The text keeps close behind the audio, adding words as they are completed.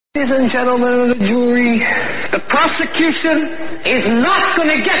Ladies and gentlemen of the jury, the prosecution is not going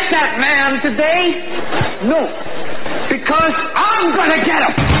to get that man today. No, because I'm going to get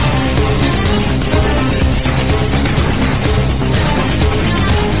him.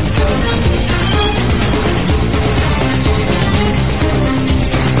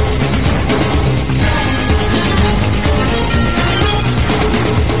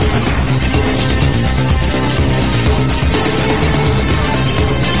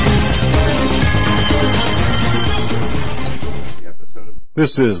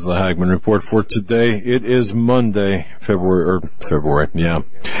 This is the Hagmann Report for today. It is Monday, February.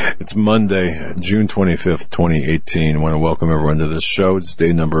 It's Monday, June 25th, 2018. I want to welcome everyone to this show. It's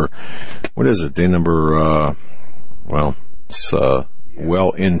day number, it's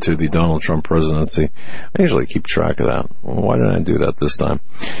well into the Donald Trump presidency. I usually keep track of that. Well, why didn't I do that this time?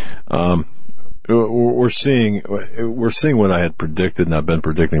 We're seeing what I had predicted, and I've been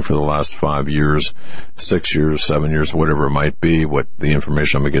predicting for the last 5 years, 6 years, 7 years, whatever it might be, what the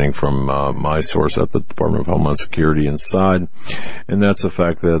information I'm getting from my source at the Department of Homeland Security inside, and that's the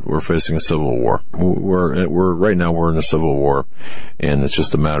fact that we're facing a civil war. Right now we're in a civil war, and it's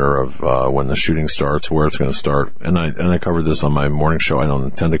just a matter of when the shooting starts, where it's going to start. And I covered this on my morning show. I don't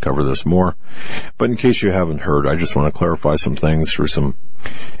intend to cover this more, but in case you haven't heard, I just want to clarify some things through some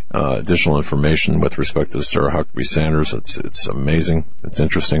additional information with respect to Sarah Huckabee Sanders. It's amazing. It's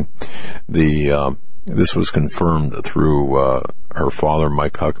interesting. This was confirmed through her father,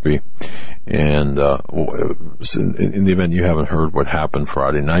 Mike Huckabee. And in the event you haven't heard what happened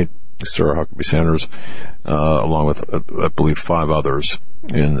Friday night, Sarah Huckabee Sanders, along with I believe 5 others,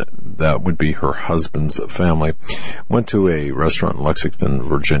 and that would be her husband's family, went to a restaurant in Lexington,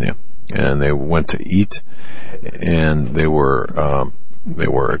 Virginia, and they went to eat, and they were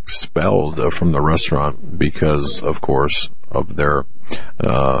expelled from the restaurant because, of course, of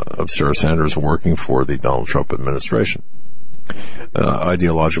Sarah Sanders working for the Donald Trump administration.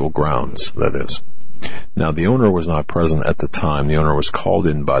 Ideological grounds, that is. Now, the owner was not present at the time. The owner was called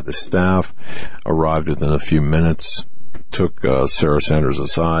in by the staff, arrived within a few minutes, took Sarah Sanders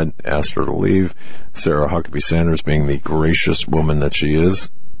aside, asked her to leave. Sarah Huckabee Sanders, being the gracious woman that she is,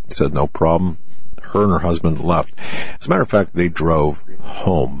 said no problem. Her and her husband left. As a matter of fact, they drove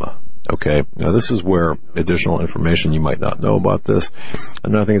home. Okay? Now, this is where additional information you might not know about this,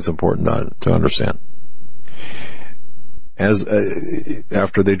 and I think it's important to understand. While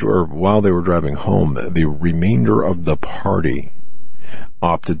they were driving home, the remainder of the party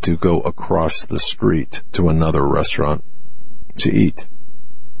opted to go across the street to another restaurant to eat.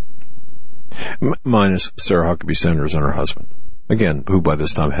 Minus Sarah Huckabee Sanders and her husband. Again, who by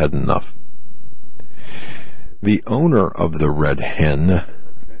this time had enough. The owner of the Red Hen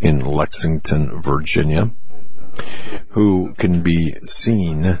in Lexington, Virginia, who can be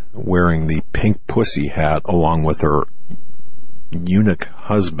seen wearing the pink pussy hat along with her eunuch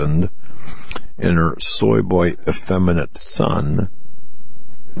husband and her soy boy effeminate son,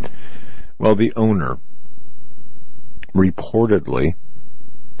 well, the owner reportedly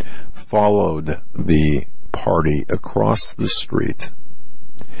followed the party across the street,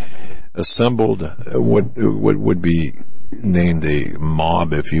 assembled what would be named a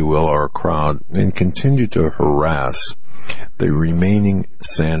mob, if you will, or a crowd, and continued to harass the remaining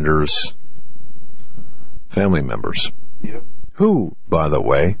Sanders family members, who, by the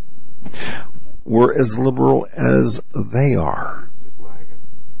way, were as liberal as they are.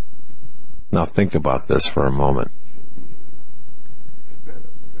 Now think about this for a moment.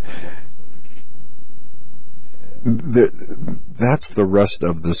 That's the rest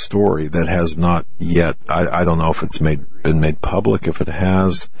of the story that has not yet, I don't know if it's been made public. If it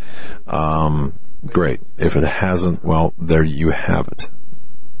has, great. If it hasn't, well, there you have it.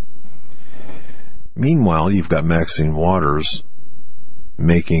 Meanwhile, you've got Maxine Waters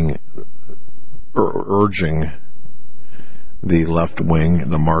urging the left wing,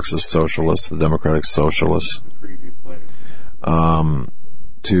 the Marxist socialists, the Democratic socialists,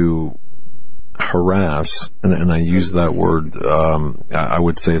 to harass, and I use that word, I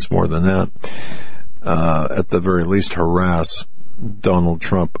would say it's more than that, at the very least harass Donald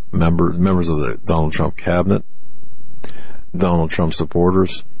Trump members of the Donald Trump cabinet, Donald Trump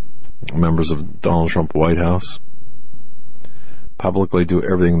supporters, members of Donald Trump White House, publicly do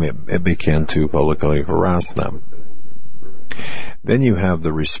everything they can to publicly harass them. Then you have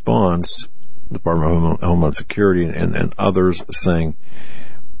the response, Department of Homeland Security and others saying,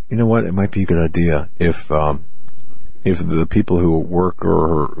 you know what, it might be a good idea if the people who work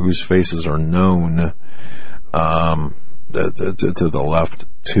or whose faces are known to the left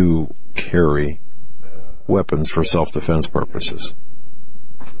to carry weapons for self-defense purposes.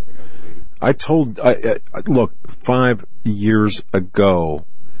 Look, 5 years ago,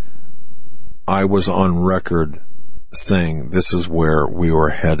 I was on record saying this is where we were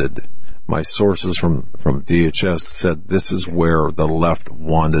headed. My sources from DHS said this is where the left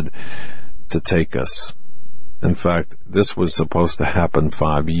wanted to take us. In fact, this was supposed to happen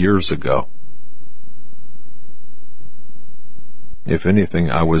 5 years ago. If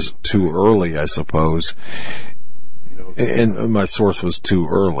anything, I was too early, I suppose, and my source was too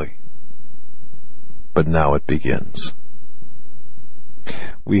early. But now it begins.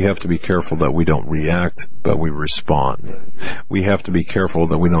 We have to be careful that we don't react, but we respond. We have to be careful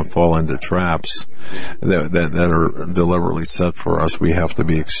that we don't fall into traps that are deliberately set for us. We have to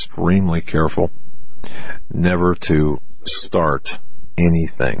be extremely careful never to start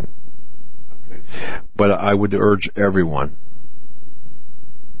anything. But I would urge everyone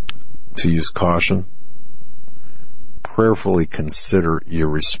to use caution, prayerfully consider your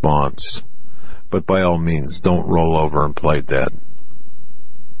response, but by all means, don't roll over and play dead.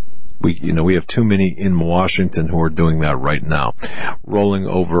 We have too many in Washington who are doing that right now, rolling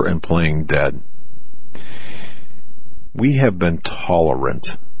over and playing dead. We have been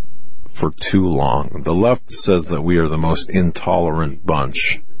tolerant for too long. The left says that we are the most intolerant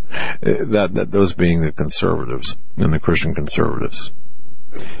bunch, that those being the conservatives and the Christian conservatives.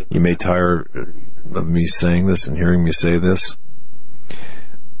 You may tire of me saying this and hearing me say this.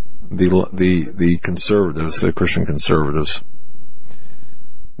 The conservatives, the Christian conservatives,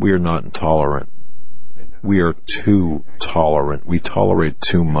 we are not intolerant. We are too tolerant. We tolerate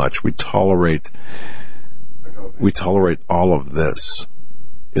too much. We tolerate all of this.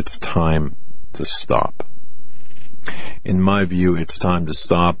 It's time to stop. In my view, it's time to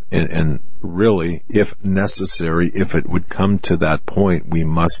stop, and really, if necessary, if it would come to that point, we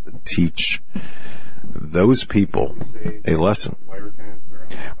must teach those people a lesson.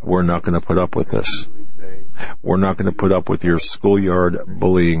 We're not going to put up with this. We're not going to put up with your schoolyard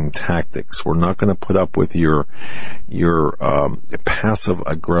bullying tactics. We're not going to put up with your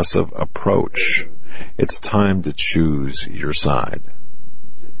passive-aggressive approach. It's time to choose your side.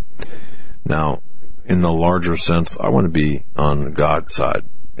 Now, in the larger sense, I want to be on God's side.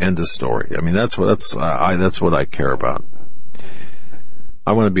 End of story. I mean, that's what I care about.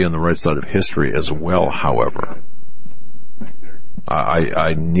 I want to be on the right side of history as well, however.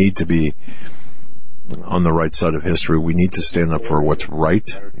 I need to be on the right side of history. We need to stand up for what's right.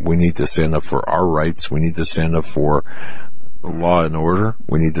 We need to stand up for our rights. We need to stand up for law and order.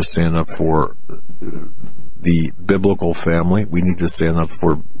 We need to stand up for the biblical family. We need to stand up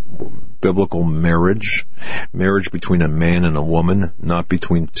for biblical marriage between a man and a woman, not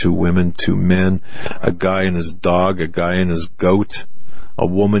between two women, two men, a guy and his dog, a guy and his goat, a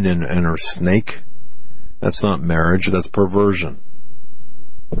woman and her snake. That's not marriage, that's perversion.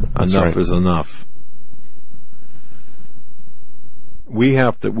 Enough is enough. We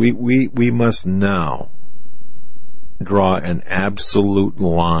must now draw an absolute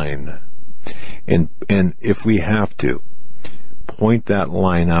line, and if we have to, point that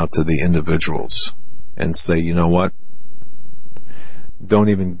line out to the individuals and say, you know what? Don't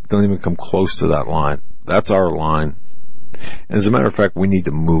even come close to that line. That's our line. And as a matter of fact, we need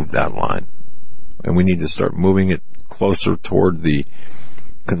to move that line. And we need to start moving it closer toward the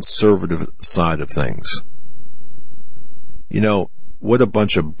conservative side of things. You know, what a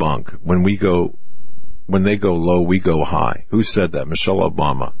bunch of bunk. When they go low, we go high. Who said that? Michelle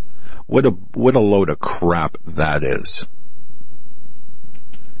Obama. What a load of crap that is.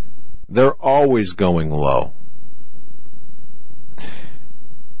 They're always going low.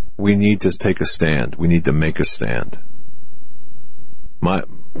 We need to take a stand. We need to make a stand.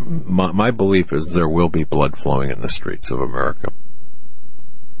 My belief is there will be blood flowing in the streets of America.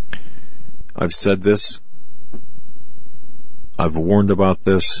 I've said this. I've warned about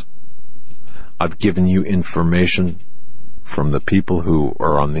this. I've given you information from the people who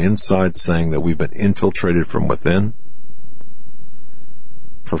are on the inside saying that we've been infiltrated from within.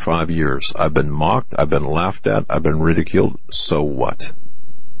 For 5 years, I've been mocked, I've been laughed at, I've been ridiculed. So what?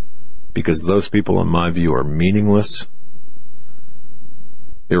 Because those people, in my view, are meaningless,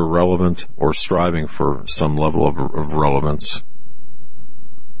 irrelevant, or striving for some level of relevance.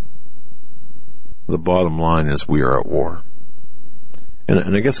 The bottom line is we are at war.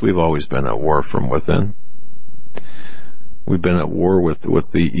 And I guess we've always been at war from within. We've been at war with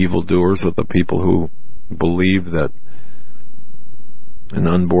the evildoers, with the people who believe that an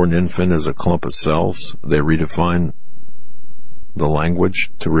unborn infant is a clump of cells. They redefine the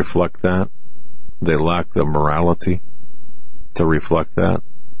language to reflect that. They lack the morality to reflect that.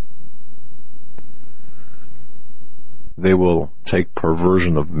 They will take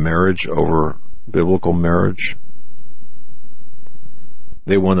perversion of marriage over biblical marriage.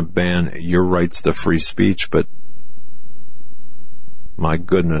 They want to ban your rights to free speech, but my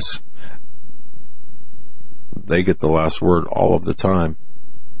goodness, they get the last word all of the time.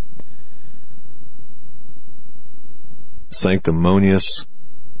 Sanctimonious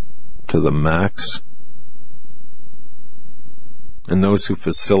to the max, and those who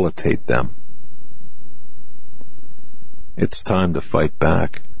facilitate them. It's time to fight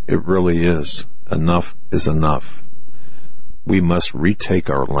back. It really is. Enough is enough. We must retake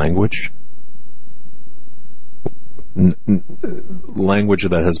our language. Language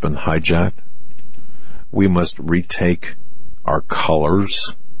that has been hijacked. We must retake our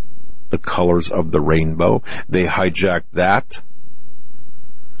colors, the colors of the rainbow. They hijacked that.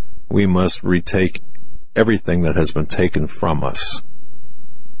 We must retake everything that has been taken from us.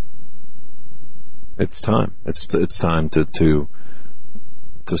 It's time. It's time to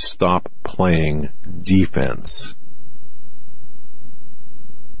stop playing defense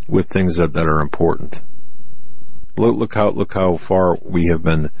with things that are important. Look how far we have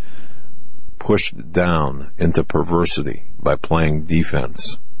been pushed down into perversity by playing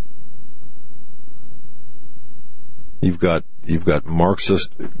defense. You've got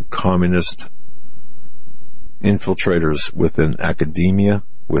Marxist, communist infiltrators within academia,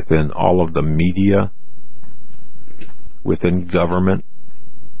 within all of the media, within government,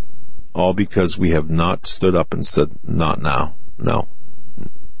 all because we have not stood up and said, not now, no,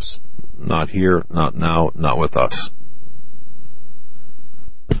 not here, not now, not with us.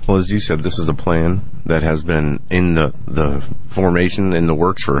 Well, as you said, this is a plan that has been in the formation, in the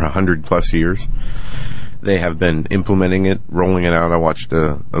works for 100+ years. They have been implementing it, rolling it out. I watched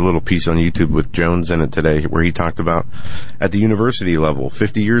a little piece on YouTube with Jones in it today where he talked about at the university level,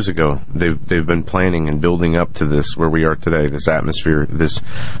 50 years ago, they've been planning and building up to this, where we are today, this atmosphere, this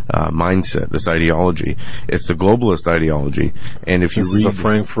mindset, this ideology. It's the globalist ideology. And if you read the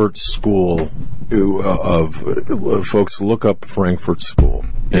Frankfurt School of folks, look up Frankfurt School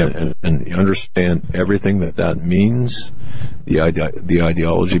and you understand everything that means, the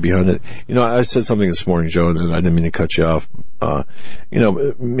ideology behind it. You know, I said something this morning, Joe, and I didn't mean to cut you off.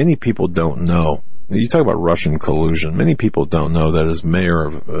 Many people don't know. You talk about Russian collusion. Many people don't know that as mayor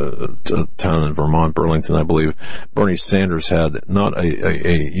of a town in Vermont, Burlington, I believe, Bernie Sanders had not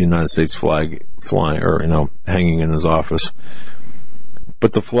a United States flag flying or hanging in his office,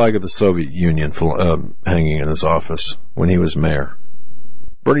 but the flag of the Soviet Union hanging in his office when he was mayor.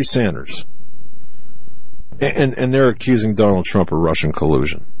 Bernie Sanders. And they're accusing Donald Trump of Russian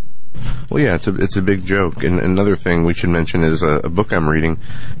collusion. Well, yeah, it's a big joke. And another thing we should mention is a book I'm reading,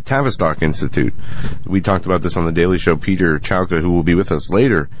 Tavistock Institute. We talked about this on the Daily Show. Peter Chauka, who will be with us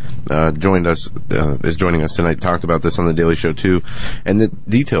later, is joining us tonight, talked about this on the Daily Show too, and the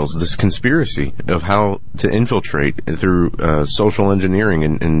details, this conspiracy of how to infiltrate through social engineering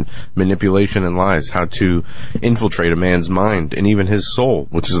and manipulation and lies, how to infiltrate a man's mind and even his soul,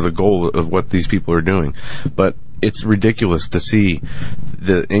 which is the goal of what these people are doing. But it's ridiculous to see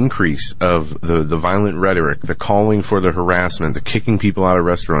the increase of the violent rhetoric, the calling for the harassment, the kicking people out of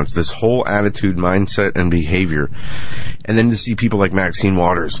restaurants, this whole attitude, mindset, and behavior. And then to see people like Maxine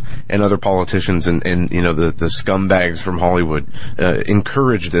Waters and other politicians and the scumbags from Hollywood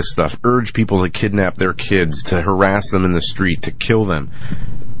encourage this stuff, urge people to kidnap their kids, to harass them in the street, to kill them.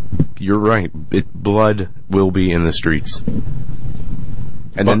 You're right. Blood will be in the streets.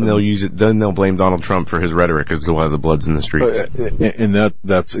 And then they'll use it. Then they'll blame Donald Trump for his rhetoric as to why the blood's in the streets. And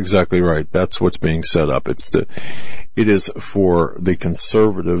that's exactly right. That's what's being set up. It is for the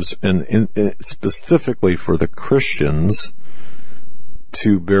conservatives and specifically for the Christians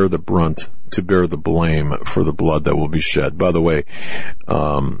to bear the brunt, to bear the blame for the blood that will be shed. By the way,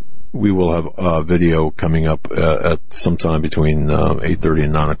 we will have a video coming up at sometime between 8:30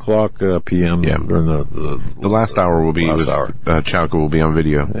 and 9 o'clock p.m. Yeah. During the last hour will be last hour. Chauka will be on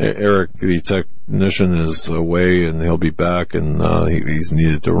video. Eric, the technician, is away, and he'll be back, and he's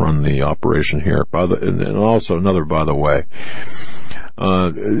needed to run the operation here. And also another, by the way,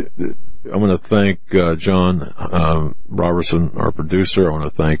 I want to thank John Robertson, our producer. I want to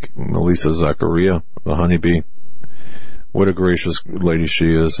thank Melissa Zachariah, the honeybee. What a gracious lady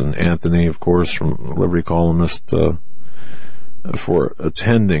she is, and Anthony, of course, from Liberty Columnist, for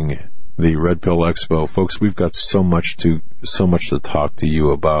attending the Red Pill Expo. Folks, we've got so much to talk to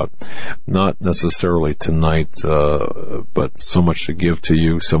you about. Not necessarily tonight, but so much to give to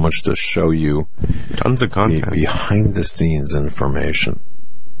you, so much to show you. Tons of content. Behind the scenes information.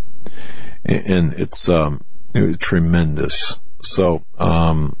 And it's tremendous. So,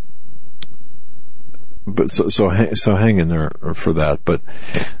 so hang in there for that. But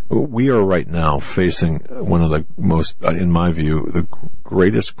we are right now facing one of the most, in my view, the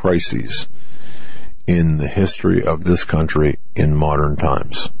greatest crises in the history of this country in modern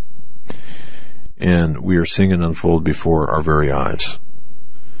times. And we are seeing it unfold before our very eyes.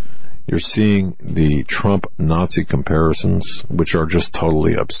 You're seeing the Trump Nazi comparisons, which are just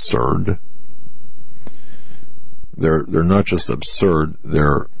totally absurd. They're not just absurd,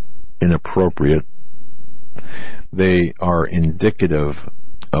 they're inappropriate. They are indicative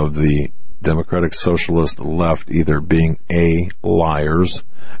of the Democratic Socialist left either being A, liars,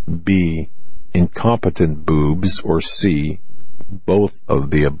 B, incompetent boobs, or C, both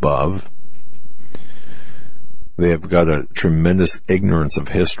of the above. They have got a tremendous ignorance of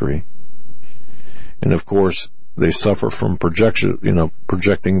history. And of course, they suffer from projecting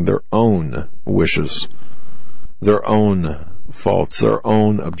their own wishes, their own faults, their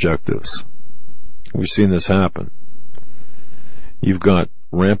own objectives. We've seen this happen. You've got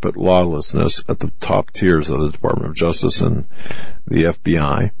rampant lawlessness at the top tiers of the Department of Justice and the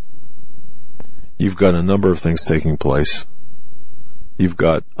FBI. You've got a number of things taking place. You've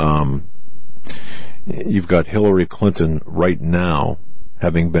got Hillary Clinton right now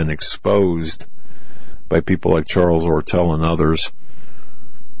having been exposed by people like Charles Ortel and others.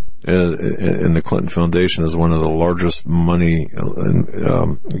 And the Clinton Foundation is one of the largest money,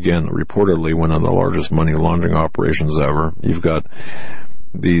 again, reportedly one of the largest money laundering operations ever. You've got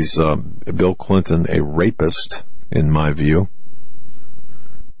Bill Clinton, a rapist, in my view,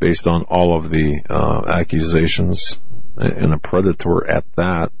 based on all of the accusations, and a predator at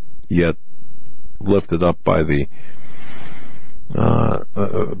that, yet lifted up by the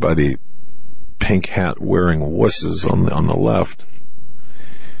pink hat wearing wusses on the left.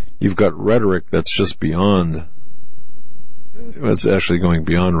 You've got rhetoric that's just beyond. It's actually going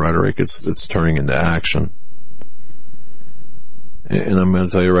beyond rhetoric. It's turning into action. And I'm going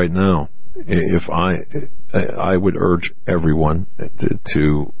to tell you right now, if I would urge everyone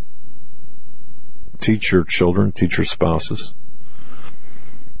to teach your children, teach your spouses,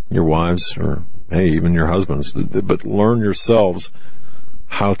 your wives, or hey, even your husbands, but learn yourselves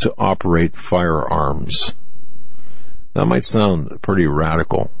how to operate firearms. That might sound pretty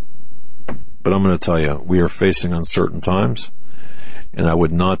radical, but I'm going to tell you, we are facing uncertain times, and I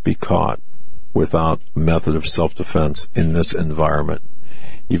would not be caught without a method of self-defense in this environment.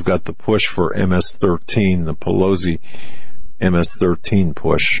 You've got the push for MS-13, the Pelosi MS-13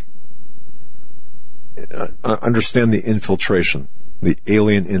 push. Understand the infiltration, the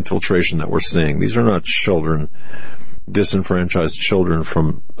alien infiltration that we're seeing. These are not children, disenfranchised children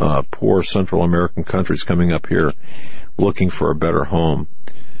from poor Central American countries coming up here looking for a better home.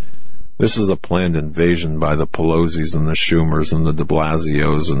 This is a planned invasion by the Pelosi's and the Schumers and the de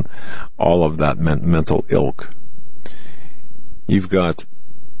Blasios and all of that mental ilk. You've got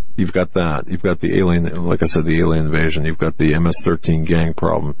that. You've got the alien, like I said, the alien invasion. You've got the MS-13 gang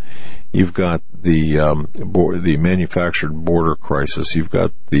problem. You've got the manufactured border crisis. You've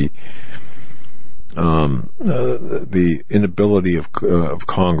got the inability of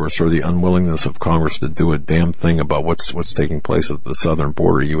Congress, or the unwillingness of Congress to do a damn thing about what's taking place at the southern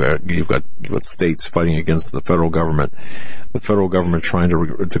border. You've got states fighting against the federal government trying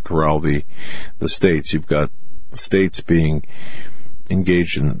to corral the states. You've got states being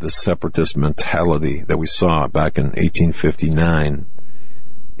engaged in the separatist mentality that we saw back in 1859,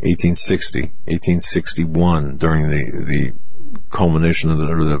 1860, 1861 during the culmination of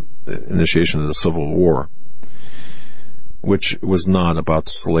the initiation of the Civil War, which was not about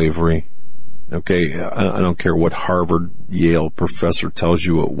slavery. Okay, I don't care what Harvard, Yale professor tells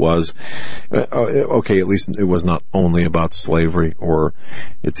you it was. Okay, at least it was not only about slavery, or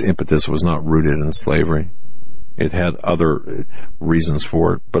its impetus was not rooted in slavery. It had other reasons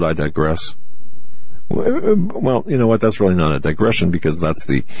for it, but I digress. Well, you know what? That's really not a digression, because that's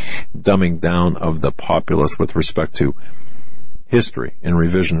the dumbing down of the populace with respect to history and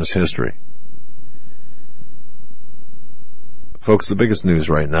revisionist history. Folks, the biggest news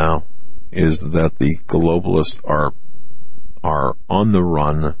right now is that the globalists are on the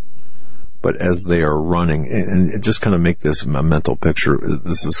run, but as they are running, and just kind of make this a mental picture,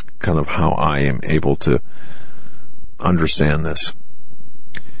 this is kind of how I am able to understand this.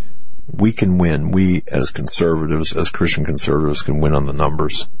 We can win. We as conservatives, as Christian conservatives, can win on the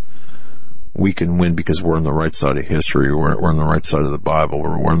numbers. We can win because we're on the right side of history. We're on the right side of the Bible.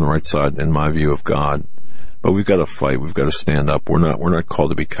 We're on the right side, in my view, of God. But we've got to fight. We've got to stand up. We're not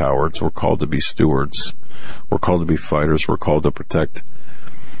called to be cowards. We're called to be stewards. We're called to be fighters. We're called to protect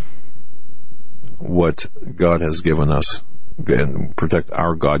what God has given us and protect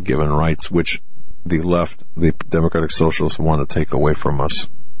our God-given rights, which the left, the Democratic Socialists, want to take away from us.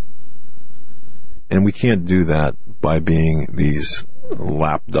 And we can't do that by being these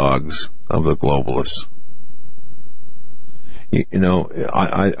lapdogs of the globalists.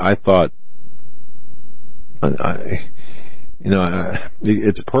 I thought,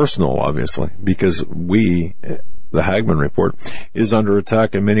 it's personal, obviously, because the Hagmann report is under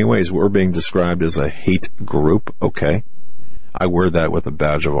attack in many ways. We're being described as a hate group. Okay. I wear that with a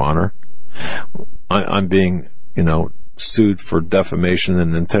badge of honor. I'm being, sued for defamation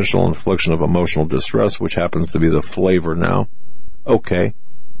and intentional infliction of emotional distress, which happens to be the flavor now. Okay.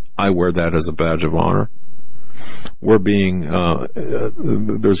 I wear that as a badge of honor. We're being,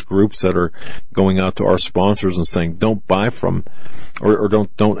 there's groups that are going out to our sponsors and saying, don't buy from, or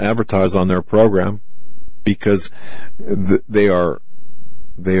don't advertise on their program, because they are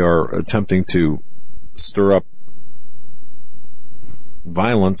attempting to stir up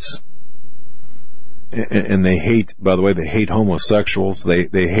violence, and they hate, by the way, they hate homosexuals, they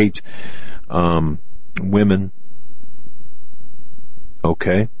hate women.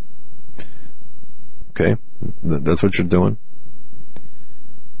 Okay, that's what you're doing.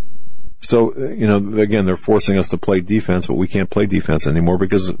 So, again, they're forcing us to play defense, but we can't play defense anymore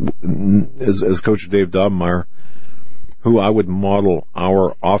because, as Coach Dave Dobmeyer, who I would model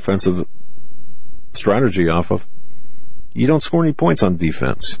our offensive strategy off of, you don't score any points on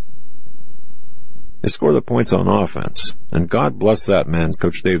defense. You score the points on offense. And God bless that man,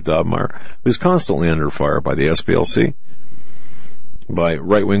 Coach Dave Dobmeyer, who's constantly under fire by the SPLC, by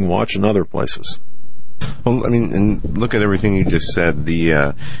Right Wing Watch and other places. Well, I mean, and look at everything you just said.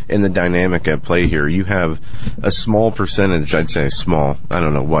 In the dynamic at play here, you have a small percentage, I'd say small, I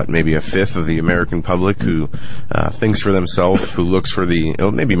don't know what, maybe a fifth of the American public who thinks for themselves, who looks for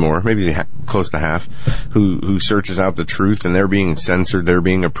maybe more, maybe close to half, who searches out the truth, and they're being censored, they're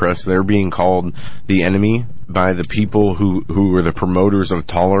being oppressed, they're being called the enemy by the people who are the promoters of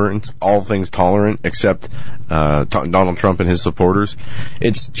tolerance, all things tolerant, except Donald Trump and his supporters.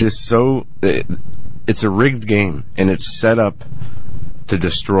 It's just so... It's a rigged game, and it's set up to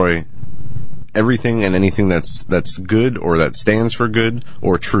destroy everything and anything that's good or that stands for good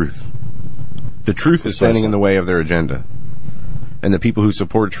or truth. The truth is standing in the way of their agenda. And the people who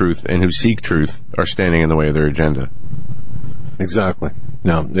support truth and who seek truth are standing in the way of their agenda. Exactly.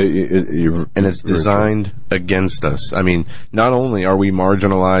 No, and it's designed against us. I mean, not only are we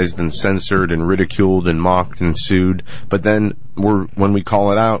marginalized and censored and ridiculed and mocked and sued, but then when we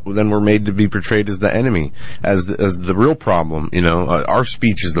call it out, then we're made to be portrayed as the enemy, as the real problem. Our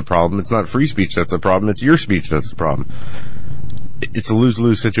speech is the problem. It's not free speech that's the problem. It's your speech that's the problem. It's a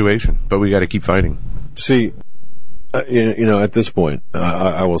lose-lose situation, but we got to keep fighting. See, at this point,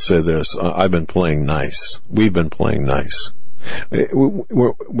 I will say this: I've been playing nice. We've been playing nice.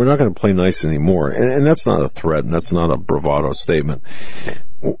 We're not going to play nice anymore, and that's not a threat, and that's not a bravado statement.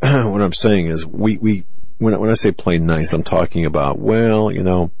 What I'm saying is, when I say play nice, I'm talking about,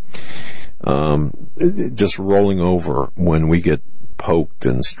 just rolling over when we get poked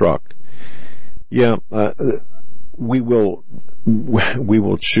and struck. Yeah, we will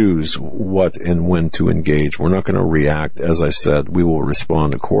choose what and when to engage. We're not going to react. As I said, we will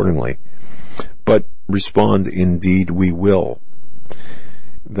respond accordingly. But respond indeed we will.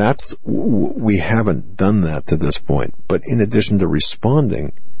 We haven't done that to this point. But in addition to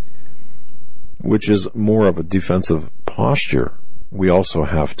responding, which is more of a defensive posture, we also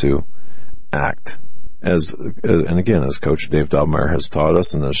have to act. And again, as Coach Dave Dobmeyer has taught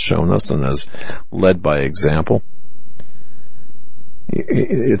us and has shown us and has led by example,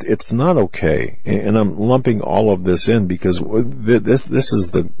 it's not okay. And I'm lumping all of this in because this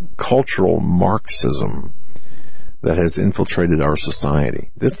is the cultural Marxism that has infiltrated our society.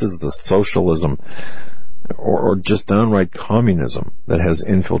 This is the socialism or just downright communism that has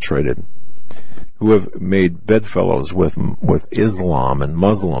infiltrated, who have made bedfellows with Islam and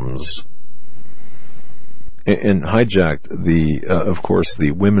Muslims, and hijacked of course,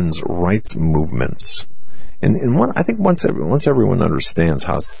 the women's rights movements. And I think once everyone understands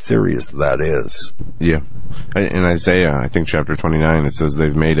how serious that is. Yeah. In Isaiah, I think chapter 29, it says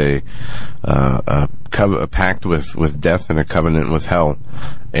they've made a pact with death and a covenant with hell,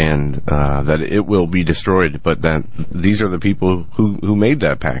 and that it will be destroyed. But that these are the people who made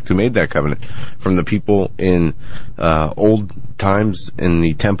that pact, who made that covenant, from the people in old times in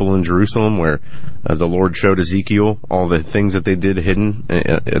the temple in Jerusalem, where the Lord showed Ezekiel all the things that they did hidden,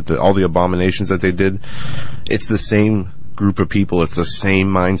 all the abominations that they did. It's the same group of people. It's the same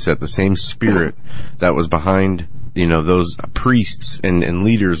mindset, the same spirit that was behind those priests and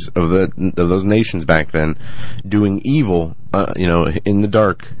leaders of those nations back then doing evil, in the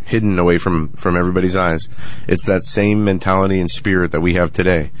dark, hidden away from everybody's eyes. It's that same mentality and spirit that we have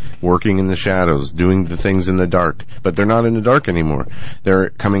today, working in the shadows, doing the things in the dark. But they're not in the dark anymore. They're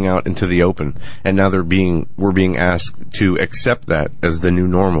coming out into the open. And now we're being asked to accept that as the new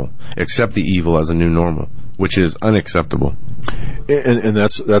normal. Accept the evil as a new normal, which is unacceptable. And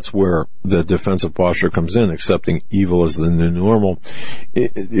that's where the defensive posture comes in, accepting evil as the new normal.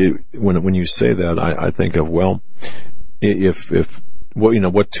 When you say that, I think of, well, if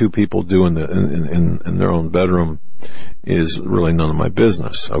what two people do in their own bedroom is really none of my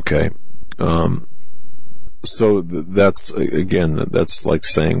business. Okay. So that's like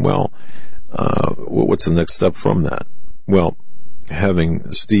saying, well, what's the next step from that? Well,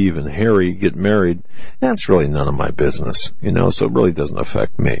 having Steve and Harry get married, that's really none of my business, so it really doesn't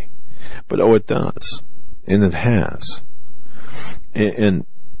affect me. But it does. And it has. And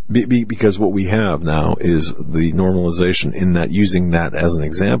because what we have now is the normalization in that, using that as an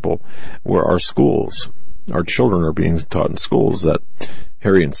example, where our children are being taught in schools that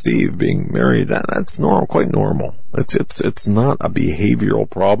Harry and Steve being married, that's normal, quite normal. It's not a behavioral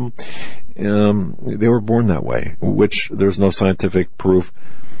problem. They were born that way, which there's no scientific proof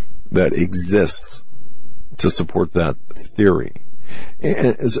that exists to support that theory.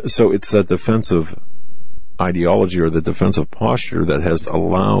 And so it's that defensive ideology or the defensive posture that has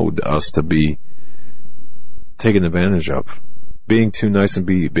allowed us to be taken advantage of. Being too nice and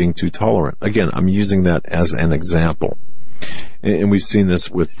being too tolerant. Again, I'm using that as an example. And we've seen this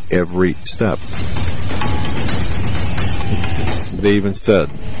with every step. They even said,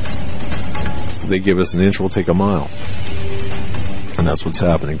 they give us an inch, we'll take a mile. And that's what's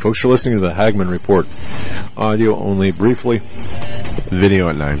happening. Folks, you're listening to the Hagmann Report. Audio only, briefly. Video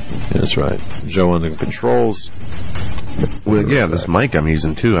at 9. That's right. Joe on the controls. Well, yeah, this mic I'm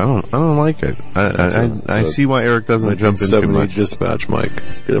using too. I don't like it. I see why Eric doesn't jump in too much. Dispatch mic.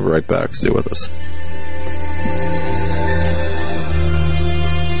 Get it right back. Stay with us.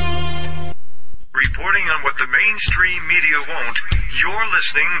 Reporting on what the mainstream media won't, you're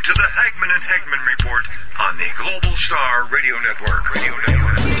listening to the Hagmann and Hagmann Report on the Global Star Radio Network.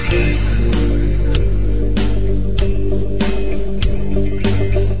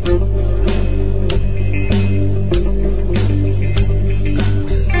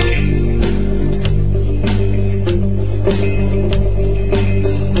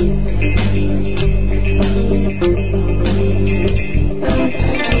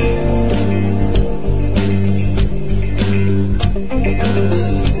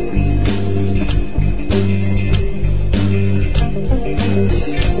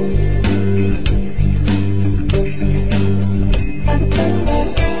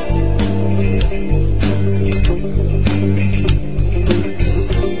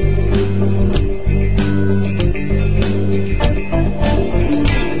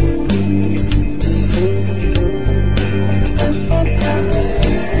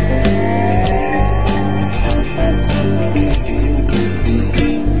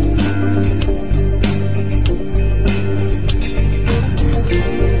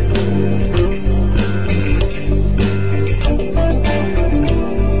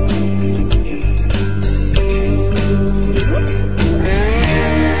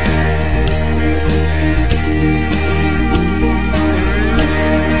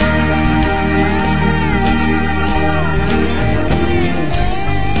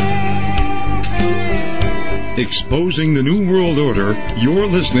 Exposing the New World Order, you're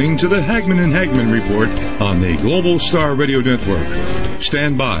listening to the Hagmann and Hagmann Report on the Global Star Radio Network.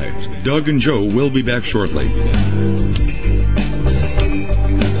 Stand by. Doug and Joe will be back shortly.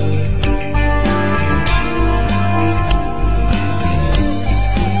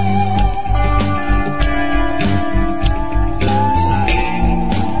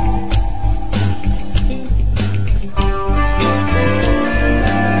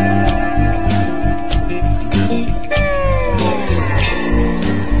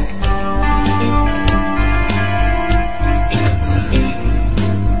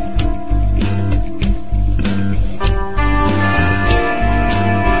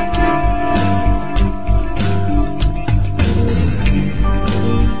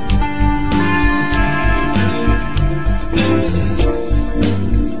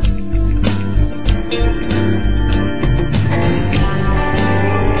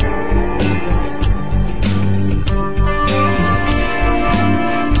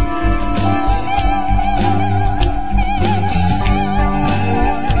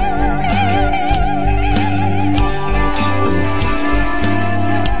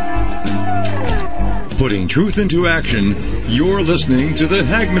 Putting truth into action, you're listening to the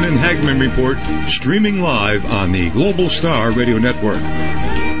Hagmann and Hagmann Report, streaming live on the Global Star Radio Network.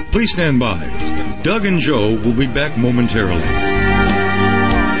 Please stand by. Doug and Joe will be back momentarily.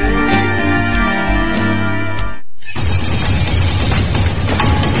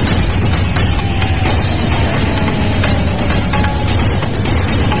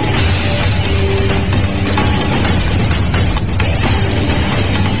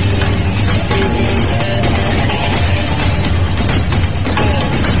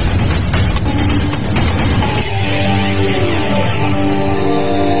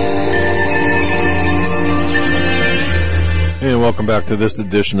 Welcome back to this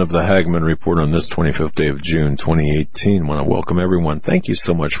edition of the Hagmann Report on this 25th day of June 2018. I want to welcome everyone. Thank you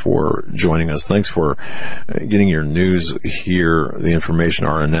so much for joining us. Thanks for getting your news here, the information,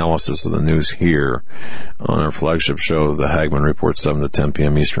 our analysis of the news here on our flagship show, the Hagmann Report, 7 to 10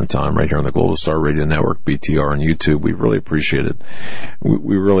 p.m. Eastern Time, right here on the Global Star Radio Network, BTR, and YouTube. We really appreciate it.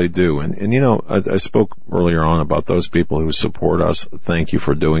 We really do. And you know, I spoke earlier on about those people who support us. Thank you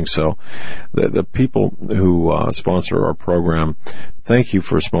for doing so. The people who sponsor our program, thank you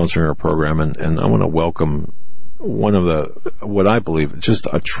for sponsoring our program, and I want to welcome one of what I believe, just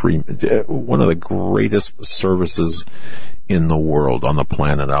one of the greatest services in the world, on the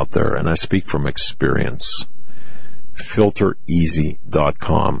planet out there, and I speak from experience.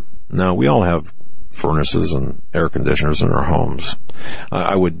 FilterEasy.com. Now, we all have furnaces and air conditioners in our homes.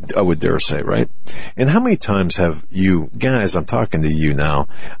 I would dare say, right? And how many times have you, guys, I'm talking to you now,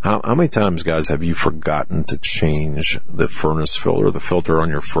 how many times, guys, have you forgotten to change the furnace filter, the filter on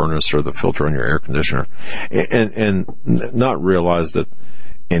your furnace or the filter on your air conditioner, and not realized it,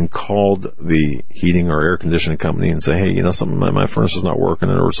 and called the heating or air conditioning company and say, hey, you know something, my furnace is not working,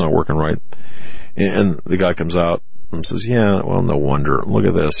 or it's not working right. And the guy comes out and says, yeah, well, no wonder. Look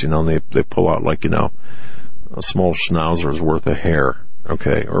at this. You know, they pull out, like, you know, a small schnauzer's worth of hair,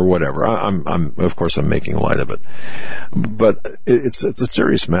 okay, or whatever. I'm of course, I'm making light of it, but it's a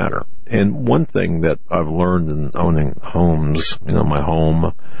serious matter. And one thing that I've learned in owning homes, you know, my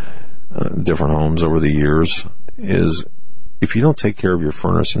home, different homes over the years, is if you don't take care of your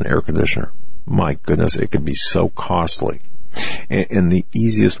furnace and air conditioner, my goodness, it could be so costly. And the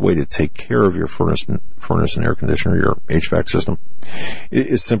easiest way to take care of your furnace and air conditioner, your HVAC system,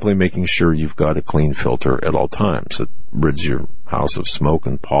 is simply making sure you've got a clean filter at all times. It rids your house of smoke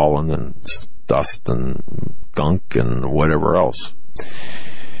and pollen and dust and gunk and whatever else.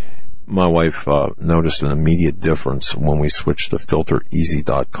 My wife noticed an immediate difference when we switched to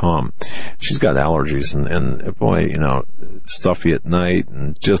FilterEasy.com. She's got allergies and boy, you know, stuffy at night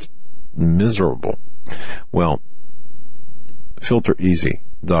and just miserable. Well,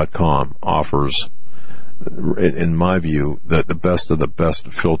 FilterEasy.com offers, in my view, the best of the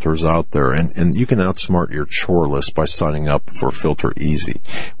best filters out there, and you can outsmart your chore list by signing up for Filter Easy.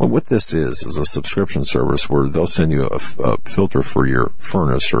 Well, what this is a subscription service where they'll send you a filter for your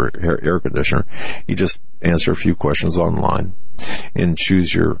furnace or air conditioner. You just answer a few questions online and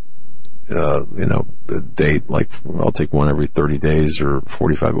choose your date, like I'll take one every 30 days or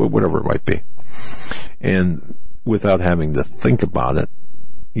 45, whatever it might be. And without having to think about it,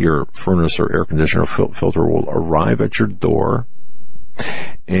 your furnace or air conditioner filter will arrive at your door,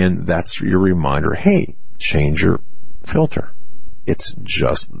 and that's your reminder, hey, change your filter. It's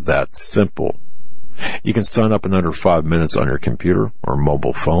just that simple. You can sign up in under 5 minutes on your computer or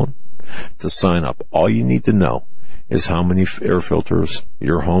mobile phone. To sign up, all you need to know is how many air filters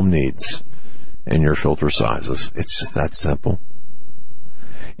your home needs and your filter sizes. It's just that simple.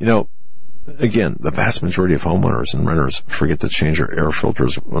 You know, again, the vast majority of homeowners and renters forget to change their air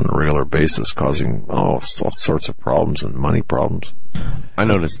filters on a regular basis, causing all sorts of problems and money problems. I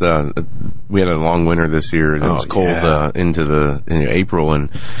noticed we had a long winter this year, and it was cold into April, and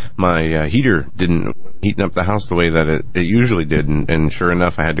my heater didn't heating up the house the way that it usually did, and sure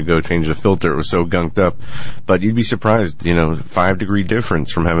enough, I had to go change the filter. It was so gunked up. But you'd be surprised, 5-degree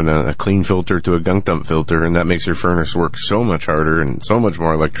difference from having a clean filter to a gunked up filter, and that makes your furnace work so much harder and so much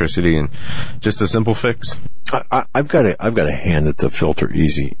more electricity, and just a simple fix. I've got to hand it to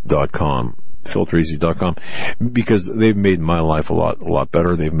FilterEasy.com. FilterEasy.com, because they've made my life a lot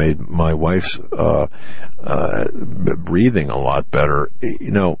better. They've made my wife's breathing a lot better.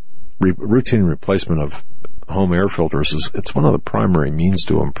 Routine replacement of home air filters it's one of the primary means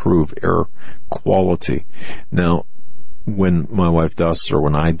to improve air quality. Now, when my wife dusts, or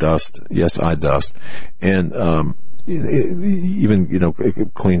when I dust, yes, I dust, and even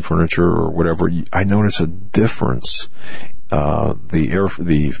clean furniture or whatever, I notice a difference.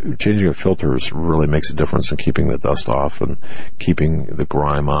 The changing of filters really makes a difference in keeping the dust off and keeping the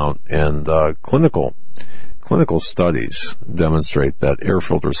grime out. And clinical clinical studies demonstrate that air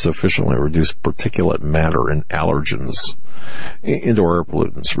filters sufficiently reduce particulate matter and allergens, indoor air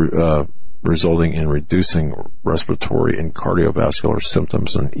pollutants, resulting in reducing respiratory and cardiovascular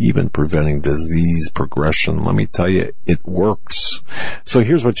symptoms and even preventing disease progression. Let me tell you, it works. So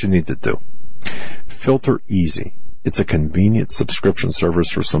here's what you need to do. Filter Easy. It's a convenient subscription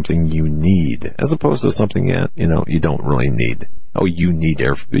service for something you need, as opposed to something you don't really need. Oh, you need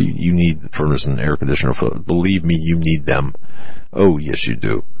you need furnace and air conditioner. Believe me, you need them. Oh, yes, you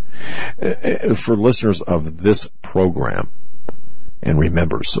do. For listeners of this program, and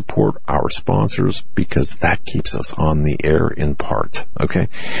remember, support our sponsors because that keeps us on the air in part, okay?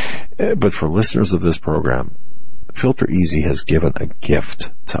 But for listeners of this program, Filter Easy has given a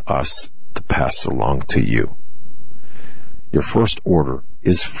gift to us to pass along to you. Your first order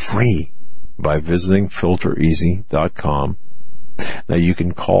is free by visiting filtereasy.com. Now you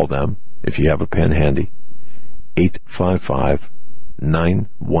can call them, if you have a pen handy,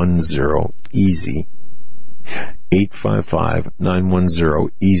 855-910-EASY,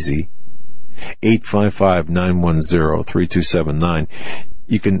 855-910-EASY, 855-910-3279.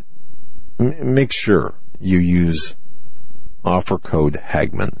 You can make sure you use offer code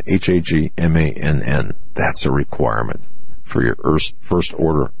Hagmann, Hagmann. That's a requirement for your first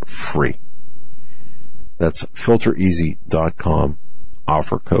order free. That's filtereasy.com,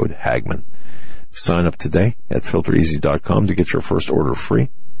 offer code Hagmann. Sign up today at filtereasy.com to get your first order free.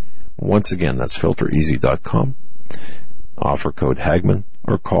 Once again, that's filtereasy.com, offer code Hagmann,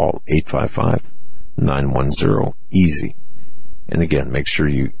 or call 855-910-EASY. And again, make sure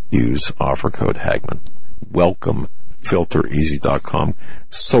you use offer code Hagmann. Welcome, filtereasy.com.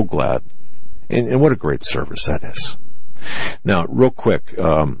 So glad. And what a great service that is. Now, real quick,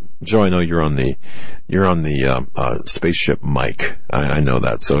 Joe, I know you're on the spaceship mic. I know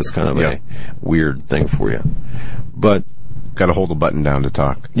that, so it's kind of a weird thing for you. But got to hold the button down to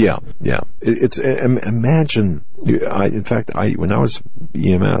talk. Yeah. It's imagine. When I was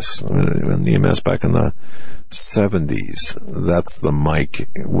EMS, back in the 70s, that's the mic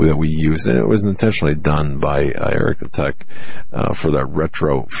that we used, and it was intentionally done by Eric the Tech for that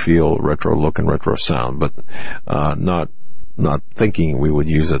retro feel, retro look, and retro sound, but not thinking we would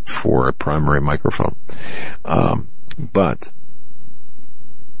use it for a primary microphone. But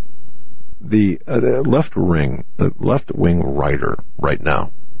the left wing writer right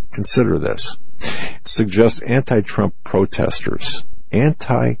now, consider this, suggests anti-Trump protesters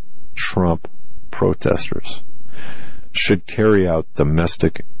should carry out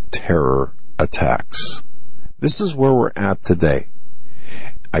domestic terror attacks. This is where we're at today.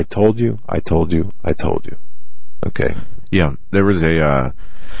 I told you. Okay. Yeah, there was a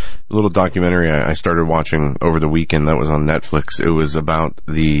little documentary I started watching over the weekend that was on Netflix. It was about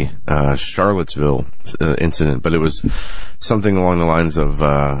the Charlottesville incident, but it was something along the lines of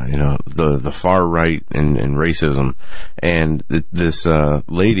the far right and racism. And this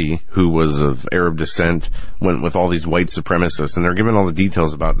lady who was of Arab descent went with all these white supremacists, and they're giving all the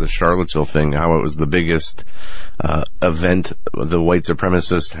details about the Charlottesville thing, how it was the biggest event the white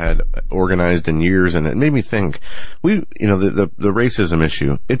supremacists had organized in years. And it made me think, the racism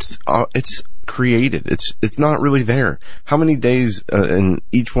issue, it's created. It's not really there. How many days in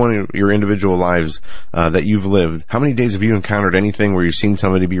each one of your individual lives that you've lived, how many days have you encountered anything where you've seen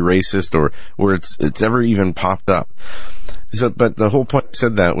somebody be racist or where it's ever even popped up? So, but the whole point I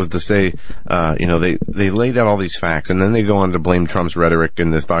said that was to say, they laid out all these facts, and then they go on to blame Trump's rhetoric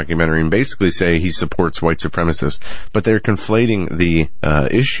in this documentary and basically say he supports white supremacists. But they're conflating the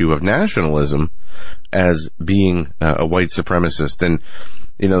issue of nationalism as being a white supremacist. And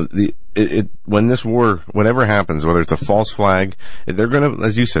when this war, whatever happens, whether it's a false flag, they're going to,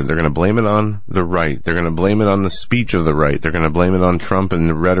 as you said, they're going to blame it on the right. They're going to blame it on the speech of the right. They're going to blame it on Trump and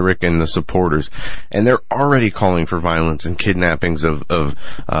the rhetoric and the supporters. And they're already calling for violence and kidnappings of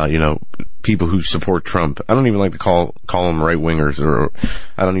people who support Trump. I don't even like to call them right wingers, or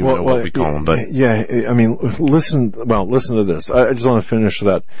I don't even know what we call them. But yeah, I mean, listen to this. I just want to finish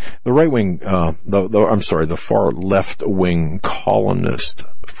that. The right wing, the far left wing columnist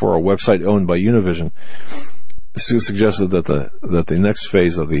for a website owned by Univision suggested that the next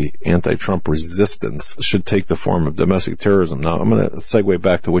phase of the anti-Trump resistance should take the form of domestic terrorism. Now, I'm going to segue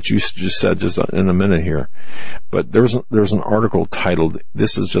back to what you just said just in a minute here, but there's an article titled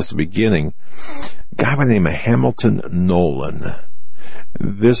 "This is just the beginning." A guy by the name of Hamilton Nolan,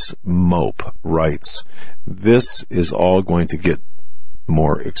 this mope, writes, "This is all going to get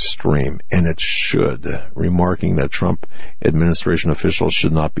more extreme, and it should," remarking that Trump administration officials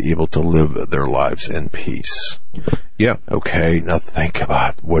should not be able to live their lives in peace. Yeah. Okay, now think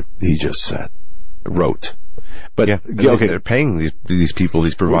about what he just wrote. But okay, they're paying these people,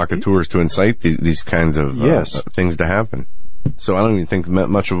 these provocateurs, to incite these kinds of things to happen. So I don't even think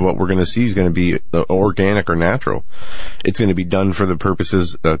much of what we're going to see is going to be organic or natural. It's going to be done for the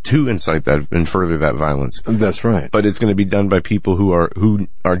purposes to incite that and further that violence. That's right. But it's going to be done by people who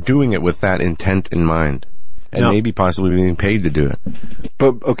are doing it with that intent in mind, and maybe possibly being paid to do it.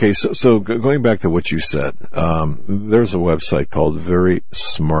 But okay, so going back to what you said, there's a website called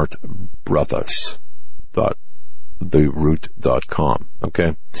verysmartbrothers.theroot.com.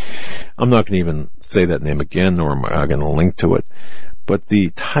 Okay, I'm not going to even say that name again, nor am I going to link to it. But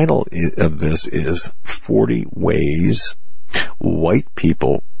the title of this is 40 Ways White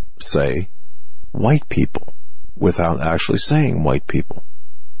People Say White People Without Actually Saying White People.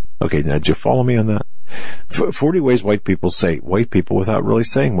 Okay, now did you follow me on that? 40 ways white people say white people without really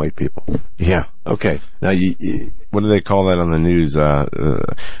saying white people. Yeah. Okay. Now what do they call that on the news?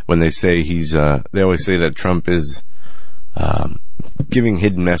 When they say they always say that Trump is giving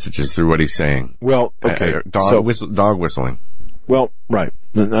hidden messages through what he's saying. Well, okay. Dog whistling. Well, right.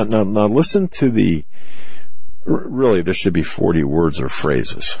 Now listen to really there should be 40 words or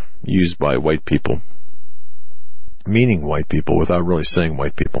phrases used by white people, meaning white people without really saying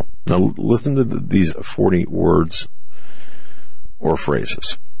white people. Now listen to these 40 words or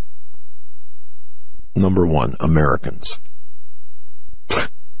phrases. Number 1, Americans.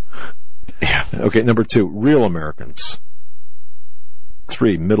 Yeah. Okay, number 2, real Americans.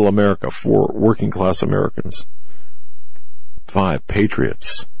 3, middle America. 4, working class Americans. 5,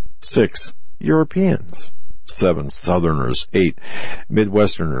 patriots. 6, Europeans. 7, Southerners. 8,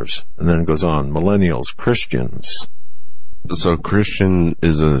 Midwesterners. And then it goes on, millennials, Christians. So Christian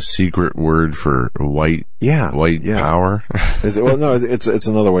is a secret word for white power? Well, no, it's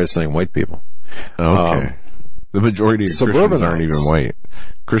another way of saying white people. Okay. The majority of Christians aren't even white.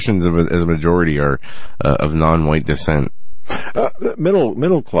 Christians as a majority are of non-white descent.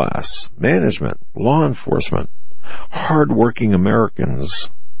 Middle class, management, law enforcement, hard-working Americans,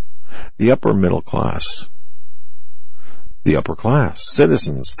 the upper middle class, the upper class,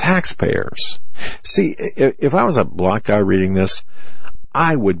 citizens, taxpayers. See, if I was a black guy reading this,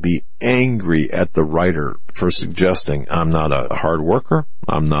 I would be angry at the writer for suggesting I'm not a hard worker,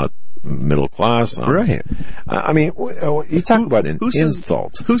 I'm not middle class. Right. I mean, you talk about an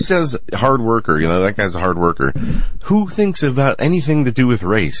insult. Who says hard worker? You know, that guy's a hard worker. Who thinks about anything to do with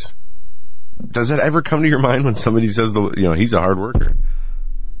race? Does that ever come to your mind when somebody says, he's a hard worker?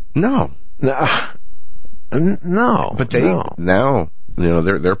 No. No. But now,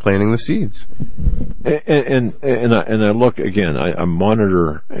 they're planting the seeds. And I look again, I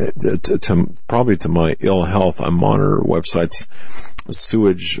monitor, probably to my ill health, I monitor websites,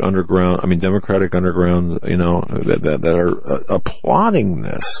 sewage underground, Democratic underground, that are applauding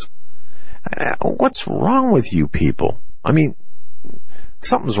this. What's wrong with you people?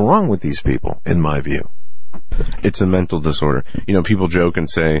 Something's wrong with these people, in my view. It's a mental disorder. People joke and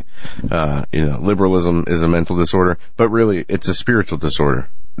say, liberalism is a mental disorder, but really it's a spiritual disorder.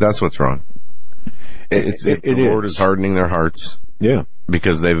 That's what's wrong. The Lord is hardening their hearts. Yeah.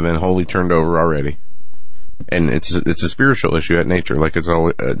 Because they've been wholly turned over already. And it's a spiritual issue at nature, like it's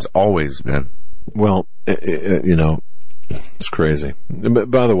always been. Well, it's crazy. But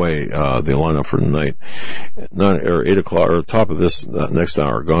by the way, the lineup for tonight, 8 o'clock, or top of this next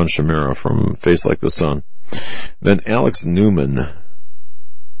hour, Gon Shamira from Face Like the Sun. Then Alex Newman,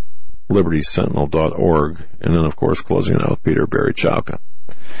 libertysentinel.org, and then, of course, closing it out with Peter Barry Chowka.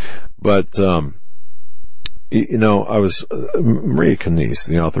 But, I was, Maria Canise,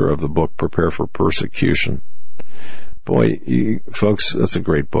 the author of the book Prepare for Persecution. Boy, folks, that's a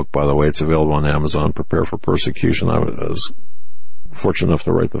great book, by the way. It's available on Amazon, Prepare for Persecution. I was fortunate enough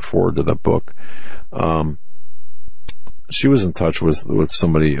to write the foreword to that book. She was in touch with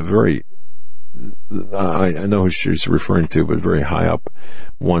somebody very, I know who she's referring to, but very high up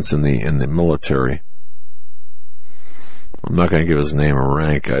once in the military. I'm not going to give his name or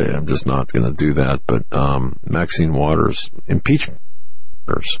rank. I'm just not going to do that. But Maxine Waters, impeachment.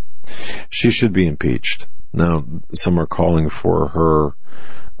 She should be impeached. Now, some are calling for her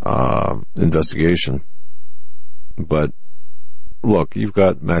investigation. But look, you've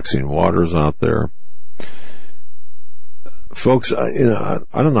got Maxine Waters out there. Folks, I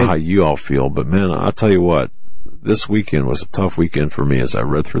don't know how you all feel, but man, I'll tell you what, this weekend was a tough weekend for me as I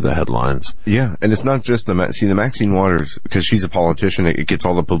read through the headlines. Yeah, and it's not just the Maxine Waters, because she's a politician, it gets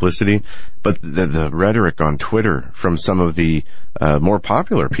all the publicity, but the rhetoric on Twitter from some of the more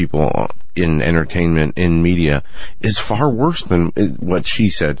popular people in entertainment, in media, is far worse than what she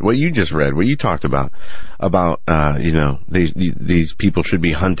said, what you just read, what you talked about. about, these people should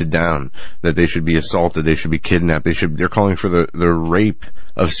be hunted down, that they should be assaulted, they should be kidnapped, they're calling for the rape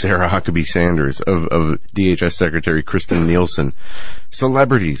of Sarah Huckabee Sanders, of DHS Secretary Kristen Nielsen.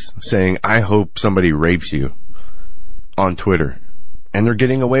 Celebrities saying, I hope somebody rapes you on Twitter. And they're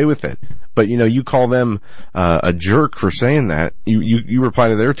getting away with it. But, you call them a jerk for saying that. You reply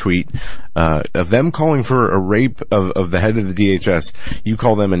to their tweet of them calling for a rape of the head of the DHS. You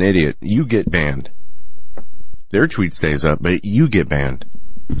call them an idiot. You get banned. Their tweet stays up, but you get banned.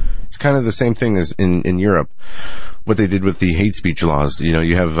 It's kind of the same thing as in Europe, what they did with the hate speech laws.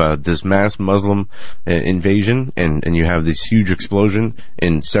 You have this mass Muslim invasion, and you have this huge explosion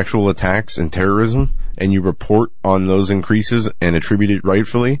in sexual attacks and terrorism, and you report on those increases and attribute it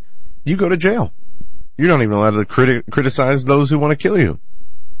rightfully, you go to jail. You're not even allowed to criticize those who want to kill you.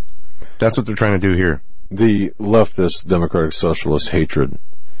 That's what they're trying to do here. The leftist, democratic, socialist hatred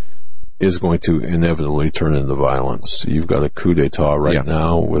is going to inevitably turn into violence. You've got a coup d'etat right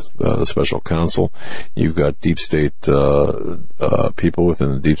now with the special counsel. You've got deep state people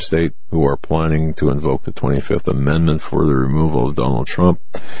within the deep state who are planning to invoke the 25th Amendment for the removal of Donald Trump.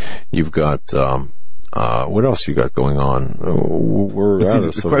 You've got what else you got going on?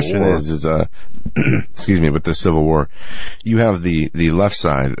 The question is excuse me, with the Civil War, you have the left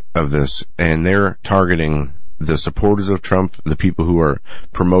side of this, and they're targeting the supporters of Trump, the people who are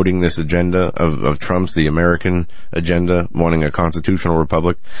promoting this agenda of Trump's, the American agenda, wanting a constitutional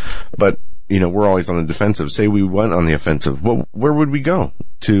republic. But, we're always on the defensive. Say we went on the offensive. Well, where would we go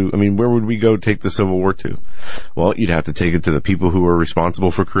where would we go take the Civil War to? Well, you'd have to take it to the people who are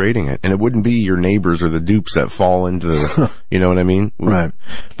responsible for creating it. And it wouldn't be your neighbors or the dupes that fall into the, you know what I mean? Right.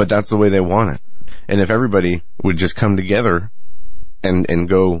 But that's the way they want it. And if everybody would just come together and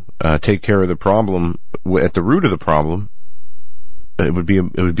go take care of the problem at the root of the problem, it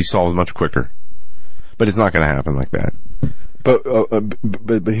would be solved much quicker. But it's not going to happen like that. But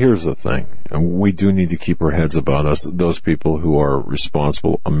here's the thing: we do need to keep our heads about us. Those people who are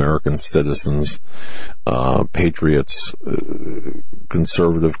responsible American citizens, patriots,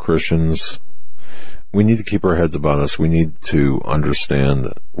 conservative Christians. We need to keep our heads about us. We need to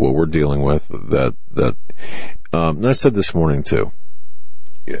understand what we're dealing with. And I said this morning too.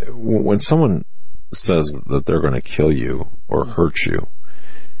 When someone says that they're going to kill you or hurt you,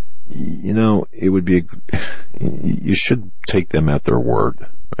 it would be, you should take them at their word.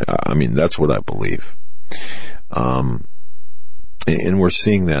 I mean, that's what I believe. And we're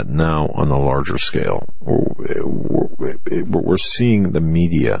seeing that now on a larger scale. We're seeing the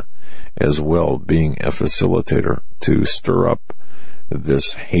media as well being a facilitator to stir up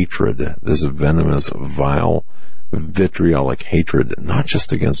this hatred, this venomous, vile, vitriolic hatred, not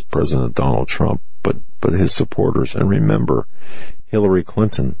just against President Donald Trump, but his supporters. And remember, Hillary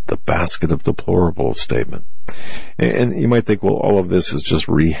Clinton, the basket of deplorables statement. And you might think, well, all of this is just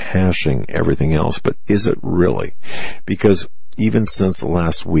rehashing everything else, but is it really? Because even since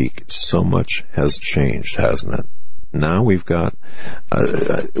last week, so much has changed, hasn't it? Now we've got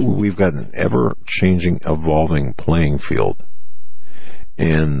an ever-changing, evolving playing field.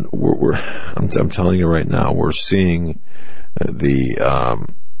 And I'm telling you right now, we're seeing the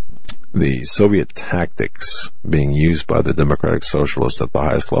Soviet tactics being used by the democratic socialists at the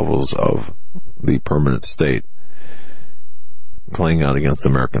highest levels of the permanent state playing out against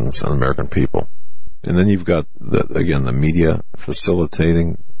Americans and American people. And then you've got, the media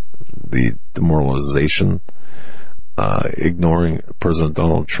facilitating the demoralization, ignoring President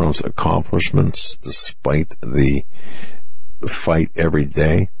Donald Trump's accomplishments despite the fight every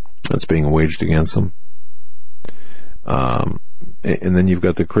day that's being waged against him. And then you've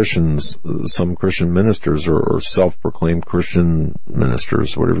got the Christians, some Christian ministers or self-proclaimed Christian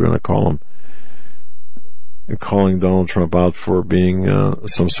ministers, whatever you want to call them, calling Donald Trump out for being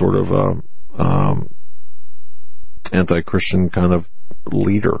some sort of anti-Christian kind of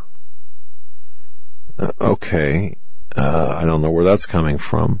leader. Okay, I don't know where that's coming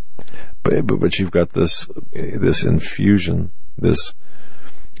from, but you've got this infusion, this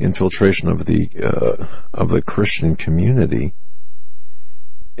infiltration of the Christian community,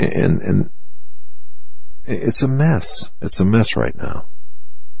 and it's a mess. It's a mess right now.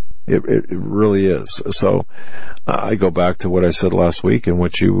 It really is. So I go back to what I said last week and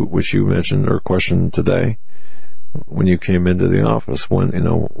which you mentioned or questioned today when you came into the office. When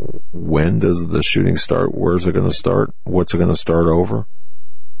does the shooting start? Where's it going to start? What's it going to start over?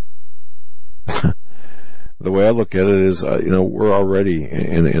 The way I look at it is, we're already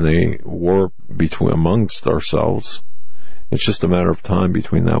in a war amongst ourselves. It's just a matter of time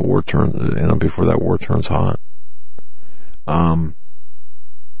between that war before that war turns hot.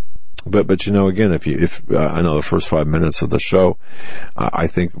 But you know, again, if I know the first 5 minutes of the show, I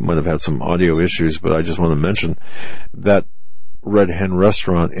think might have had some audio issues, but I just want to mention that Red Hen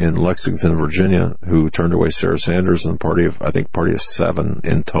restaurant in Lexington, Virginia, who turned away Sarah Sanders and party of 7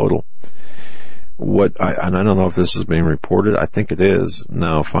 in total. And I don't know if this is being reported. I think it is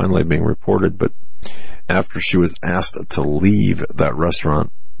now finally being reported, but after she was asked to leave that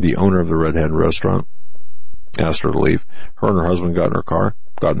restaurant, the owner of the Red Hen restaurant asked her to leave. Her and her husband got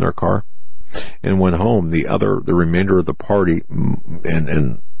in their car and went home. The remainder of the party,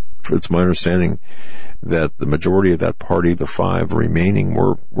 and it's my understanding that the majority of that party, the 5 remaining,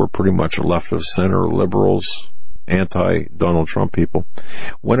 were pretty much left of center liberals, anti-Donald Trump people,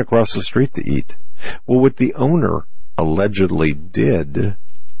 went across the street to eat. Well, what the owner allegedly did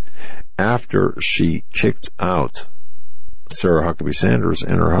after she kicked out Sarah Huckabee Sanders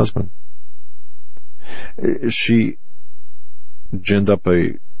and her husband, she ginned up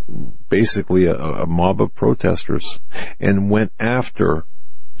basically a mob of protesters and went after,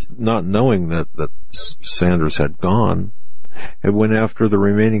 not knowing that Sanders had gone, and went after the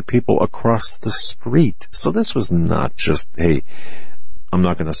remaining people across the street. So this was not just, hey, I'm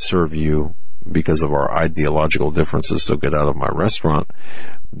not going to serve you because of our ideological differences, so get out of my restaurant.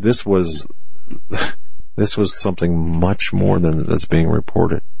 This was something much more than that's being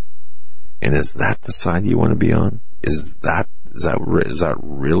reported. And is that the side you want to be on? Is that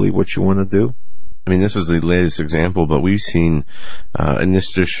really what you want to do? I mean, this is the latest example, but we've seen, and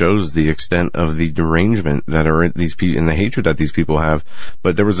this just shows the extent of the derangement that are in these people and the hatred that these people have.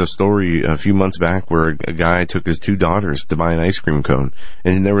 But there was a story a few months back where a guy took his 2 daughters to buy an ice cream cone,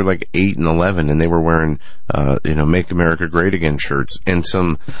 and they were like 8 and 11, and they were wearing, Make America Great Again shirts, and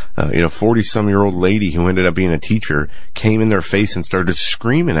some, 40-some-year-old lady who ended up being a teacher came in their face and started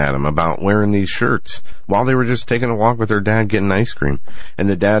screaming at them about wearing these shirts while they were just taking a walk with their dad getting ice cream. And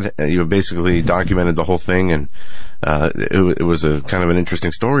the dad, basically documented the whole thing, and it was a kind of an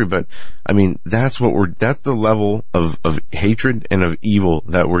interesting story. But I mean, that's the level of hatred and of evil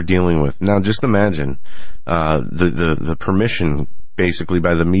that we're dealing with now. Just imagine the permission basically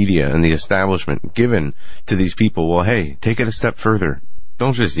by the media and the establishment given to these people. Well, hey, take it a step further.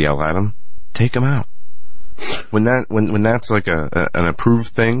 Don't just yell at them. Take them out. When that's like an approved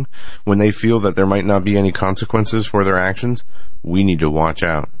thing, when they feel that there might not be any consequences for their actions, we need to watch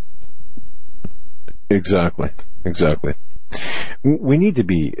out. Exactly. We need to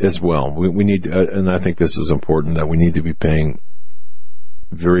be as well. We need, and I think this is important, that we need to be paying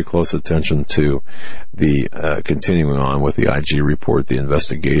very close attention to the continuing on with the IG report, the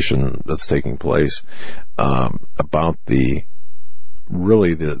investigation that's taking place about the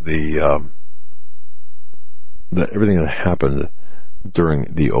everything that happened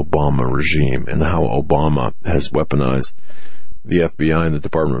during the Obama regime and how Obama has weaponized the FBI and the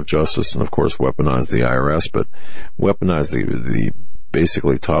Department of Justice, and of course weaponized the IRS, but weaponized the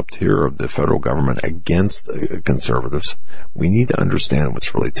basically top tier of the federal government against conservatives. We need to understand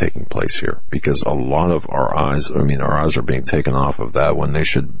what's really taking place here, because a lot of our eyes are being taken off of that when they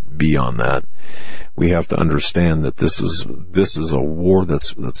should be on that. We have to understand that this is a war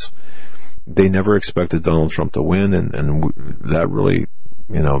that's they never expected Donald Trump to win, and that really,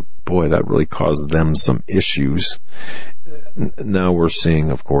 that really caused them some issues. Now we're seeing,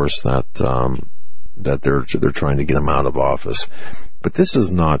 of course, that they're trying to get him out of office. But this is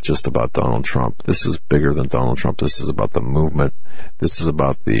not just about Donald Trump. This is bigger than Donald Trump. This is about the movement. This is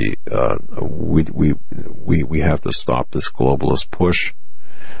about the we have to stop this globalist push,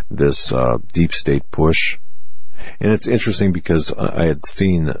 this deep state push. And it's interesting because I had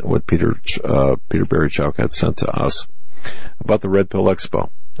seen what Peter Berrychuk had sent to us about the Red Pill Expo,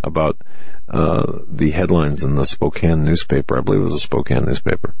 about the headlines in the Spokane newspaper. I believe it was a Spokane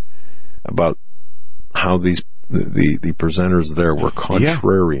newspaper, about how the presenters there were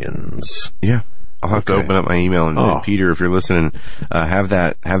contrarians. Yeah. I'll have to open up my email and Peter, if you're listening, have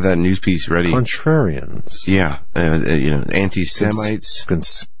that news piece ready. Contrarians. Yeah. Anti-Semites.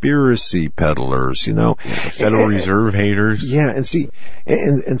 Conspiracy peddlers, Federal Reserve haters. Yeah. And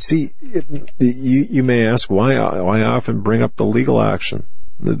see, you may ask why I often bring up the legal action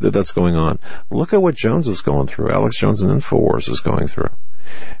that's going on. Look at what Jones is going through. Alex Jones and InfoWars is going through.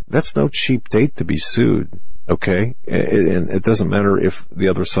 That's no cheap date to be sued. Okay. And it doesn't matter if the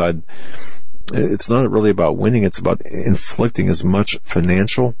other side, it's not really about winning. It's about inflicting as much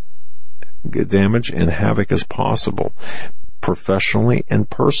financial damage and havoc as possible. professionally and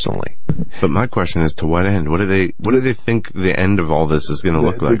personally. But my question is, to what end? What do they think the end of all this is going to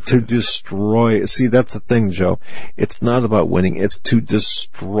look like? To destroy. See, that's the thing, Joe. It's not about winning. It's to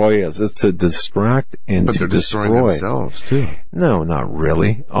destroy us. It's to distract and but to they're destroy. destroying themselves too. No, not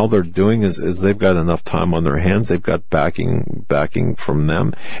really. All they're doing is they've got enough time on their hands. They've got backing from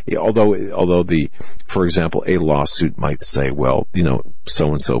them. Although for example, a lawsuit might say, well, so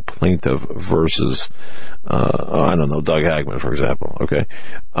and so plaintiff versus, I don't know, Doug Hagmann, for example. Okay.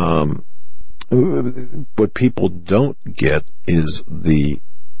 What people don't get is the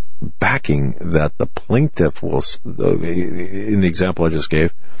backing that the plaintiff will, in the example I just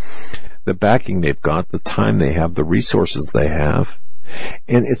gave, the backing they've got, the time they have, the resources they have.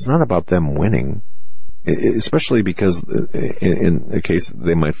 And it's not about them winning, especially because in a case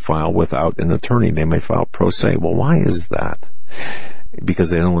they might file without an attorney. They might file pro se. Well, why is that? Because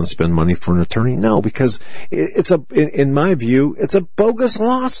they don't want to spend money for an attorney? No, because in my view, it's a bogus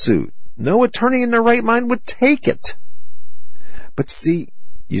lawsuit. No attorney in their right mind would take it. But see,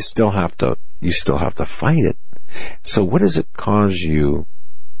 you still have to fight it. So what does it cause you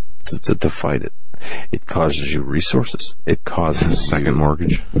to fight it? It causes you resources. It causes second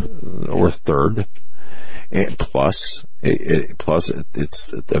mortgage or third. And plus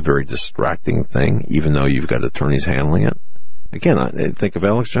it's a very distracting thing, even though you've got attorneys handling it. Again, I think of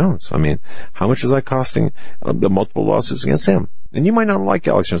Alex Jones. I mean, how much is that costing the multiple lawsuits against him? And you might not like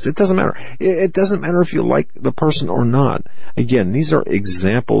Alex Jones. It doesn't matter. It doesn't matter if you like the person or not. Again, these are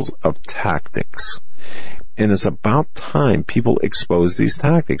examples of tactics. And it's about time people expose these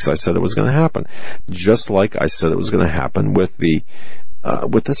tactics. I said it was going to happen. Just like I said it was going to happen with the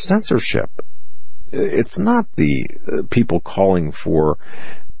censorship. It's not the people calling for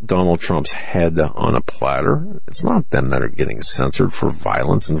Donald Trump's head on a platter. It's not them that are getting censored for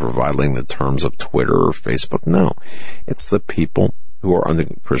violence and for violating the terms of Twitter or Facebook. No, it's the people who are on the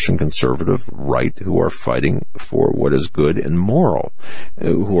Christian conservative right, who are fighting for what is good and moral,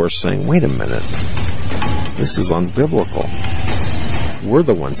 who are saying, wait a minute, this is unbiblical. We're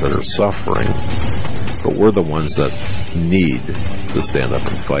the ones that are suffering, but we're the ones that need to stand up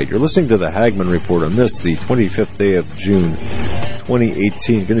and fight. You're listening to the Hagmann Report on this, the 25th day of June,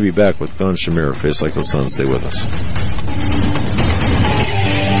 2018. Going to be back with Gon Shamir, Face Like the Sun. Stay with us.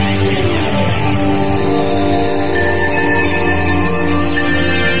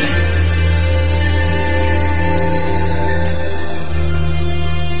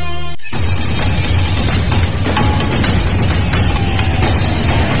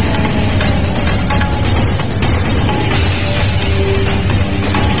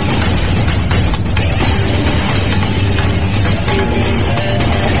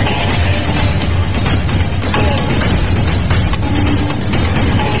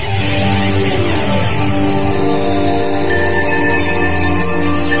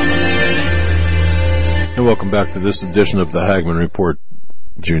 Welcome back to this edition of the Hagmann Report,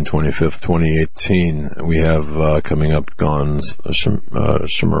 June 25th, 2018. We have coming up Gon's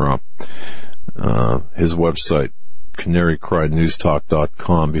Shimura, his website,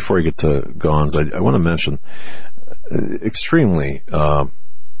 canarycriednewstalk.com. Before I get to Gon's, I want to mention extremely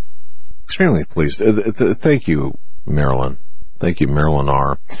pleased. Thank you, Marilyn. Thank you, Marilyn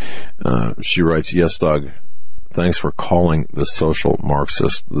R. She writes, yes, Doug. Thanks for calling the social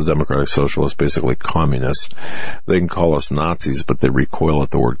Marxist, the democratic socialists, basically communists. They can call us Nazis, but they recoil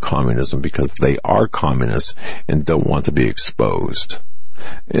at the word communism because they are communists and don't want to be exposed.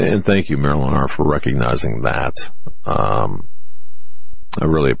 And thank you, Marilyn R., for recognizing that. I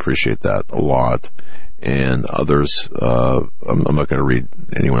really appreciate that a lot. And others, I'm not going to read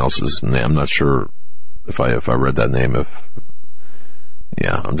anyone else's name. I'm not sure if I read that name,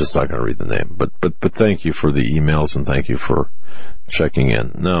 yeah, I'm just not going to read the name, but thank you for the emails and thank you for checking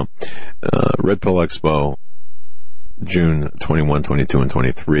in. Now, Red Pill Expo, June 21, 22, and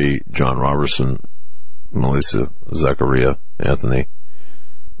 23, John Robertson, Melissa, Zachariah, Anthony,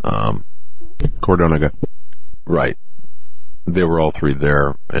 Cordoniga. Right. They were all three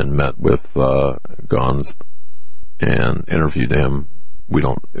there and met with Gons and interviewed him.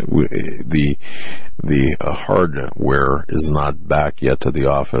 The hardware is not back yet to the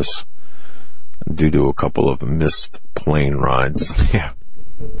office due to a couple of missed plane rides. Yeah.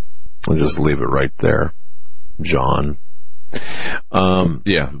 I'll just leave it right there, John.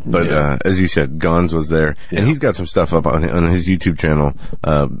 As you said, Gons was there, and he's got some stuff up on his YouTube channel,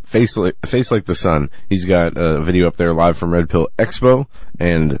 Face Like the Sun. He's got a video up there live from Red Pill Expo,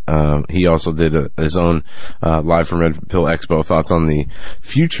 and he also did his own live from Red Pill Expo thoughts on the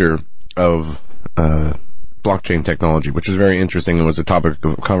future of blockchain technology, which is very interesting and was a topic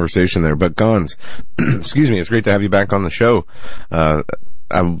of conversation there. But Gons, excuse me, it's great to have you back on the show.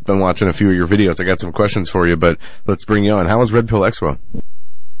 I've been watching a few of your videos. I got some questions for you, but let's bring you on. How was Red Pill Expo?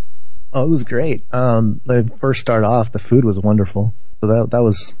 Oh, it was great. When I first started off, the food was wonderful. So that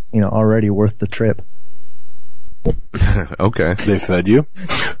was, already worth the trip. Okay. They fed you?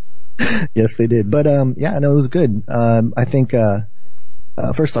 Yes, they did. But, it was good. I think,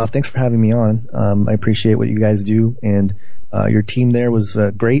 first off, thanks for having me on. I appreciate what you guys do, and your team there was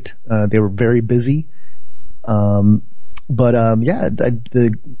great. They were very busy. The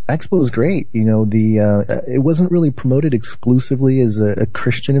expo was great. It wasn't really promoted exclusively as a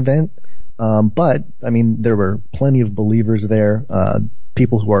Christian event, but there were plenty of believers there,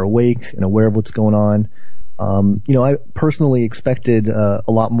 people who are awake and aware of what's going on. I personally expected a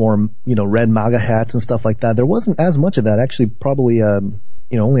lot more, red MAGA hats and stuff like that. There wasn't as much of that. Actually, probably,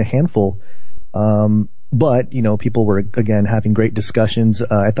 only a handful. But people were, again, having great discussions.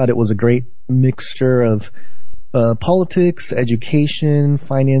 I thought it was a great mixture of politics, education,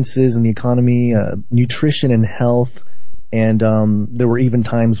 finances and the economy, nutrition and health. And there were even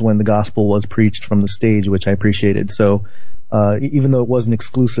times when the gospel was preached from the stage, which I appreciated. So even though it wasn't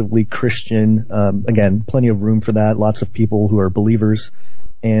exclusively Christian, again, plenty of room for that, lots of people who are believers.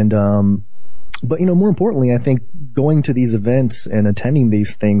 And but more importantly, I think going to these events and attending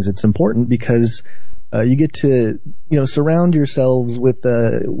these things, it's important because you get to surround yourselves with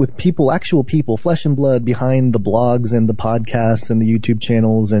people, actual people, flesh and blood behind the blogs and the podcasts and the YouTube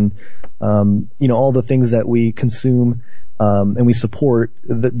channels and all the things that we consume and we support.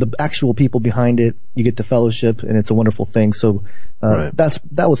 The actual people behind it, you get to fellowship, and it's a wonderful thing. So right.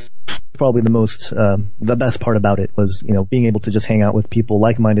 that was probably the best part about it was being able to just hang out with people,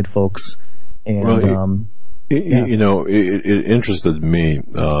 like-minded folks. And it interested me.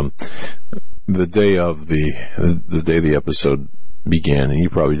 The day of the day the episode began, and you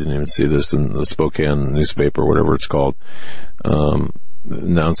probably didn't even see this in the Spokane newspaper, whatever it's called,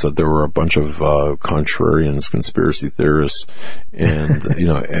 announced that there were a bunch of contrarians, conspiracy theorists, and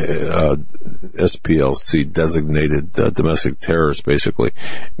SPLC designated domestic terrorists basically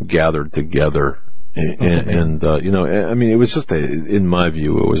gathered together. And it was just in my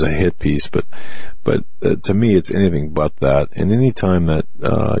view, it was a hit piece, but to me, it's anything but that. And any time that,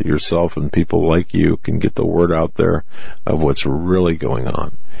 yourself and people like you can get the word out there of what's really going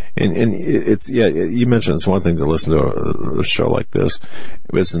on. And it's, you mentioned it's one thing to listen to a show like this,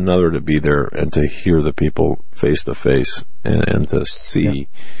 but it's another to be there and to hear the people face to face and to see,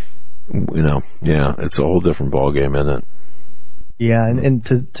 it's a whole different ballgame, isn't it? Yeah, and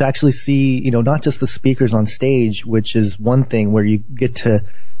to actually see, not just the speakers on stage, which is one thing where you get to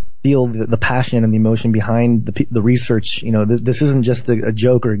feel the passion and the emotion behind the research. This isn't just a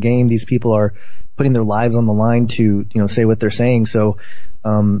joke or a game. These people are putting their lives on the line to, say what they're saying. So,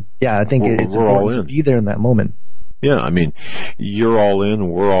 I think it's important to be there in that moment. Yeah, you're all in,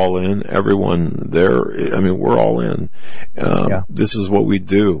 we're all in, everyone there, we're all in. This is what we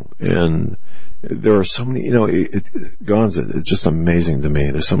do. And there are so many, Gonza, it's just amazing to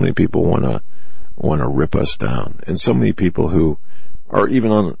me. There's so many people want to rip us down, and so many people who are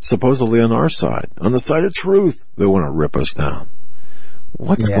even supposedly on our side, on the side of truth, they want to rip us down.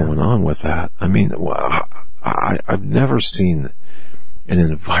 What's going on with that? I've never seen an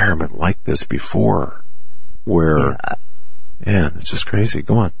environment like this before, where, man, it's just crazy.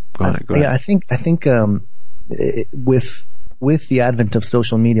 Go on. Yeah, I think with the advent of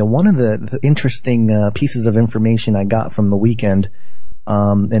social media, one of the interesting pieces of information I got from the weekend,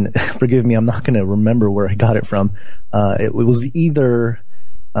 and forgive me, I'm not going to remember where I got it from. It was either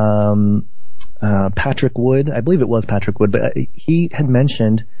Patrick Wood, I believe it was Patrick Wood, but he had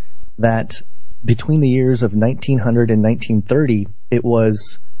mentioned that between the years of 1900 and 1930, it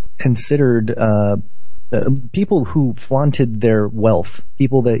was considered people who flaunted their wealth,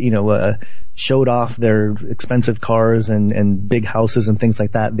 people that showed off their expensive cars and big houses and things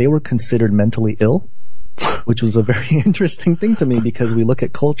like that, they were considered mentally ill, which was a very interesting thing to me because we look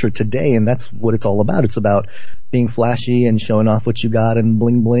at culture today and that's what it's all about. It's about being flashy and showing off what you got and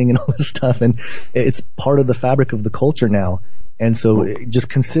bling bling and all this stuff, and it's part of the fabric of the culture now. And so just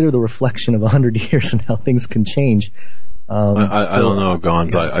consider the reflection of 100 years and how things can change. I don't know,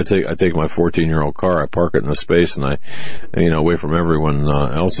 Gons. I take my 14-year-old car, I park it in a space, and I, away from everyone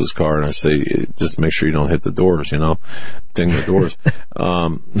else's car, and I say, just make sure you don't hit the doors, ding the doors.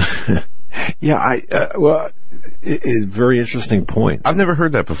 Very interesting point. I've never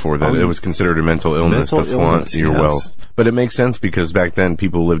heard that before, that it was considered a mental illness to flaunt your wealth. But it makes sense because back then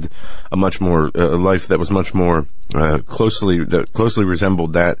people lived a much more, a life that was much more closely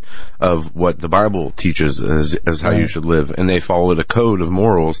resembled that of what the Bible teaches as how you should live. And they followed a code of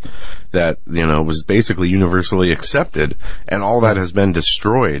morals that, was basically universally accepted. And all that has been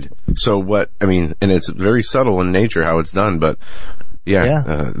destroyed. So and it's very subtle in nature how it's done, but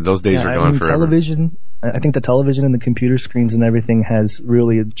those days are gone forever. I think the television and the computer screens and everything has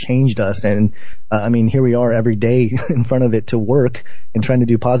really changed us. And, here we are every day in front of it to work and trying to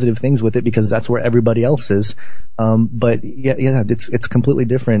do positive things with it because that's where everybody else is. It's completely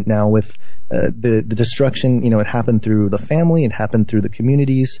different now with the destruction. It happened through the family, it happened through the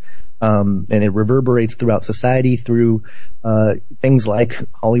communities, and it reverberates throughout society through things like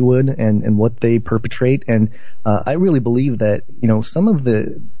Hollywood and what they perpetrate. And I really believe that some of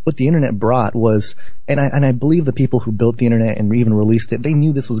what the internet brought was, and I believe the people who built the internet and even released it, they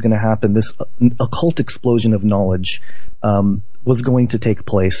knew this was going to happen. This occult explosion of knowledge was going to take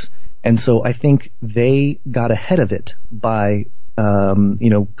place. And so I think they got ahead of it by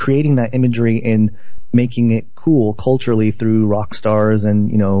creating that imagery and making it cool culturally through rock stars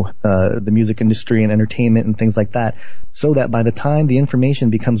and the music industry and entertainment and things like that, so that by the time the information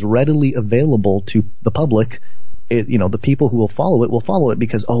becomes readily available to the public, the people who will follow it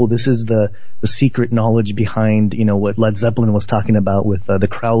because, this is the secret knowledge behind, what Led Zeppelin was talking about with the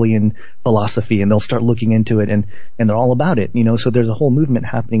Crowleyan philosophy, and they'll start looking into it and they're all about it, so there's a whole movement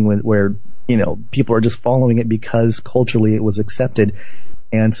happening where people are just following it because culturally it was accepted.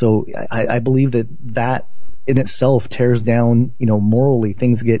 And so I believe that in itself tears down, morally,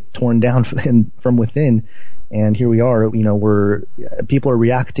 things get torn down from within. And here we are, people are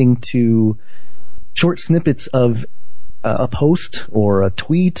reacting to short snippets of a post or a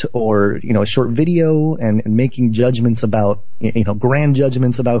tweet or, a short video and making judgments about, grand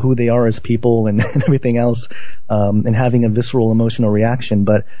judgments about who they are as people and everything else, and having a visceral emotional reaction.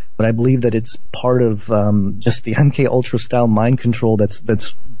 But I believe that it's part of, just the MK Ultra style mind control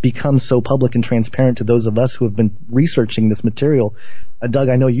that's become so public and transparent to those of us who have been researching this material. Doug,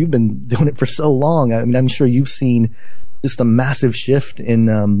 I know you've been doing it for so long. I'm sure you've seen just a massive shift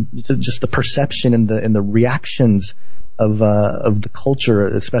in just the perception and the reactions of the culture,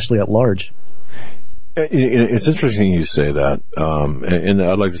 especially at large. It's interesting you say that, and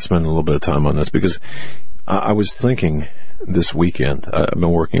I'd like to spend a little bit of time on this because I was thinking this weekend. I've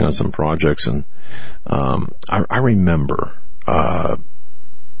been working on some projects, and I remember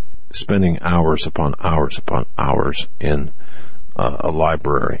spending hours upon hours upon hours in a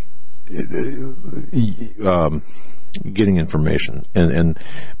library, getting information and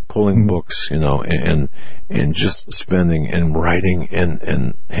pulling books, and just spending and writing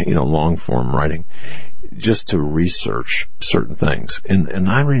and long form writing just to research certain things. And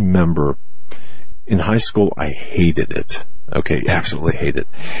I remember in high school I hated it. Okay, absolutely hate it.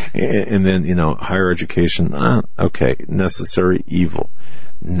 And then, higher education, okay, necessary evil.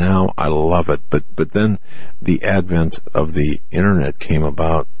 Now I love it. But then the advent of the internet came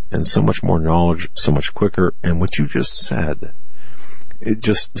about, and so much more knowledge, so much quicker. And what you just said, it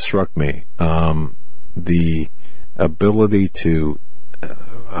just struck me. The ability to,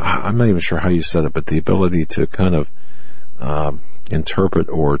 I'm not even sure how you said it, but the ability to kind of interpret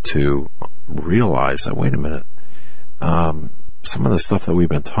or to realize that, wait a minute, some of the stuff that we've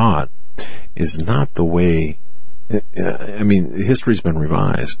been taught is not the way. History's been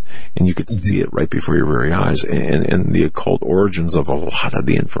revised, and you could see it right before your very eyes, and the occult origins of a lot of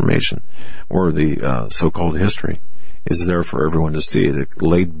the information, or the so-called history, is there for everyone to see. It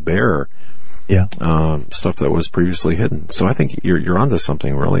laid bare stuff that was previously hidden. So I think you're onto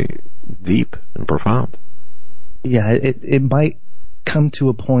something really deep and profound. Yeah, it might come to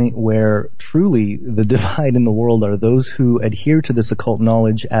a point where truly the divide in the world are those who adhere to this occult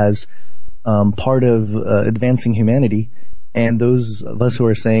knowledge as part of advancing humanity, and those of us who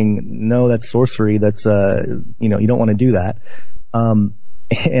are saying, no, that's sorcery, that's you don't want to do that.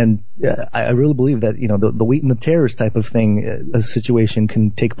 And I really believe that the wheat and the tares type of thing, a situation can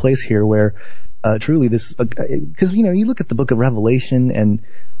take place here where truly this, because you look at the book of Revelation and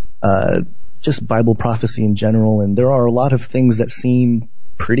just Bible prophecy in general, and there are a lot of things that seem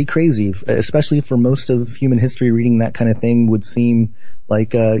pretty crazy, especially for most of human history. Reading that kind of thing would seem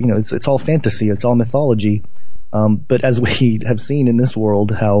like it's all fantasy, it's all mythology. But as we have seen in this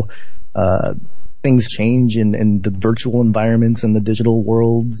world, how things change in the virtual environments and the digital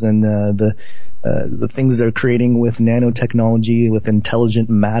worlds, and the things they're creating with nanotechnology, with intelligent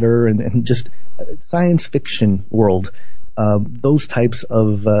matter, and just science fiction world. those types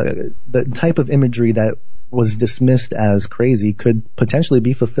of the type of imagery that was dismissed as crazy could potentially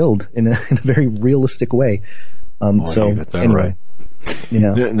be fulfilled in a very realistic way. So you got that anyway, right.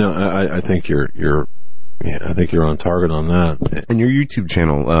 Yeah. No, I think I think you're on target on that. And your YouTube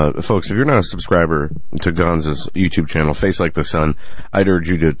channel, folks, if you're not a subscriber to Gonza's YouTube channel, Face Like the Sun, I'd urge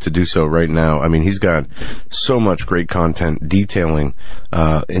you to do so right now. I mean, he's got so much great content detailing,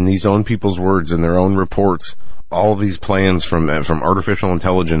 in these own people's words and their own reports, all these plans from artificial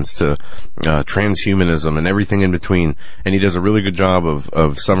intelligence to transhumanism and everything in between. And he does a really good job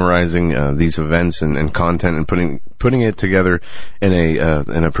of summarizing these events and content and putting it together in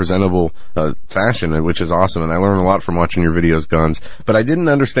a presentable fashion, which is awesome. And I learned a lot from watching your videos, Gons. But I didn't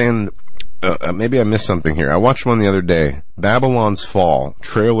understand. Maybe I missed something here. I watched one the other day. Babylon's Fall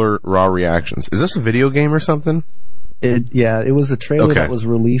trailer raw reactions. Is this a video game or something? It was a trailer that was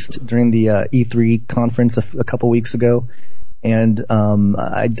released during the E3 conference a couple weeks ago, and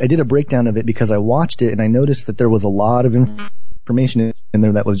I did a breakdown of it because I watched it and I noticed that there was a lot of information in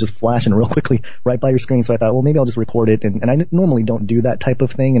there that was just flashing real quickly right by your screen. So I thought, well, maybe I'll just record it, and I normally don't do that type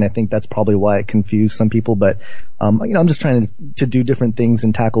of thing, and I think that's probably why it confused some people. But I'm just trying to do different things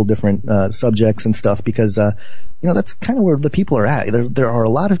and tackle different subjects and stuff because that's kind of where the people are at. There are a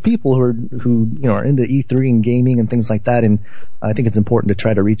lot of people who are into E3 and gaming and things like that, and I think it's important to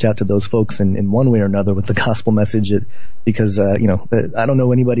try to reach out to those folks in one way or another with the gospel message, because I don't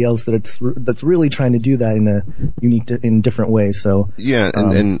know anybody else that's really trying to do that in a unique in different ways. So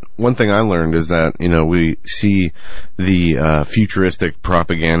and one thing I learned is that we see the futuristic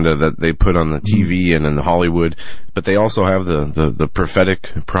propaganda that they put on the TV and in Hollywood, but they also have the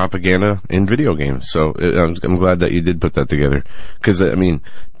prophetic propaganda in video games. So I'm glad that you did put that together, because I mean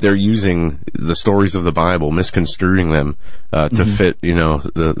they're using the stories of the Bible, misconstruing them to fit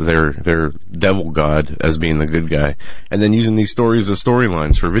their devil god as being the good guy, and then using these stories as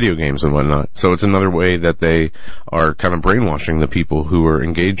storylines for video games and whatnot. So it's another way that they are kind of brainwashing the people who are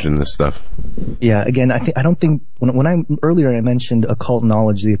engaged in this stuff. Yeah, again, I don't think when earlier I mentioned occult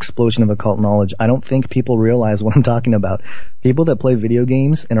knowledge, the explosion of occult knowledge, I don't think people realize what I'm talking about. People that play video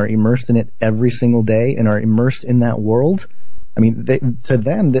games and are immersed in it every single day and are immersed in that world, I mean, they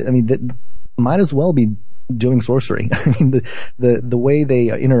might as well be doing sorcery. I mean, the way they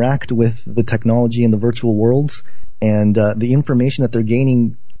interact with the technology and the virtual worlds and the information that they're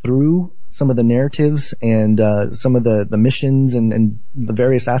gaining through some of the narratives and some of the missions and the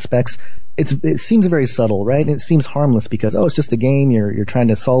various aspects, it seems very subtle, right? And it seems harmless because, it's just a game, you're trying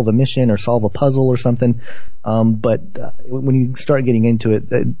to solve a mission or solve a puzzle or something. But when you start getting into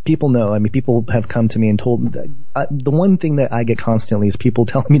it, people know. I mean, people have come to me and told me the one thing that I get constantly is people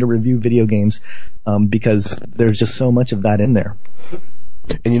telling me to review video games because there's just so much of that in there.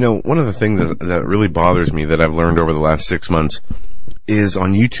 And one of the things that really bothers me that I've learned over the last 6 months is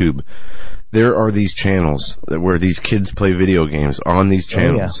on YouTube, there are these channels where these kids play video games on these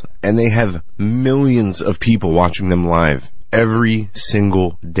channels, and they have millions of people watching them live every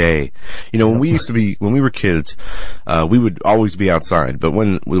single day. When we were kids, we would always be outside, but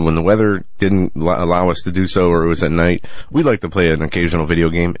when the weather didn't allow us to do so, or it was at night, we'd like to play an occasional video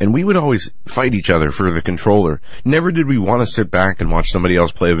game, and we would always fight each other for the controller. Never did we want to sit back and watch somebody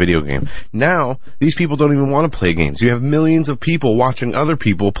else play a video game. Now, these people don't even want to play games. You have millions of people watching other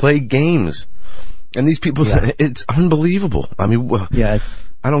people play games. And these people, it's unbelievable. I mean,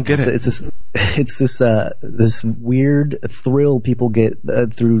 I don't get it. It's this weird thrill people get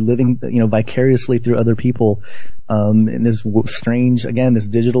through living, vicariously through other people, in this strange, again, this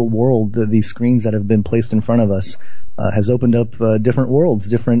digital world. These screens that have been placed in front of us has opened up different worlds,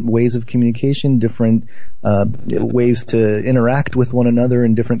 different ways of communication, different ways to interact with one another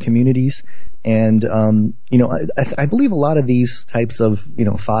in different communities. And I believe a lot of these types of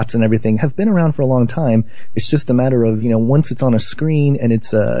thoughts and everything have been around for a long time. It's just a matter of once it's on a screen and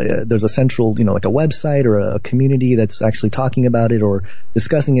it's there's a central like a website or a community that's actually talking about it or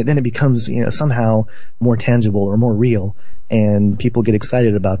discussing it, then it becomes somehow more tangible or more real, and people get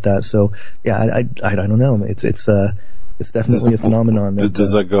excited about that. So I don't know. It's definitely a phenomenon.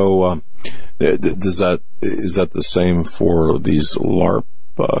 Does that go? Is that the same for these LARP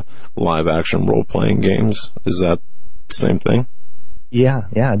live action role playing games? Is that the same thing? Yeah,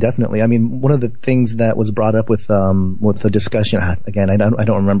 definitely. I mean, one of the things that was brought up with the discussion, again, I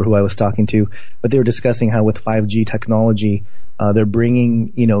don't remember who I was talking to, but they were discussing how with 5G technology, they're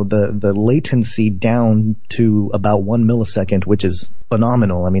bringing, the latency down to about 1 millisecond, which is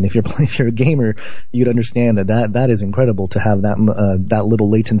phenomenal. I mean, if you're a gamer, you'd understand that is incredible to have that little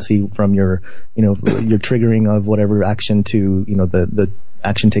latency from your triggering of whatever action to, the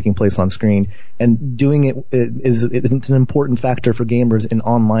action taking place on screen. And doing it's an important factor for gamers in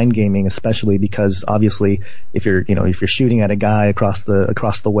online gaming, especially because obviously if you're shooting at a guy across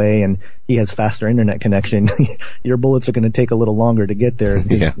the way and he has faster internet connection, your bullets are going to take a little longer to get there.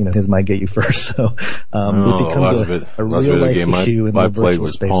 His might get you first. So, it becomes a real life issue in the virtual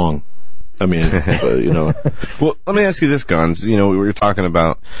space. Pong. I mean, Well, let me ask you this, Gons. We were talking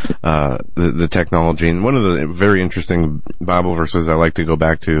about the technology, and one of the very interesting Bible verses I like to go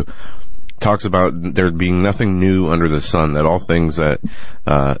back to talks about there being nothing new under the sun, that all things that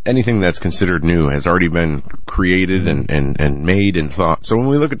anything that's considered new has already been created and made and thought. So when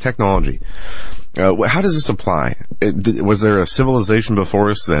we look at technology, how does this apply? Was there a civilization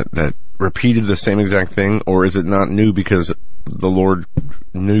before us that repeated the same exact thing, or is it not new because the Lord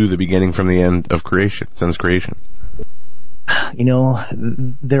knew the beginning from the end of creation, since creation?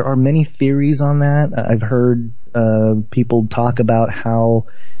 There are many theories on that. I've heard people talk about how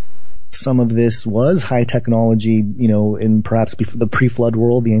some of this was high technology, in perhaps the pre-flood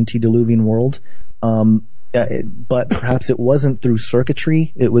world, the antediluvian world. But perhaps it wasn't through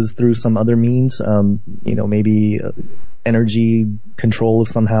circuitry. It was through some other means, maybe energy control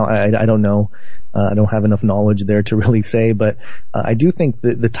somehow. I don't know. I don't have enough knowledge there to really say, but I do think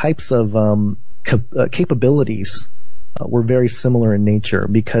that the types of capabilities were very similar in nature,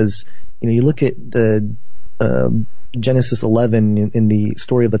 because you look at the Genesis 11 in the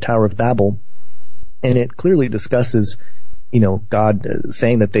story of the Tower of Babel, and it clearly discusses God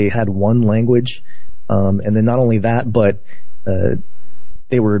saying that they had one language, and then not only that, but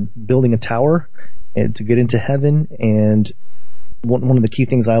they were building a tower to get into heaven. And one of the key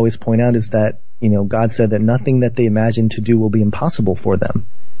things I always point out is that God said that nothing that they imagine to do will be impossible for them.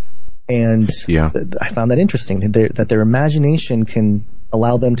 And I found that interesting, that their imagination can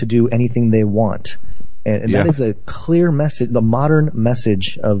allow them to do anything they want. And that is a clear message. The modern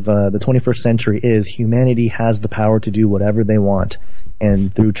message of the 21st century is humanity has the power to do whatever they want.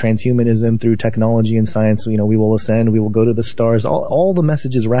 And through transhumanism, through technology and science, we will ascend, we will go to the stars. All the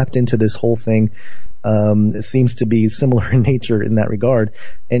messages wrapped into this whole thing. It seems to be similar in nature in that regard.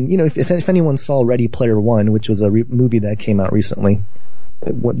 And, if anyone saw Ready Player One, which was a movie that came out recently,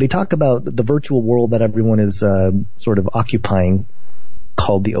 they talk about the virtual world that everyone is sort of occupying,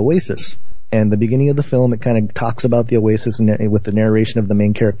 called the Oasis. And the beginning of the film, it kind of talks about the Oasis with the narration of the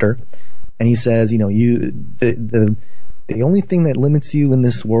main character. And he says, the only thing that limits you in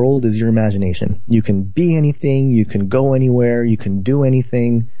this world is your imagination. You can be anything, you can go anywhere, you can do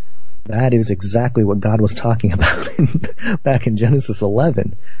anything. That is exactly what God was talking about back in Genesis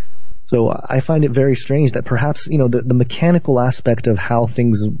 11. So I find it very strange that perhaps, the mechanical aspect of how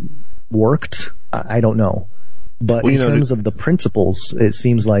things worked, I don't know. But in terms of the principles, it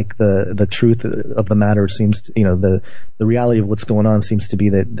seems like the truth of the matter seems to, the reality of what's going on seems to be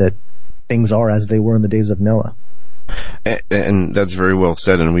that things are as they were in the days of Noah. And that's very well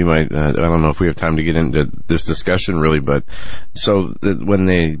said, and we might, I don't know if we have time to get into this discussion really, but when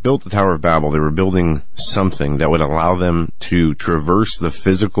they built the Tower of Babel, they were building something that would allow them to traverse the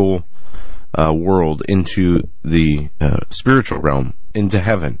physical world into the spiritual realm, into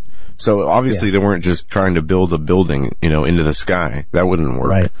heaven. So obviously they weren't just trying to build a building, into the sky. That wouldn't work.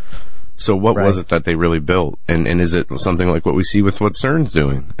 Right. So what was it that they really built? And is it something like what we see with what CERN's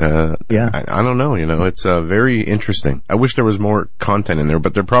doing? I don't know, it's very interesting. I wish there was more content in there,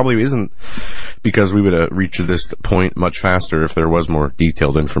 but there probably isn't, because we would have reached this point much faster if there was more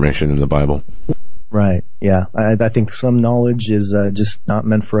detailed information in the Bible. Right, yeah. I think some knowledge is just not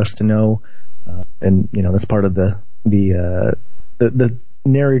meant for us to know. And, that's part of the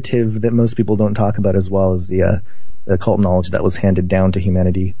narrative that most people don't talk about, as well as the occult knowledge that was handed down to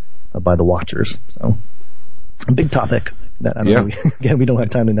humanity by the Watchers. So, a big topic that I don't know. Again, we don't have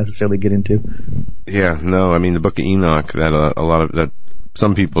time to necessarily get into. Yeah, no. I mean, the Book of Enoch, that a lot of that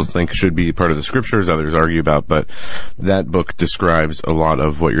some people think should be part of the scriptures, others argue about, but that book describes a lot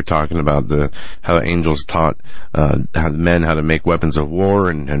of what you're talking about, how the angels taught men how to make weapons of war,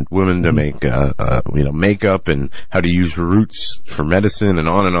 and women to make makeup, and how to use roots for medicine, and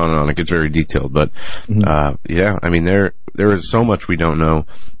on and on and on. It gets very detailed, but I mean, there is so much we don't know.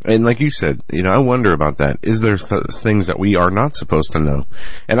 And like you said, I wonder about that. Is there things that we are not supposed to know?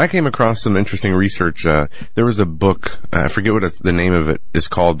 And I came across some interesting research. There was a book, I forget what the name of it is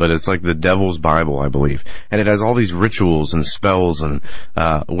called, but it's like the Devil's Bible, I believe. And it has all these rituals and spells and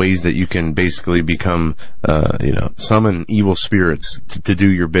ways that you can basically become, summon evil spirits to do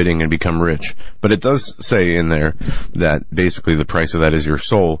your bidding and become rich. But it does say in there that basically the price of that is your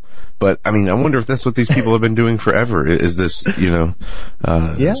soul. But, I mean, I wonder if that's what these people have been doing forever. Is this,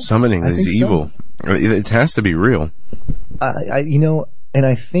 summoning this evil? So. It has to be real. And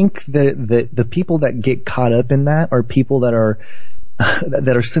I think that the people that get caught up in that are people that are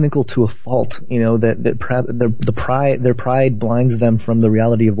cynical to a fault. Their pride blinds them from the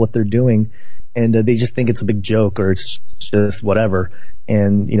reality of what they're doing, and they just think it's a big joke or it's just whatever.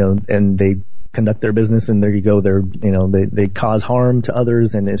 And and they conduct their business, and there you go. They cause harm to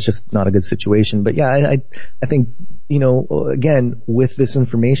others, and it's just not a good situation. But yeah, I think again, with this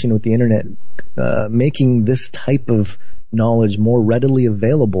information, with the internet making this type of knowledge more readily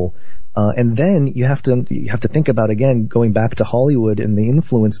available, and then you have to think about, again, going back to Hollywood and the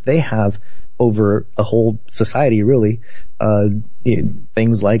influence they have over a whole society, really.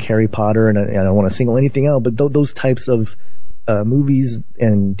 Things like Harry Potter, and I don't want to single anything out, but those types of movies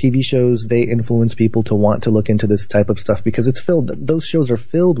and TV shows, they influence people to want to look into this type of stuff because those shows are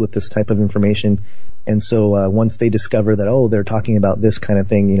filled with this type of information. And so once they discover that, they're talking about this kind of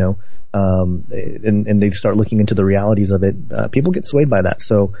thing, and they start looking into the realities of it, people get swayed by that.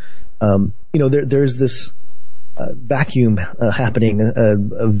 So, there's this vacuum happening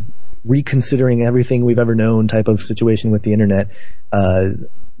of reconsidering everything we've ever known type of situation with the internet.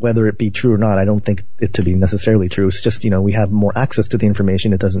 Whether it be true or not, I don't think it to be necessarily true. It's just, we have more access to the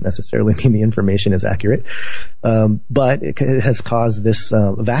information. It doesn't necessarily mean the information is accurate. But it has caused this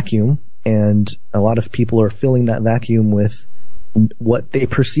vacuum, and a lot of people are filling that vacuum with what they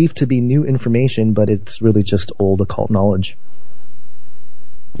perceive to be new information, but it's really just old occult knowledge.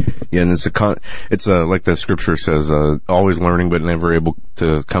 Yeah, and it's like the scripture says, always learning but never able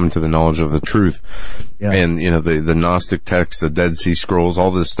to come to the knowledge of the truth. Yeah. And, the Gnostic texts, the Dead Sea Scrolls,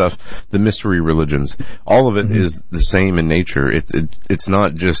 all this stuff, the mystery religions, all of it is the same in nature. It's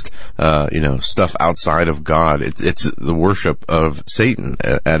not just, stuff outside of God. It's the worship of Satan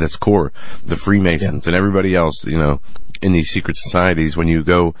at its core, the Freemasons and everybody else, in these secret societies. When you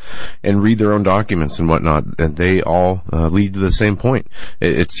go and read their own documents and whatnot, and they all lead to the same point.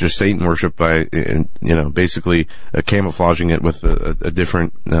 It's just Satan worship by, basically camouflaging it with a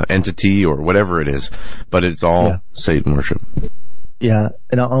different entity or whatever it is. But it's all Satan worship. Yeah,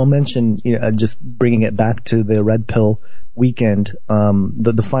 and I'll mention, just bringing it back to the Red Pill weekend,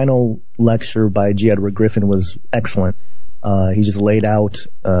 the final lecture by G. Edward Griffin was excellent. He just laid out,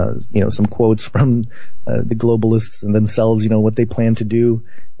 some quotes from the globalists and themselves, what they plan to do.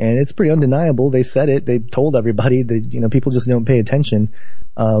 And it's pretty undeniable. They said it. They told everybody that, people just don't pay attention.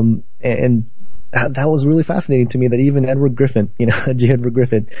 And that was really fascinating to me, that even Edward Griffin, G. Edward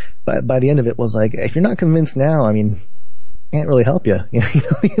Griffin, by the end of it was like, if you're not convinced now, can't really help you.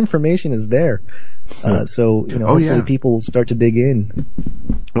 The information is there. So, hopefully people start to dig in.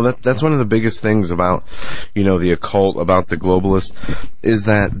 Well, that's one of the biggest things about, the occult, about the globalists, is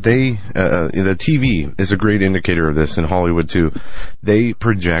that the TV is a great indicator of this, in Hollywood too. They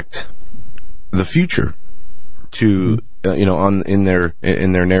project the future to, in their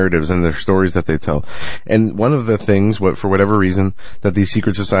narratives and their stories that they tell. And one of the things, for whatever reason, that these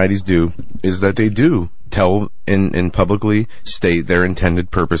secret societies do, is that they do tell and publicly state their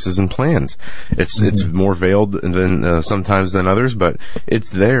intended purposes and plans. It's more veiled than sometimes than others, but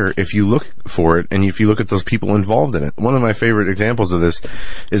it's there if you look for it and if you look at those people involved in it. One of my favorite examples of this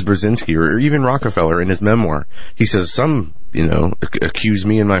is Brzezinski, or even Rockefeller in his memoir. He says, some accuse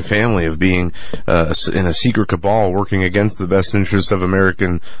me and my family of being in a secret cabal working against the best interests of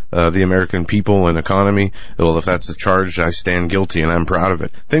the American people and economy. Well, if that's the charge, I stand guilty and I'm proud of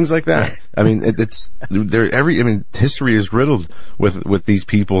it. Things like that. History is riddled with these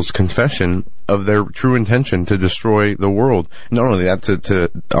people's confession of their true intention to destroy the world. Not only that,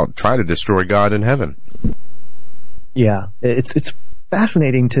 to try to destroy God in heaven. Yeah, it's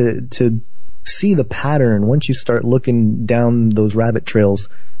fascinating to see the pattern. Once you start looking down those rabbit trails,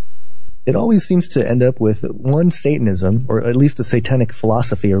 it always seems to end up with one, Satanism, or at least a satanic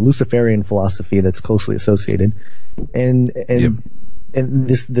philosophy or Luciferian philosophy that's closely associated, and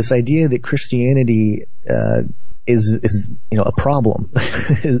this idea that Christianity is a problem,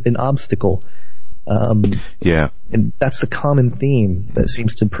 an obstacle. And that's the common theme that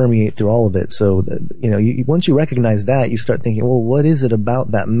seems to permeate through all of it. So, once you recognize that, you start thinking, well, what is it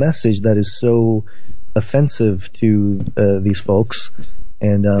about that message that is so offensive to these folks?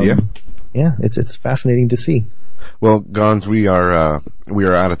 And it's fascinating to see. Well, Gons, we are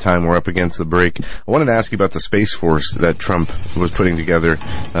out of time. We're up against the break. I wanted to ask you about the Space Force that Trump was putting together,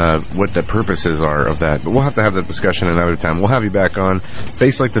 what the purposes are of that. But we'll have to have that discussion another time. We'll have you back on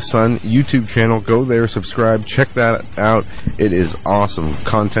Face Like the Sun YouTube channel. Go there, subscribe, check that out. It is awesome.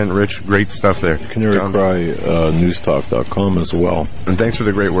 Content rich, great stuff there. CanaryCry.newstalk.com as well. And thanks for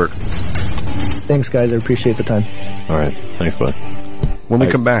the great work. Thanks, guys. I appreciate the time. All right. Thanks, bud. When we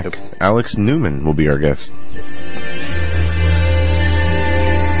come back, Alex Newman will be our guest.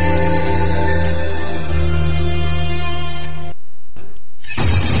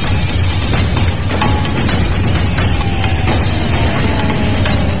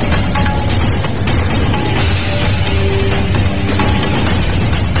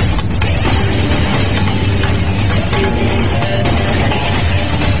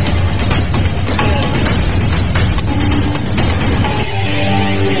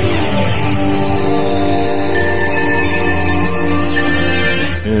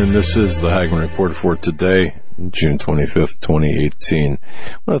 This is the Hagmann Report for today, June 25th, 2018.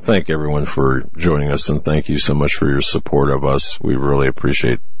 I want to thank everyone for joining us, and thank you so much for your support of us. We really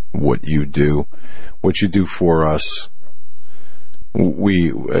appreciate what you do for us.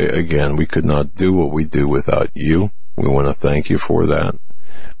 We could not do what we do without you. We want to thank you for that.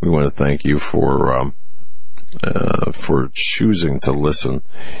 We want to thank you for choosing to listen.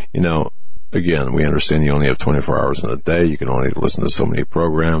 You know, again, we understand you only have 24 hours in a day. You can only listen to so many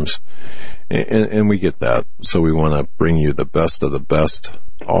programs, and we get that. So we want to bring you the best of the best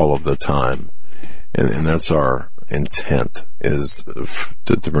all of the time, and that's our intent, is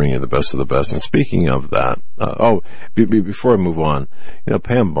to bring you the best of the best. And speaking of that, before I move on, you know,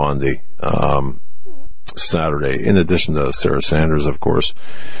 Pam Bondi, Saturday, in addition to Sarah Sanders, of course,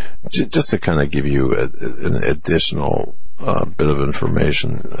 just to kind of give you an additional bit of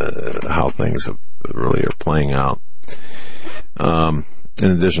information, how things really are playing out. In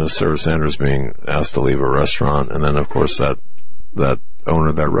addition to Sarah Sanders being asked to leave a restaurant, and then of course that owner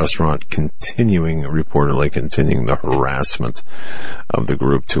of that restaurant reportedly continuing the harassment of the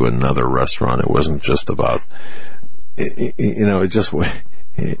group to another restaurant. It wasn't just about,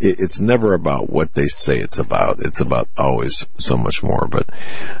 it's never about what they say it's about. It's about always so much more. But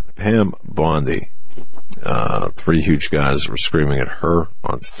Pam Bondi, 3 huge guys were screaming at her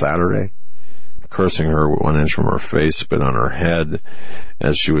on Saturday, cursing her with 1 inch from her face, spit on her head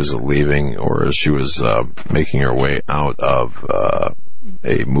as she was leaving, or as she was making her way out of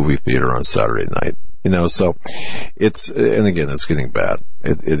a movie theater on Saturday night. You know, so it's getting bad.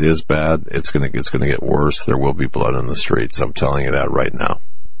 It is bad. It's gonna get worse. There will be blood in the streets. I'm telling you that right now.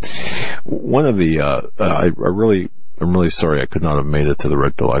 One of the I'm really sorry I could not have made it to the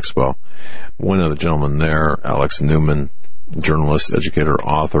Red Pill Expo. One of the gentlemen there, Alex Newman, journalist, educator,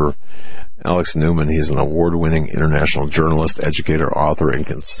 author. Alex Newman, he's an award-winning international journalist, educator, author, and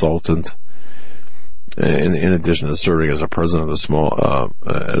consultant. In addition to serving as a president of the small,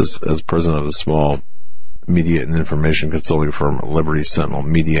 as president of the small media and information consulting firm Liberty Sentinel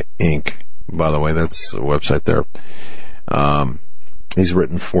Media Inc. By the way, that's a website there. He's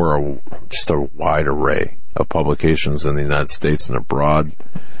written for just a wide array of publications in the United States and abroad.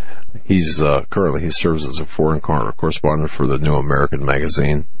 He's currently he serves as a foreign correspondent for the New American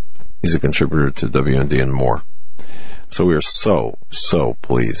magazine. He's a contributor to WND and more. So we are so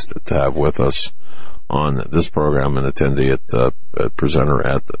pleased to have with us on this program an attendee at presenter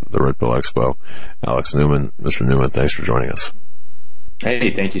at the Red Pill Expo, Alex Newman. Mr. Newman, thanks for joining us.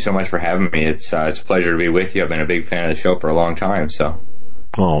 Hey, thank you so much for having me. It's a pleasure to be with you. I've been a big fan of the show for a long time. So.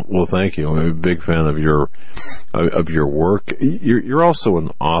 Oh, well, thank you. I'm a big fan of your work. You're also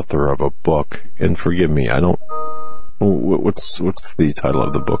an author of a book, and forgive me, what's the title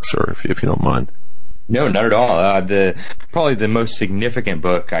of the book, sir, if you don't mind? No, not at all. Probably the most significant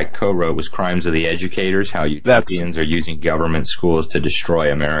book I co-wrote was Crimes of the Educators, How Utopians Are Using Government Schools to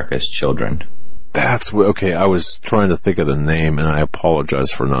Destroy America's Children. That's okay. I was trying to think of the name, and I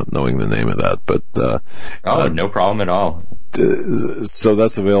apologize for not knowing the name of that. But no problem at all. So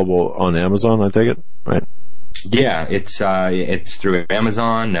that's available on Amazon, I take it, right? Yeah, it's through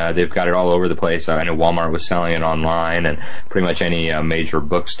Amazon. They've got it all over the place. I know Walmart was selling it online, and pretty much any major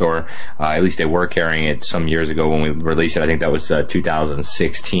bookstore. At least they were carrying it some years ago when we released it. I think that was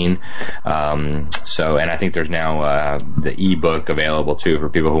 2016. And I think there's now the ebook available too for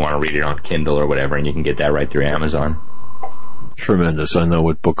people who want to read it on Kindle or whatever, and you can get that right through Amazon. Tremendous. I know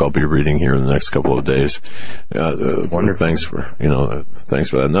what book I'll be reading here in the next couple of days. Wonderful. Thanks for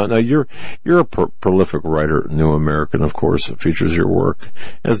that. Now you're a prolific writer, New American, of course. It features your work,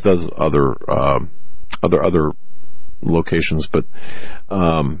 as does other locations. But,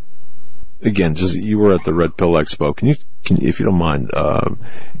 again, just, you were at the Red Pill Expo. Can you, if you don't mind,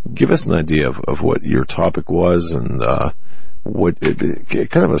 give us an idea of what your topic was and, kind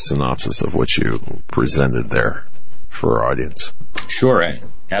of a synopsis of what you presented there for our audience? Sure,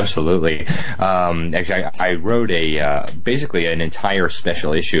 absolutely. Actually, I wrote basically an entire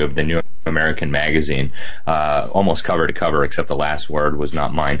special issue of the New American magazine, almost cover to cover, except the last word was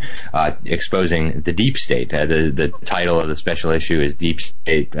not mine, exposing the deep state. The title of the special issue is Deep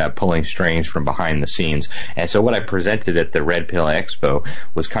State, Pulling Strings from Behind the Scenes. And so what I presented at the Red Pill Expo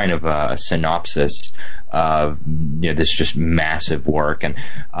was kind of a synopsis this just massive work. And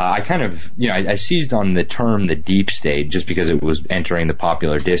I kind of, I seized on the term the deep state just because it was entering the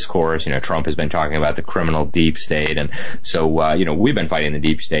popular discourse. Trump has been talking about the criminal deep state. And so, we've been fighting the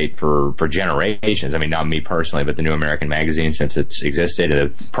deep state for generations. I mean, not me personally, but the New American Magazine, since it's existed,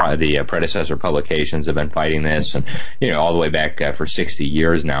 the predecessor publications have been fighting this, and, all the way back for 60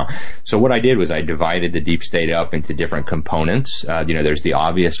 years now. So what I did was I divided the deep state up into different components. There's the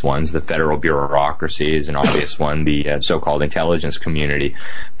obvious ones. The federal bureaucracy is an obvious one, the so-called intelligence community.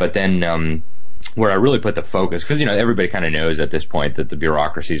 But then where I really put the focus, because, everybody kind of knows at this point that the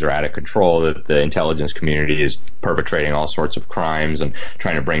bureaucracies are out of control, that the intelligence community is perpetrating all sorts of crimes and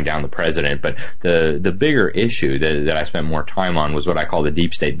trying to bring down the president. But the bigger issue that I spent more time on was what I call the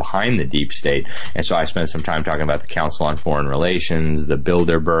deep state behind the deep state. And so I spent some time talking about the Council on Foreign Relations, the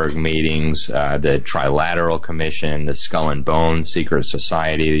Bilderberg meetings, the Trilateral Commission, the Skull and Bones Secret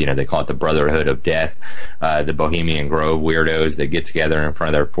Society, they call it the Brotherhood of Death, the Bohemian Grove weirdos that get together in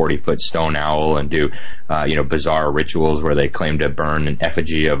front of their 40-foot stone owl and do, bizarre rituals where they claim to burn an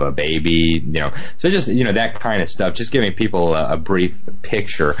effigy of a baby, So just, that kind of stuff, just giving people a brief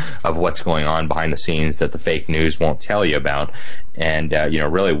picture of what's going on behind the scenes that the fake news won't tell you about. And,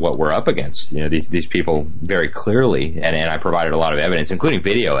 really what we're up against, these people very clearly, and I provided a lot of evidence, including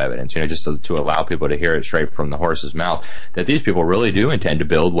video evidence, just to allow people to hear it straight from the horse's mouth, that these people really do intend to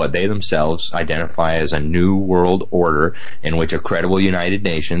build what they themselves identify as a new world order in which a credible United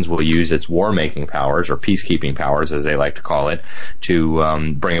Nations will use its war-making powers, or peacekeeping powers, as they like to call it,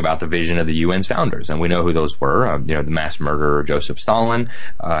 to bring about the vision of the UN's founders. And we know who those were, the mass murderer Joseph Stalin,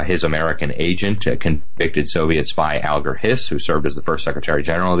 his American agent, convicted Soviet spy Alger Hiss, who served as the first Secretary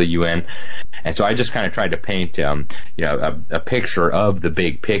General of the UN. And so I just kind of tried to paint, a picture of the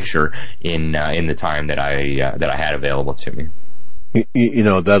big picture in the time that I had available to me.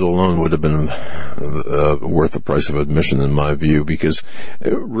 That alone would have been worth the price of admission, in my view, because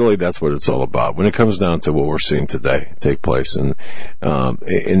really that's what it's all about. When it comes down to what we're seeing today take place, and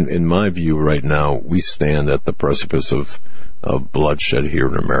in my view, right now we stand at the precipice of bloodshed here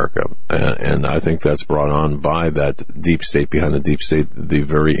in America, and I think that's brought on by that deep state behind the deep state, the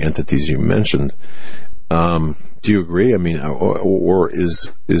very entities you mentioned. Do you agree? I mean, or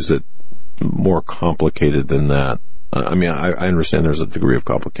is it more complicated than that? I mean, I understand there's a degree of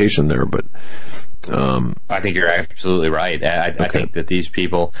complication there, but I think you're absolutely right. I think that these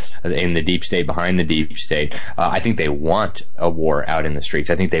people in the deep state, behind the deep state, I think they want a war out in the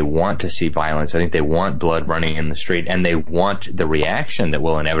streets. I think they want to see violence. I think they want blood running in the street, and they want the reaction that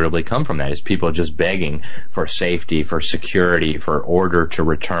will inevitably come from that, is people just begging for safety, for security, for order to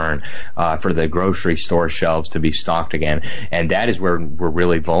return, for the grocery store shelves to be stocked again. And that is where we're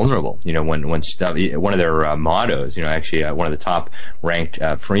really vulnerable. When stuff, one of their mottos, actually one of the top ranked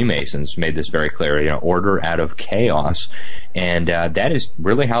Freemasons made this very clear, order out of chaos. And that is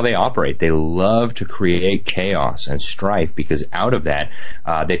really how they operate. They love to create chaos and strife, because out of that,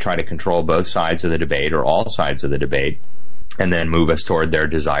 they try to control both sides of the debate, or all sides of the debate, and then move us toward their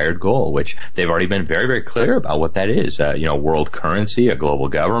desired goal, which they've already been very, very clear about what that is. World currency, a global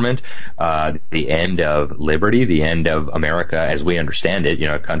government, the end of liberty, the end of America as we understand it,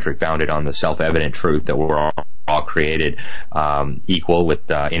 a country founded on the self-evident truth that we're all created equal with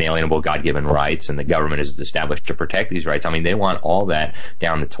inalienable God-given rights, and the government is established to protect these rights. I mean, they want all that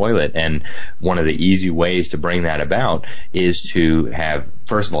down the toilet, and one of the easy ways to bring that about is to have,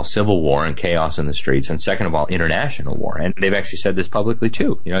 first of all, civil war and chaos in the streets, and second of all, international war. And they've actually said this publicly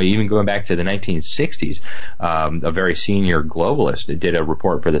too. Even going back to the 1960s, a very senior globalist did a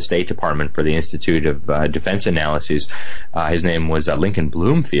report for the State Department for the Institute of Defense Analyses. His name was Lincoln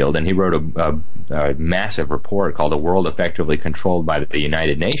Bloomfield, and he wrote a massive report called "A World Effectively Controlled by the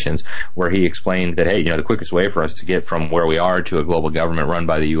United Nations," where he explained that, hey, the quickest way for us to get from where we are to a global government run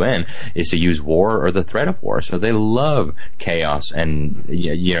by the UN is to use war or the threat of war. So they love chaos, and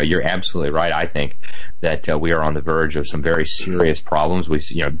you're absolutely right. I think that we are on the verge of some very serious problems. We,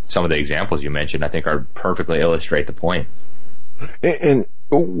 some of the examples you mentioned, I think, are perfectly illustrate the point. And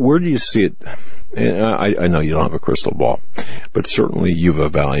where do you see it? And I know you don't have a crystal ball, but certainly you've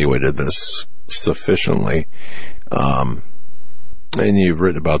evaluated this sufficiently, and you've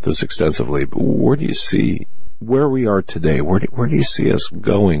written about this extensively. But where do you see where we are today? Where do you see us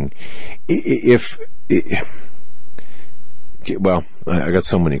going? Well, I got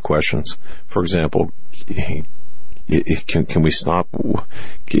so many questions. For example, can we stop?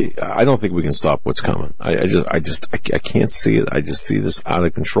 I don't think we can stop what's coming. I can't see it. I just see this out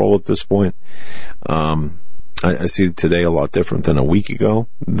of control at this point. I see today a lot different than a week ago,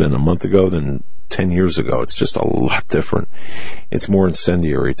 than a month ago, than 10 years ago. It's just a lot different. It's more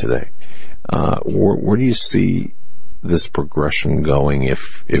incendiary today. Where do you see this progression going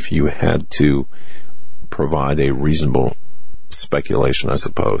if you had to provide a reasonable speculation, I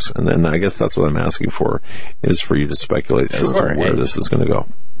suppose? And then I guess that's what I'm asking for, is for you to speculate as to where this is going to go.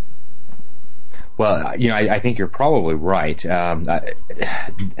 Well, I think you're probably right.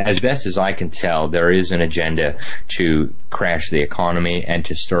 As best as I can tell, there is an agenda to crash the economy and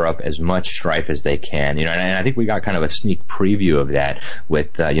to stir up as much strife as they can. And I think we got kind of a sneak preview of that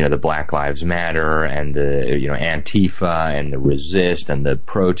with, the Black Lives Matter and the, Antifa and the resist and the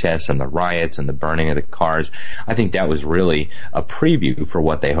protests and the riots and the burning of the cars. I think that was really a preview for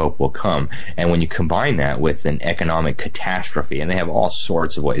what they hope will come. And when you combine that with an economic catastrophe, and they have all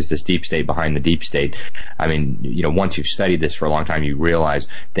sorts of ways, this deep state behind the deep state. I mean, once you've studied this for a long time, you realize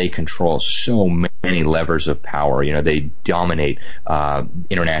they control so many levers of power. They dominate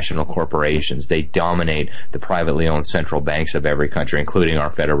international corporations. They dominate the privately owned central banks of every country, including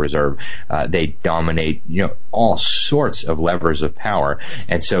our Federal Reserve. They dominate, all sorts of levers of power.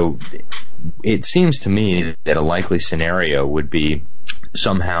 And so it seems to me that a likely scenario would be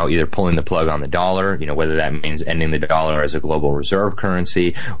somehow either pulling the plug on the dollar, whether that means ending the dollar as a global reserve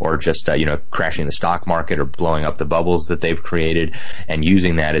currency, or just, crashing the stock market or blowing up the bubbles that they've created, and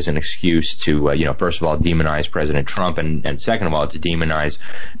using that as an excuse to, first of all, demonize President Trump, and second of all, to demonize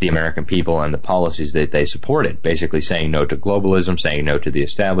the American people and the policies that they supported, basically saying no to globalism, saying no to the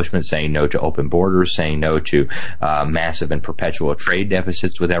establishment, saying no to open borders, saying no to massive and perpetual trade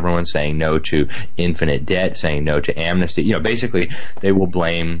deficits with everyone, saying no to infinite debt, saying no to amnesty. Basically, they will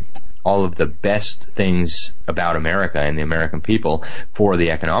blame all of the best things about America and the American people for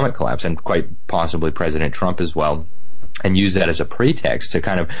the economic collapse, and quite possibly President Trump as well, and use that as a pretext to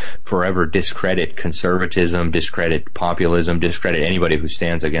kind of forever discredit conservatism, discredit populism, discredit anybody who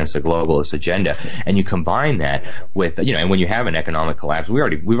stands against a globalist agenda. And you combine that with, and when you have an economic collapse,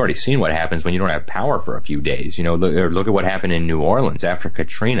 we've already seen what happens when you don't have power for a few days. Look at what happened in New Orleans after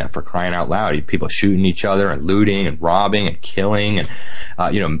Katrina, for crying out loud. People shooting each other and looting and robbing and killing, and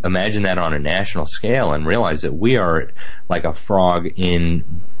imagine that on a national scale and realize that we are like a frog in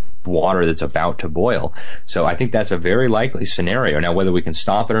water that's about to boil. So I think that's a very likely scenario. Now, whether we can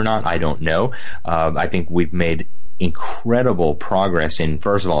stop it or not, I don't know. I think we've made incredible progress in,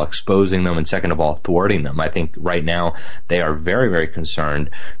 first of all, exposing them, and second of all, thwarting them. I think right now they are very, very concerned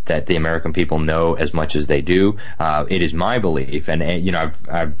that the American people know as much as they do. It is my belief, and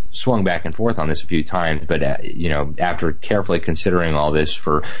I've swung back and forth on this a few times, but after carefully considering all this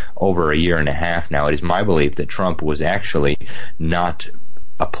for over a year and a half now, it is my belief that Trump was actually not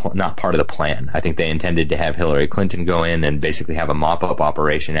part of the plan. I think they intended to have Hillary Clinton go in and basically have a mop-up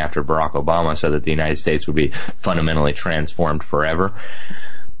operation after Barack Obama so that the United States would be fundamentally transformed forever.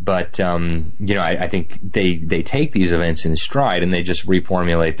 But, I think they take these events in stride and they just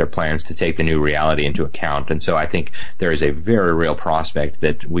reformulate their plans to take the new reality into account. And so I think there is a very real prospect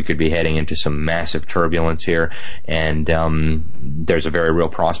that we could be heading into some massive turbulence here. And, there's a very real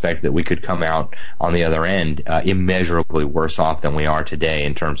prospect that we could come out on the other end, immeasurably worse off than we are today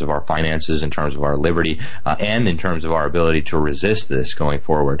in terms of our finances, in terms of our liberty, and in terms of our ability to resist this going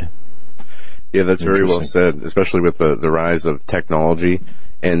forward. Yeah, that's very well said, especially with the rise of technology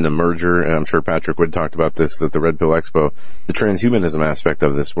and the merger. And I'm sure Patrick Wood talked about this at the Red Pill Expo, the transhumanism aspect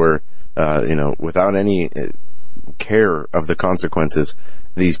of this, where, without any care of the consequences,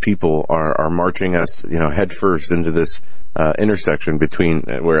 these people are marching us, headfirst into this intersection between,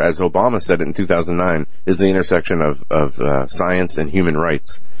 where, as Obama said it in 2009, is the intersection of science and human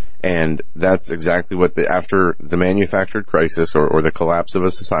rights. And that's exactly what after the manufactured crisis or the collapse of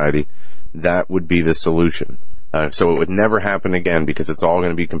a society, that would be the solution. So it would never happen again, because it's all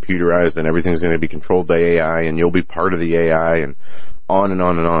going to be computerized and everything's going to be controlled by AI, and you'll be part of the AI, and on and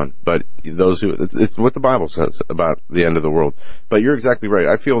on and on. But it's what the Bible says about the end of the world. But you're exactly right.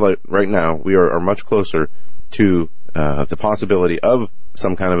 I feel that right now we are much closer to the possibility of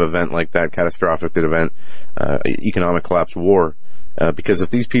some kind of event like that, catastrophic event, economic collapse, war, because if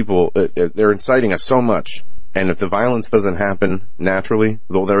these people, they're inciting us so much. And if the violence doesn't happen naturally,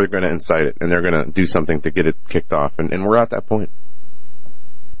 they're going to incite it, and they're going to do something to get it kicked off. And we're at that point.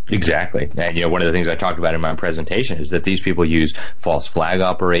 Exactly. And, one of the things I talked about in my presentation is that these people use false flag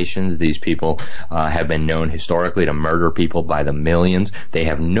operations. These people have been known historically to murder people by the millions. They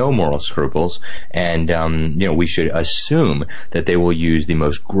have no moral scruples. And, we should assume that they will use the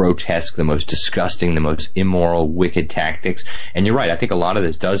most grotesque, the most disgusting, the most immoral, wicked tactics. And you're right. I think a lot of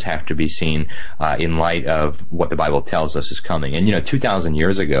this does have to be seen in light of what the Bible tells us is coming. And, 2,000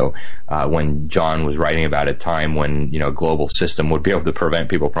 years ago, when John was writing about a time when, a global system would be able to prevent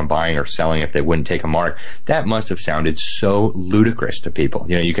people from from buying or selling if they wouldn't take a mark. That must have sounded so ludicrous to people.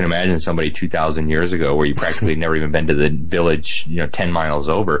 You can imagine somebody 2,000 years ago, where you practically never even been to the village, 10 miles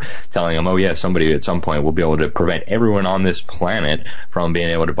over, telling them, oh yeah, somebody at some point will be able to prevent everyone on this planet from being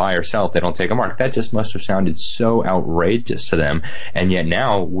able to buy or sell if they don't take a mark. That just must have sounded so outrageous to them. And yet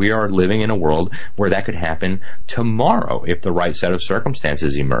now we are living in a world where that could happen tomorrow if the right set of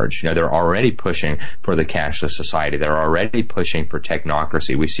circumstances emerge. They're already pushing for the cashless society. They're already pushing for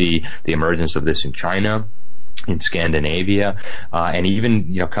technocracy. We see the emergence of this in China, in Scandinavia, and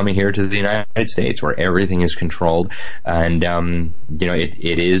even coming here to the United States, where everything is controlled. And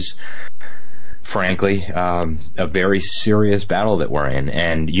it is, frankly, a very serious battle that we're in.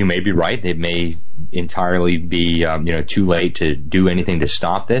 And you may be right; it may entirely be too late to do anything to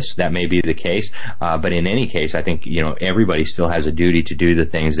stop this. That may be the case, but in any case, I think everybody still has a duty to do the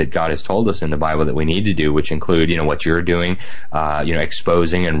things that God has told us in the Bible that we need to do, which include what you're doing,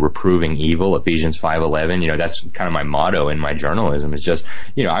 exposing and reproving evil. Ephesians 5:11. That's kind of my motto in my journalism. Is just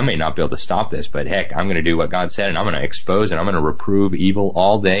I may not be able to stop this, but heck, I'm going to do what God said, and I'm going to expose and I'm going to reprove evil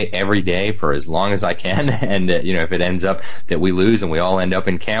all day, every day, for as long as I can. And if it ends up that we lose and we all end up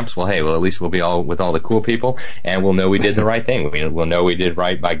in camps, well, hey, at least we'll be all with all the cool people, and we'll know we did the right thing. We'll know we did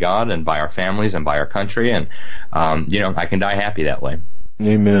right by God and by our families and by our country, and I can die happy that way.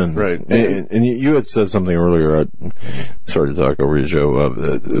 Amen. Right. And you had said something earlier, sorry to talk over you, Joe,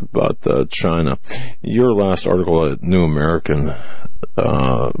 about China. Your last article at New American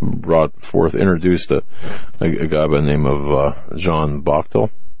introduced a guy by the name of John Bachtel.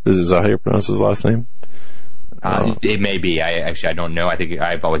 Is that how you pronounce his last name? It may be. I don't know. I think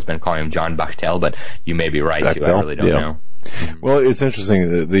I've always been calling him John Bachtel, but you may be right too. I really don't know. Well, it's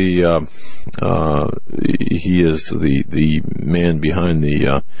interesting. He is the man behind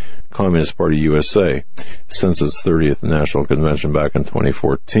the Communist Party USA since its 30th National Convention back in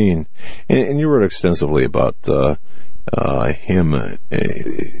 2014, and you wrote extensively about him,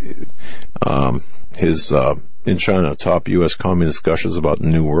 his in China, top U.S. communist gushes about the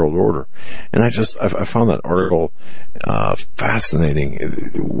New World Order. And I found that article fascinating,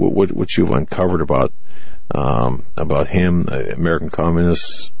 what you've uncovered about him, American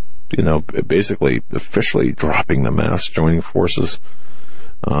communists, basically officially dropping the mask, joining forces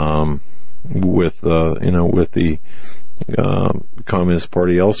with the Communist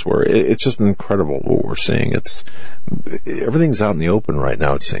Party elsewhere. It's just incredible what we're seeing. Everything's out in the open right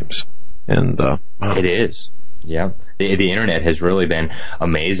now, it seems. And it is. Yeah. The internet has really been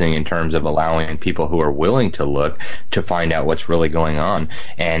amazing in terms of allowing people who are willing to look to find out what's really going on.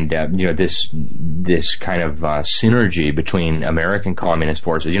 And, this kind of synergy between American communist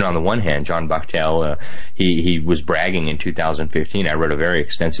forces. On the one hand, John Bachtel, he was bragging in 2015. I wrote a very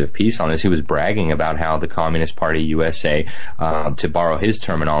extensive piece on this. He was bragging about how the Communist Party USA, to borrow his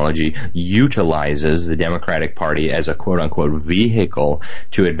terminology, utilizes the Democratic Party as a quote-unquote vehicle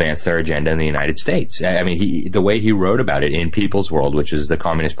to advance their agenda in the United States. I mean, the way he wrote about it in People's World, which is the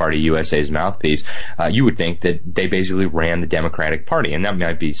Communist Party USA's mouthpiece, you would think that they basically ran the Democratic Party, and that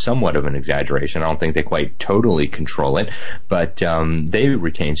might be somewhat of an exaggeration. I don't think they quite totally control it, but they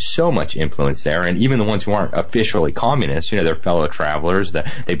retain so much influence there, and even the ones who aren't officially communists, their fellow travelers,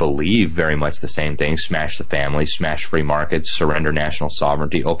 they believe very much the same thing: smash the family, smash free markets, surrender national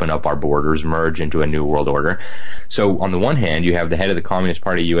sovereignty, open up our borders, merge into a new world order. So on the one hand, you have the head of the Communist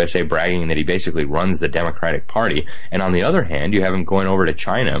Party USA bragging that he basically runs the Democratic Party, and on the other hand, you have him going over to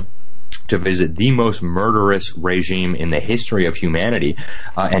China to visit the most murderous regime in the history of humanity,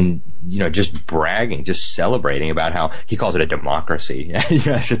 and just bragging, just celebrating about how he calls it a democracy.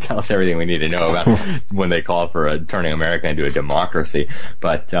 That should tell us everything we need to know about when they call for turning America into a democracy.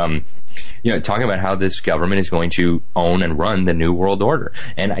 But talking about how this government is going to own and run the New World Order.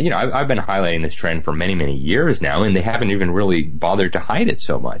 And, I've been highlighting this trend for many, many years now, and they haven't even really bothered to hide it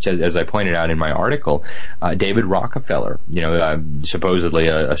so much. As I pointed out in my article, David Rockefeller, supposedly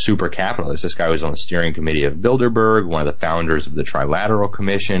a super capitalist. This guy was on the steering committee of Bilderberg, one of the founders of the Trilateral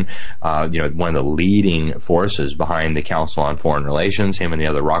Commission, one of the leading forces behind the Council on Foreign Relations, him and the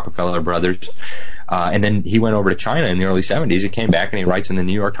other Rockefeller brothers. And then he went over to China in the early 70s. He came back and he writes in the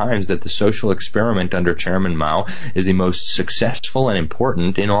New York Times that the social experiment under Chairman Mao is the most successful and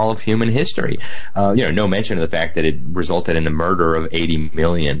important in all of human history. No mention of the fact that it resulted in the murder of 80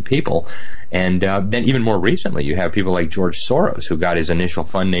 million people. And then even more recently, you have people like George Soros, who got his initial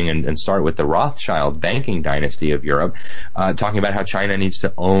funding and started with the Rothschild banking dynasty of Europe, talking about how China needs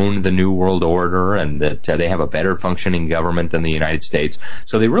to own the New World Order and that they have a better functioning government than the United States.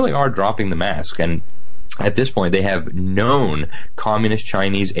 So they really are dropping the mask. And at this point, they have known communist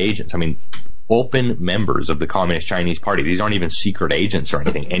Chinese agents. I mean, open members of the Communist Chinese Party. These aren't even secret agents or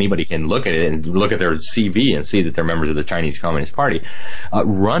anything. Anybody can look at it and look at their CV and see that they're members of the Chinese Communist Party,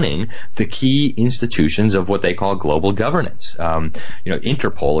 running the key institutions of what they call global governance.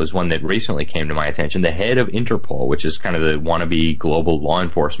 Interpol is one that recently came to my attention. The head of Interpol, which is kind of the wannabe global law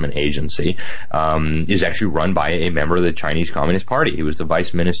enforcement agency, is actually run by a member of the Chinese Communist Party. He was the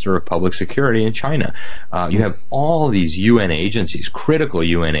vice minister of public security in China. You have all these UN agencies, critical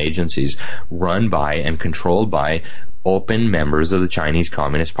UN agencies, run by and controlled by open members of the Chinese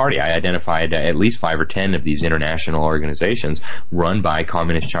Communist Party. I identified at least 5 or 10 of these international organizations run by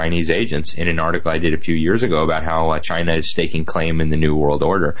communist Chinese agents in an article I did a few years ago about how China is staking claim in the New World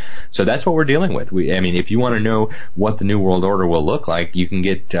Order. So that's what we're dealing with. If you want to know what the New World Order will look like, you can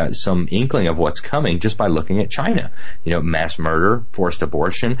get some inkling of what's coming just by looking at China. Mass murder, forced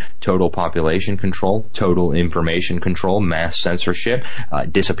abortion, total population control, total information control, mass censorship,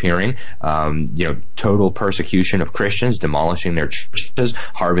 disappearing, total persecution of Christians, demolishing their churches,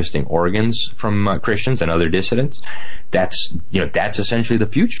 harvesting organs from Christians and other dissidents. That's essentially the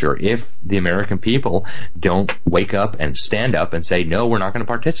future if the American people don't wake up and stand up and say, no, we're not going to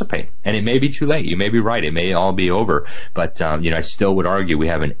participate. And it may be too late. You may be right. It may all be over. But, I still would argue we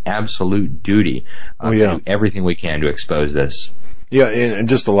have an absolute duty to do everything we can to expose this. Yeah, and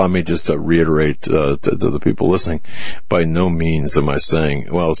just allow me just to reiterate to the people listening, by no means am I saying,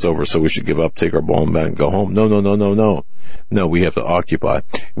 well, it's over, so we should give up, take our ball and bat and go home. No. No, we have to occupy.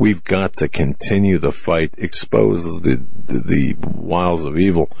 We've got to continue the fight, expose the wiles of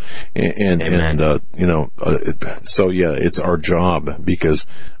evil, so yeah, it's our job, because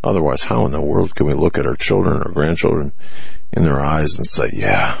otherwise, how in the world can we look at our children or grandchildren in their eyes and say,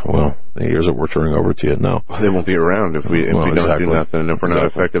 yeah, well, here's what we're turning over to you? No. They won't be around if we don't do nothing, and if we're not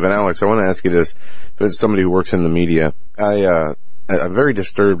effective. And Alex, I want to ask you this, as somebody who works in the media, I'm very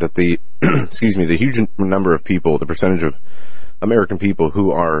disturbed at the, the huge number of people, the percentage of American people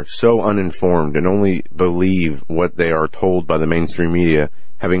who are so uninformed and only believe what they are told by the mainstream media,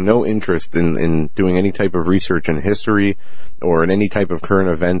 having no interest in doing any type of research in history or in any type of current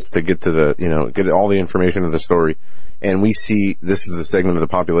events to get to get all the information of the story. And we see this is the segment of the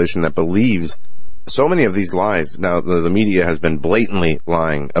population that believes so many of these lies. Now, the media has been blatantly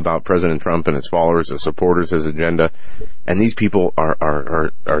lying about President Trump and his followers, his supporters, his agenda, and these people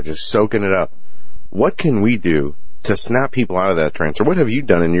are just soaking it up. What can we do to snap people out of that trance? Or what have you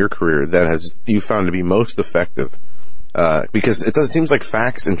done in your career that you found to be most effective? Because it seems like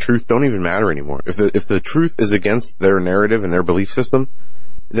facts and truth don't even matter anymore. If the truth is against their narrative and their belief system,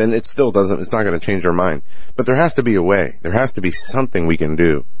 then it's not going to change their mind. But there has to be a way. There has to be something we can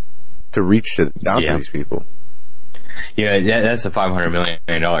do to reach out to these people. That's a $500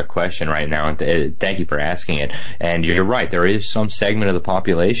 million question right now, and thank you for asking it. And you're right, there is some segment of the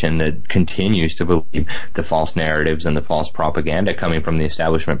population that continues to believe the false narratives and the false propaganda coming from the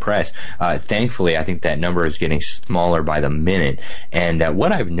establishment press. Thankfully, I think that number is getting smaller by the minute. And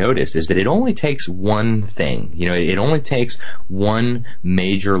what I've noticed is that it only takes one thing. It only takes one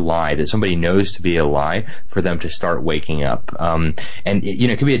major lie that somebody knows to be a lie for them to start waking up.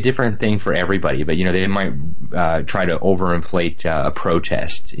 It could be a different thing for everybody, but they might try to overinflate a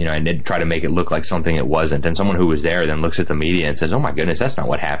protest, and then try to make it look like something it wasn't. And someone who was there then looks at the media and says, "Oh my goodness, that's not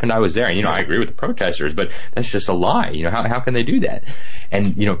what happened. I was there." And I agree with the protesters, but that's just a lie. How can they do that?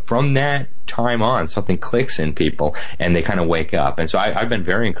 And from that time on, something clicks in people, and they kind of wake up. And so I've been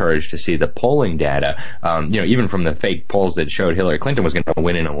very encouraged to see the polling data. Even from the fake polls that showed Hillary Clinton was going to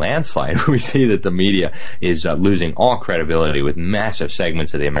win in a landslide, we see that the media is losing all credibility with massive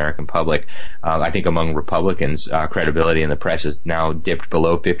segments of the American public. I think among Republicans, credibility in the press has now dipped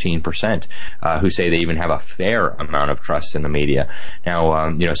below 15%, who say they even have a fair amount of trust in the media.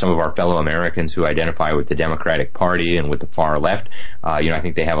 Now, some of our fellow Americans who identify with the Democratic Party and with the far left, I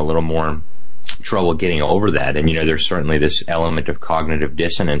think they have a little more trouble getting over that. And, there's certainly this element of cognitive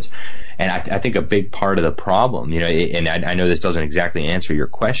dissonance. And I think a big part of the problem, and I know this doesn't exactly answer your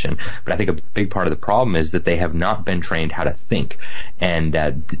question, but I think a big part of the problem is that they have not been trained how to think. And,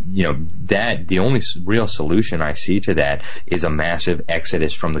 that the only real solution I see to that is a massive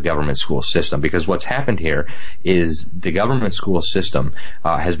exodus from the government school system. Because what's happened here is the government school system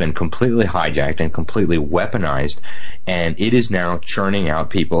has been completely hijacked and completely weaponized, and it is now churning out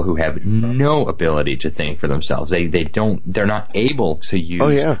people who have no ability to think for themselves. They're not able to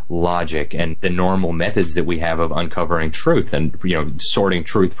use logic logic and the normal methods that we have of uncovering truth and, sorting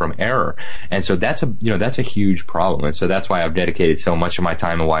truth from error. And so that's a huge problem. And so that's why I've dedicated so much of my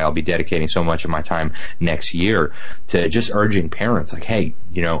time, and why I'll be dedicating so much of my time next year to just urging parents, like, hey,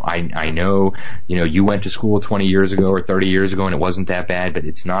 I know, you went to school 20 years ago or 30 years ago and it wasn't that bad, but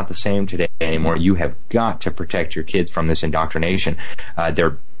it's not the same today anymore. You have got to protect your kids from this indoctrination.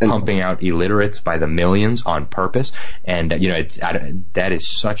 They're pumping out illiterates by the millions on purpose, and that is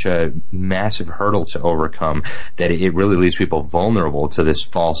such a massive hurdle to overcome that it really leaves people vulnerable to this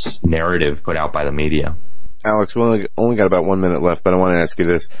false narrative put out by the media. Alex, we only got about 1 minute left, but I want to ask you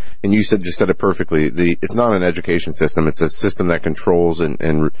this, and you just said it perfectly. It's not an education system; it's a system that controls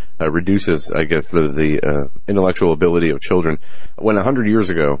and reduces, I guess, the intellectual ability of children. When 100 years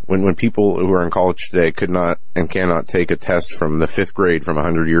ago, when people who are in college today could not and cannot take a test from the 5th grade from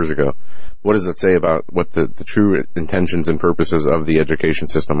 100 years ago, what does that say about what the true intentions and purposes of the education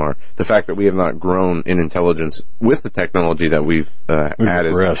system are? The fact that we have not grown in intelligence with the technology that we've added.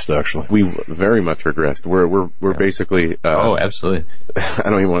 Regressed, actually. We've very much regressed. We're basically... absolutely. I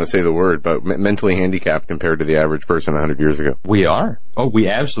don't even want to say the word, but mentally handicapped compared to the average person 100 years ago. We are. Oh, we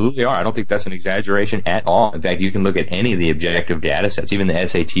absolutely are. I don't think that's an exaggeration at all. In fact, you can look at any of the objective data sets, even the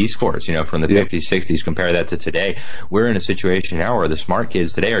SAT scores, from the 50s, 60s, compare that to today. We're in a situation now where the smart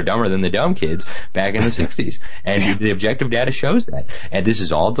kids today are dumber than the dumb kids back in the 60s. And the objective data shows that. And this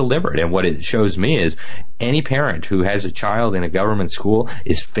is all deliberate. And what it shows me is any parent who has a child in a government school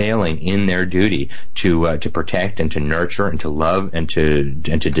is failing in their duty to protect and to nurture and to love and to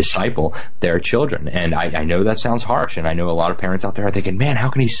disciple their children. And I know that sounds harsh, and I know a lot of parents out there are thinking, man, how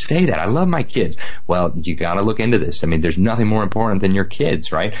can he say that? I love my kids. Well, you got to look into this. I mean, there's nothing more important than your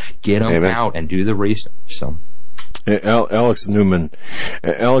kids, right? Get them out and do the research. So. Alex Newman,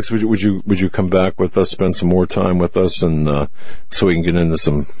 Alex, would you come back with us, spend some more time with us, and so we can get into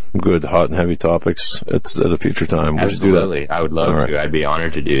some good, hot and heavy topics at a future time? Absolutely, I would love to. I'd be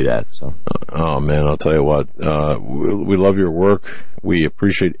honored to do that. So, oh man, I'll tell you what, we love your work. We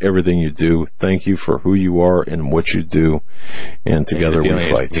appreciate everything you do. Thank you for who you are and what you do, and together we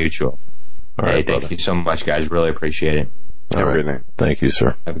fight. Mutual. All right, thank you so much, guys. Really appreciate it. Have a good night. Thank you,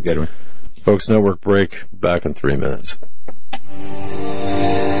 sir. Have a good one. Folks, network break. Back in 3 minutes.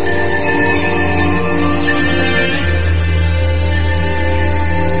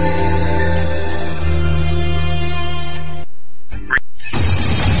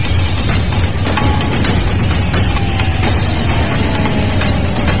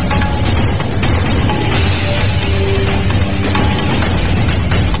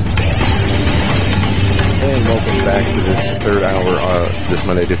 Back to this third hour, this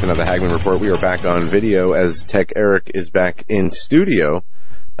Monday edition of the Hagmann Report. We are back on video as Tech Eric is back in studio.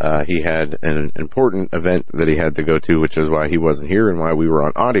 He had an important event that he had to go to, which is why he wasn't here and why we were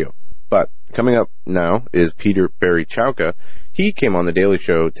on audio. But coming up now is Peter Barry Chowka. He came on the Daily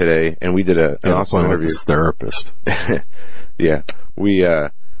Show today, and we did an awesome interview. His therapist. Yeah, we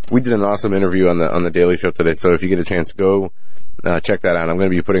did an awesome interview on the Daily Show today. So if you get a chance, go. Check that out. I'm going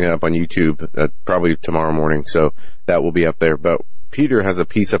to be putting it up on YouTube probably tomorrow morning, so that will be up there. But Peter has a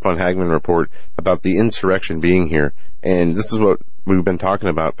piece up on Hagmann Report about the insurrection being here, and this is what we've been talking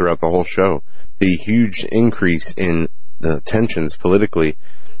about throughout the whole show. The huge increase in the tensions politically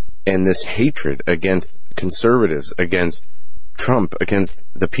and this hatred against conservatives, against Trump, against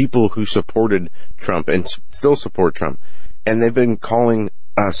the people who supported Trump and still support Trump. And they've been calling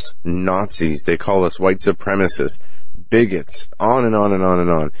us Nazis. They call us white supremacists, bigots, on and on and on and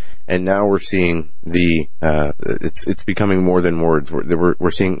on. And now we're seeing it's becoming more than words.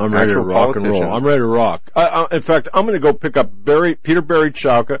 We're seeing I'm ready to rock and roll. I'm ready to rock. In fact, I'm going to go pick up Peter Barry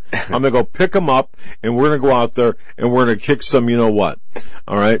Chowka. I'm going to go pick him up, and we're going to go out there, and we're going to kick some, you know what.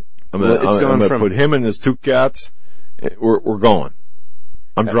 All right? I'm going to put him and his two cats. We're going.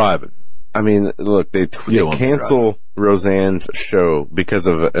 I'm driving. I mean, look, they cancel Roseanne's show because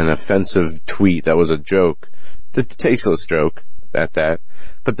of an offensive tweet that was a joke. The tasteless joke at that.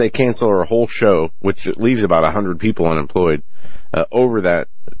 But they cancel her whole show, which leaves about 100 people unemployed, over that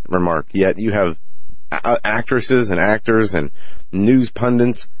remark. Yet you have actresses and actors and news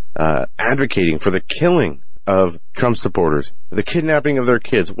pundits advocating for the killing of Trump supporters, the kidnapping of their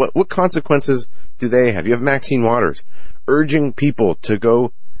kids. What consequences do they have? You have Maxine Waters urging people to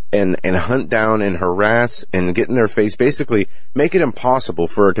go and hunt down and harass and get in their face, basically make it impossible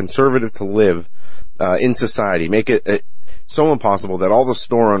for a conservative to live in society, make it so impossible that all the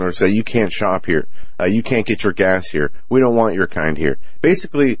store owners say, you can't shop here, you can't get your gas here, we don't want your kind here.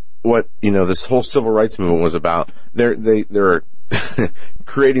 Basically, what, this whole civil rights movement was about, they're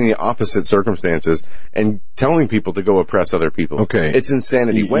creating the opposite circumstances and telling people to go oppress other people. Okay. It's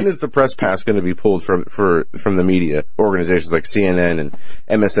insanity. When is the press pass going to be pulled from the media organizations like CNN and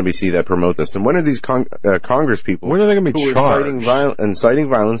MSNBC that promote this? And when are these Congress people, when are they going to be charged? Inciting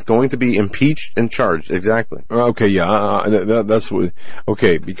violence, going to be impeached and charged? Exactly. Okay, yeah, that's what.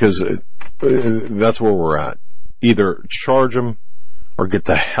 Okay, because that's where we're at. Either charge them or get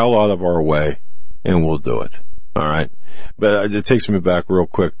the hell out of our way, and we'll do it. All right, but it takes me back real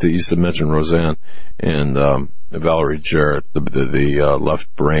quick to, you mentioned Roseanne and Valerie Jarrett, the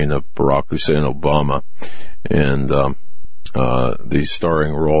left brain of Barack Hussein Obama, and the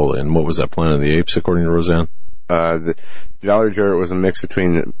starring role in, what was that, Planet of the Apes, according to Roseanne? Valerie Jarrett was a mix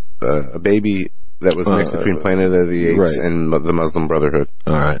between a baby that was mixed between Planet of the Apes and the Muslim Brotherhood.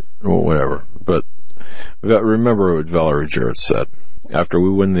 All right, well, whatever. But remember what Valerie Jarrett said. After we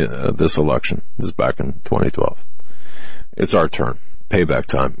win this election, this is back in 2012, it's our turn. Payback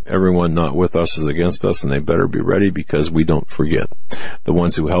time. Everyone not with us is against us, and they better be ready, because we don't forget. The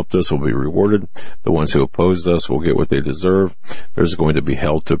ones who helped us will be rewarded. The ones who opposed us will get what they deserve. There's going to be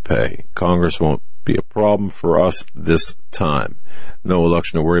hell to pay. Congress won't be a problem for us this time. No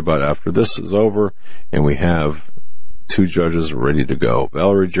election to worry about after this is over, and we have 2 judges ready to go.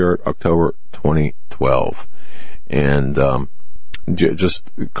 Valerie Jarrett, October 2012. And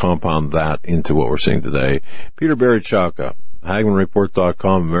just compound that into what we're seeing today. Peter Barichaka,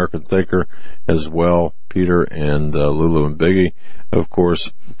 HagmannReport.com, American Thinker as well. Peter and Lulu and Biggie, of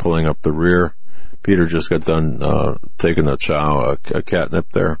course, pulling up the rear. Peter just got done taking a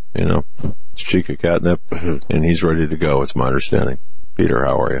catnip there, Chica catnip, and he's ready to go, it's my understanding. Peter,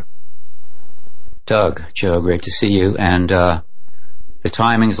 how are you? Doug, Joe, great to see you. And the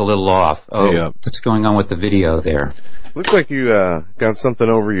timing's a little off. What's going on with the video there? Looks like you got something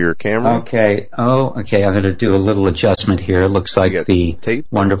over your camera. Okay. I'm going to do a little adjustment here. It looks like the tape?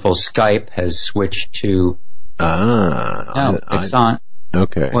 Wonderful Skype has switched to... it's on.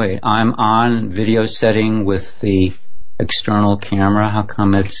 Okay. Wait, I'm on video setting with the external camera. How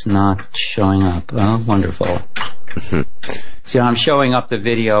come it's not showing up? Oh, wonderful. See, I'm showing up the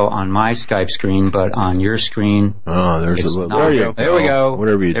video on my Skype screen, but on your screen... Oh, there's a little... There we go.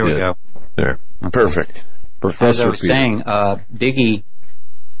 Whatever you did. We go. There. Okay. Perfect. Professor As I was Peter. saying, Biggie,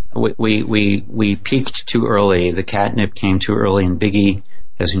 we peaked too early. The catnip came too early, and Biggie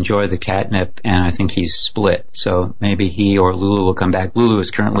has enjoyed the catnip, and I think he's split. So maybe he or Lulu will come back. Lulu is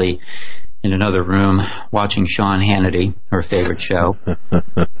currently in another room watching Sean Hannity, her favorite show.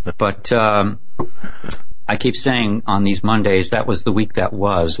 But I keep saying on these Mondays, that was the week that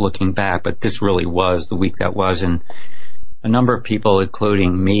was, looking back, but this really was the week that was. And a number of people,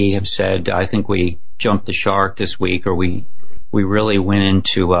 including me, have said, I think we jumped the shark this week, or we really went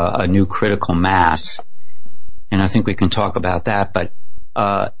into a new critical mass. And I think we can talk about that. But,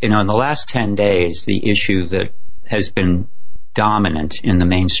 in the last 10 days, the issue that has been dominant in the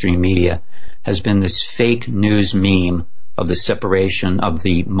mainstream media has been this fake news meme of the separation of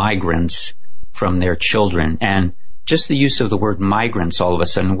the migrants from their children. And just the use of the word migrants all of a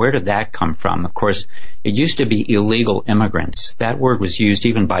sudden, where did that come from? Of course, it used to be illegal immigrants. That word was used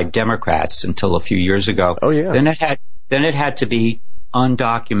even by Democrats until a few years ago. Oh, yeah. Then it had to be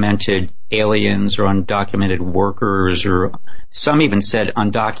undocumented aliens or undocumented workers, or some even said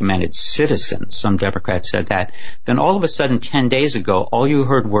undocumented citizens. Some Democrats said that. Then all of a sudden, 10 days ago, all you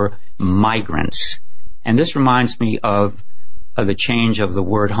heard were migrants. And this reminds me of the change of the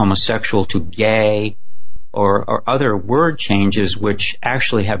word homosexual to gay, or other word changes which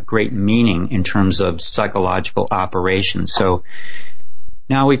actually have great meaning in terms of psychological operations. So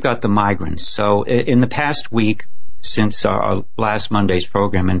now we've got the migrants. So in the past week, since our last Monday's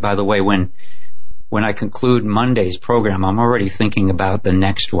program, and by the way, when I conclude Monday's program, I'm already thinking about the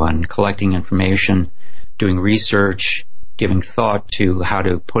next one, collecting information, doing research, giving thought to how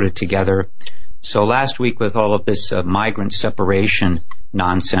to put it together. So last week, with all of this migrant separation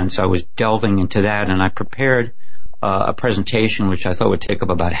nonsense, I was delving into that, and I prepared a presentation which I thought would take up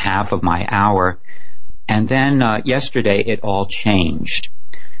about half of my hour. And then yesterday, it all changed.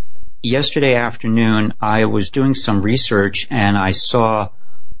 Yesterday afternoon, I was doing some research, and I saw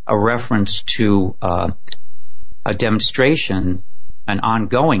a reference to a demonstration, an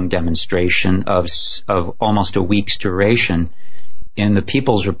ongoing demonstration of almost a week's duration in the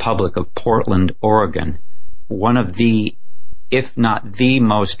People's Republic of Portland, Oregon, one of the, if not the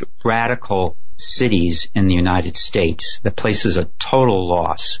most radical cities in the United States. The place is a total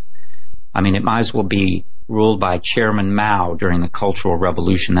loss. I mean, it might as well be ruled by Chairman Mao during the Cultural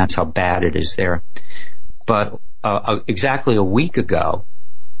Revolution. That's how bad it is there. But exactly a week ago,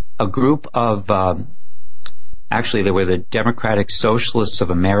 a group of Actually, they were the Democratic Socialists of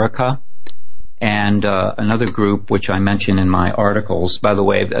America and another group which I mention in my articles. By the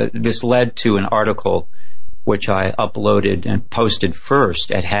way, this led to an article which I uploaded and posted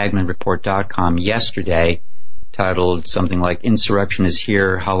first at HagmannReport.com yesterday, titled something like "Insurrection is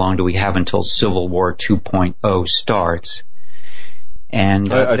Here, How Long Do We Have Until Civil War 2.0 Starts?"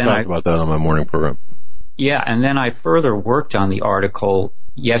 And I talked about that on my morning program. Yeah, and then I further worked on the article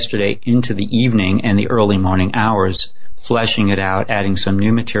yesterday into the evening and the early morning hours, fleshing it out, adding some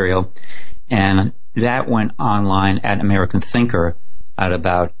new material, and that went online at American Thinker at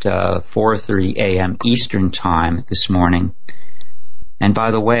about 4:30 a.m. Eastern Time this morning. And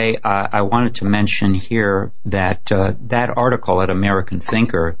by the way, I wanted to mention here that that article at American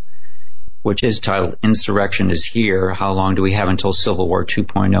Thinker, which is titled "Insurrection is Here, How Long Do We Have Until Civil War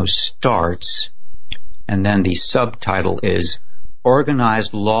 2.0 Starts?" And then the subtitle is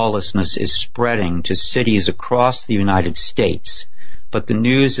 "Organized Lawlessness is Spreading to Cities Across the United States, but the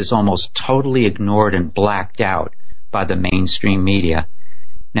news is almost totally ignored and blacked out by the mainstream media."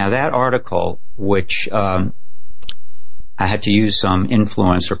 Now that article, which I had to use some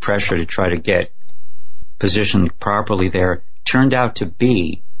influence or pressure to try to get positioned properly there, turned out to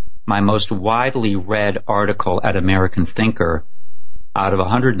be my most widely read article at American Thinker out of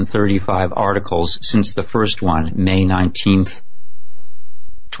 135 articles since the first one, May 19th,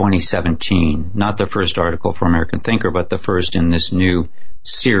 2017. Not the first article for American Thinker, but the first in this new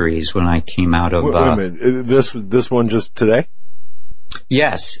series when I came out of... Wait a minute. This one just today?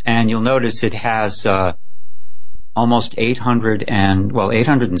 Yes, and you'll notice it has almost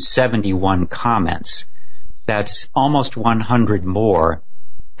 871 comments. That's almost 100 more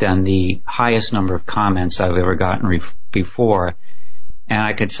than the highest number of comments I've ever gotten before. And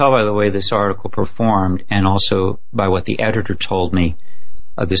I could tell by the way this article performed and also by what the editor told me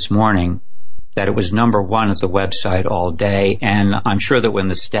this morning that it was number one at the website all day. And I'm sure that when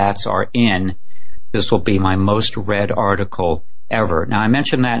the stats are in, this will be my most read article ever. Now, I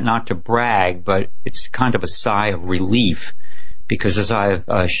mention that not to brag, but it's kind of a sigh of relief because as I've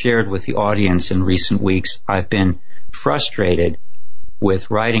shared with the audience in recent weeks, I've been frustrated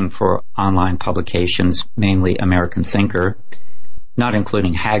with writing for online publications, mainly American Thinker, not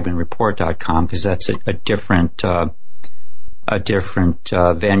including HagmannReport.com because that's a different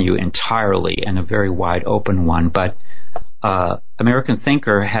venue entirely and a very wide open one. But American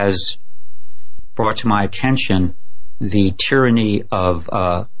Thinker has brought to my attention the tyranny of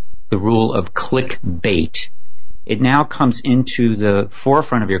the rule of clickbait. It now comes into the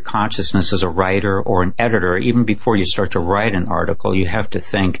forefront of your consciousness as a writer or an editor. Even before you start to write an article, you have to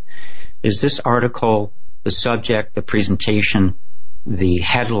think, is this article, the subject, the presentation, the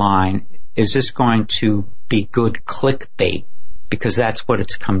headline, is this going to be good clickbait? Because that's what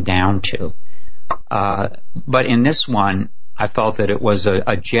it's come down to. But in this one, I felt that it was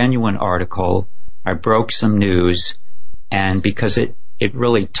a genuine article. I broke some news, and because it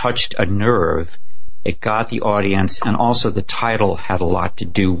really touched a nerve, it got the audience, and also the title had a lot to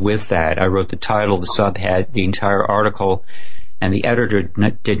do with that. I wrote the title, the subhead, the entire article, and the editor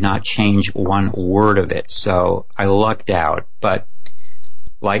did not change one word of it. So I lucked out, but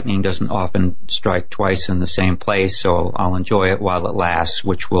lightning doesn't often strike twice in the same place, so I'll enjoy it while it lasts,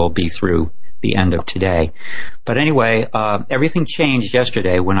 which will be through the end of today. But anyway, everything changed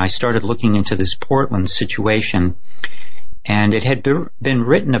yesterday when I started looking into this Portland situation, and it had been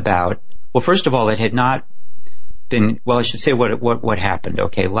written about. Well, first of all, it had not been, well, I should say what happened.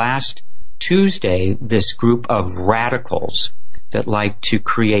 Okay, last Tuesday, this group of radicals that like to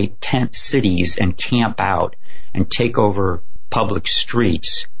create tent cities and camp out and take over public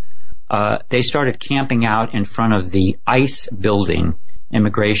streets, they started camping out in front of the ICE building,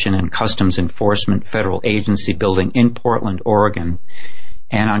 Immigration and Customs Enforcement Federal Agency building in Portland, Oregon.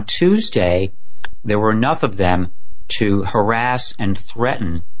 And on Tuesday, there were enough of them to harass and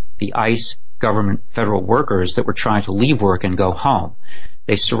threaten the ICE government federal workers that were trying to leave work and go home.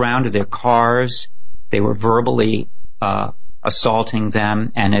 They surrounded their cars. They were verbally assaulting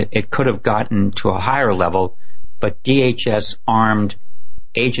them, and it could have gotten to a higher level, but DHS armed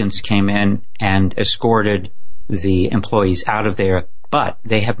agents came in and escorted the employees out of there, but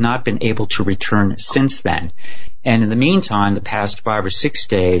they have not been able to return since then. And in the meantime, the past 5 or 6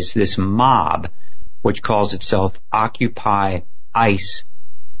 days, this mob, which calls itself Occupy ICE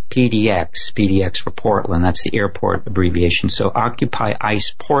PDX for Portland, that's the airport abbreviation, so Occupy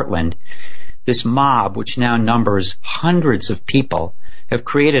ICE Portland, this mob, which now numbers hundreds of people, have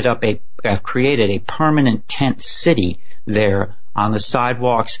created a permanent tent city there on the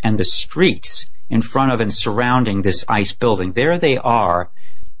sidewalks and the streets in front of and surrounding this ICE building. There they are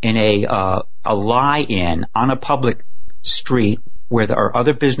in a a lie-in on a public street where there are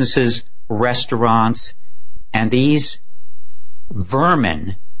other businesses, restaurants, and these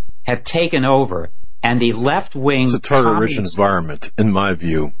vermin have taken over, and the left-wing... It's a target-rich environment, in my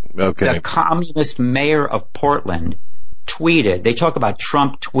view. Okay. The communist mayor of Portland tweeted, they talk about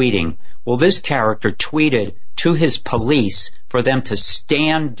Trump tweeting. Well, this character tweeted to his police for them to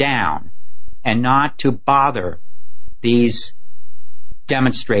stand down and not to bother these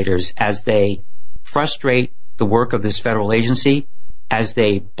demonstrators as they frustrate the work of this federal agency, as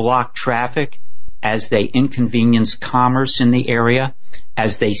they block traffic, as they inconvenience commerce in the area,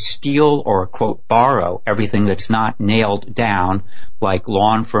 as they steal or, quote, borrow everything that's not nailed down, like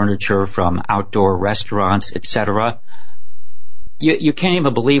lawn furniture from outdoor restaurants, etc. You can't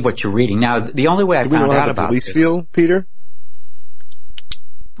even believe what you're reading. Now, the only way I found out about this... Do we know how the police feel, Peter?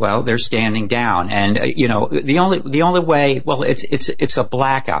 Well, they're standing down, and the only way. Well, it's a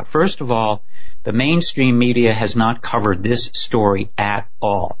blackout. First of all, the mainstream media has not covered this story at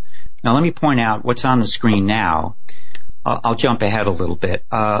all. Now, let me point out what's on the screen now. I'll jump ahead a little bit.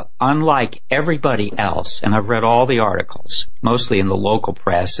 Unlike everybody else, and I've read all the articles, mostly in the local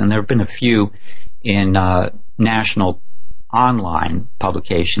press, and there have been a few in national online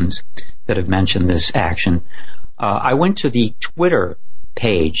publications that have mentioned this action. I went to the Twitter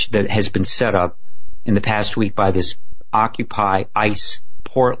page that has been set up in the past week by this Occupy ICE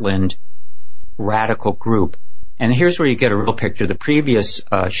Portland radical group. And here's where you get a real picture. The previous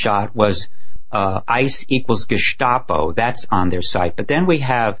shot was ICE equals Gestapo. That's on their site. But then we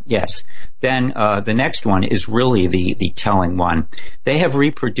have, the next one is really the telling one. They have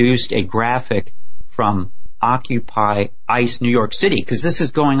reproduced a graphic from Occupy ICE New York City, because this is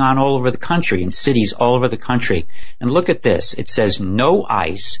going on all over the country, in cities all over the country. And look at this. It says no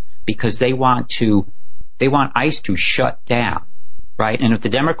ICE, because they want ICE to shut down, right? And if the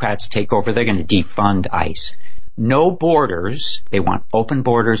Democrats take over, they're going to defund ICE. No borders. They want open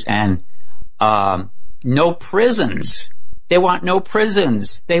borders, and no prisons. They want no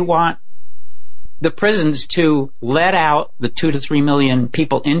prisons. They want the prisons to let out the 2 to 3 million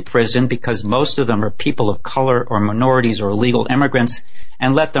people in prison, because most of them are people of color or minorities or illegal immigrants,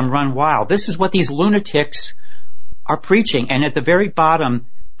 and let them run wild. This is what these lunatics are preaching. And at the very bottom,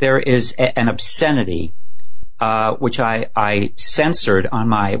 there is an obscenity, which I censored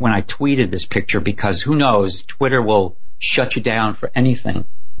when I tweeted this picture, because who knows, Twitter will shut you down for anything.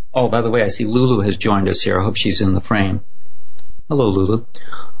 Oh, by the way, I see Lulu has joined us here. I hope she's in the frame. Hello, Lulu.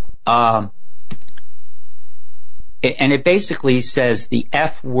 And it basically says the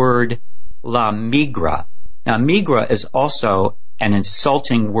F word, la migra. Now, migra is also an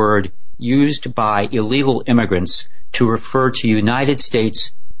insulting word used by illegal immigrants to refer to United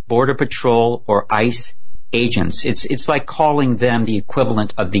States Border Patrol or ICE agents. It's like calling them the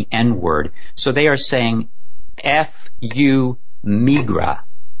equivalent of the N word. So they are saying F-U migra.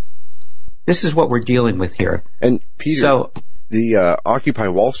 This is what we're dealing with here. And Peter, the Occupy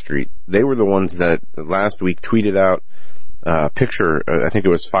Wall Street, they were the ones that last week tweeted out a picture, I think it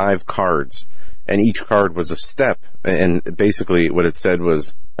was 5 cards, and each card was a step, and basically what it said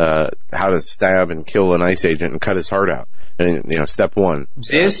was how to stab and kill an ICE agent and cut his heart out. And, step 1.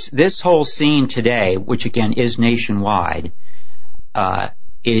 This whole scene today, which again is nationwide,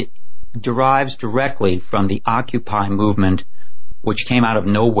 it derives directly from the Occupy movement, which came out of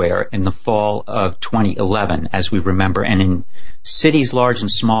nowhere in the fall of 2011, as we remember, and in cities large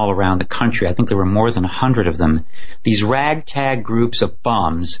and small around the country. I think there were more than 100 of them. These ragtag groups of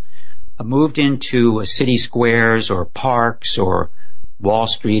bums moved into city squares or parks or Wall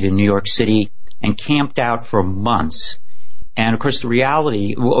Street in New York City and camped out for months. And, of course, the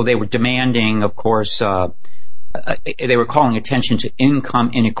reality, they were demanding, of course, they were calling attention to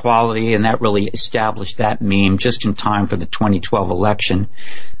income inequality, and that really established that meme just in time for the 2012 election.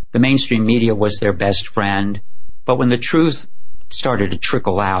 The mainstream media was their best friend, but when the truth started to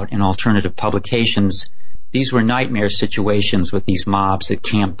trickle out in alternative publications, these were nightmare situations with these mobs that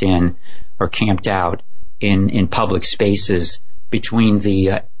camped in or camped out in public spaces, between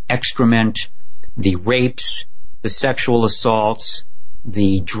the excrement, the rapes, the sexual assaults,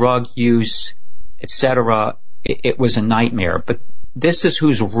 the drug use, etc. It was a nightmare. But this is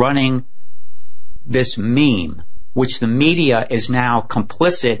who's running this meme, which the media is now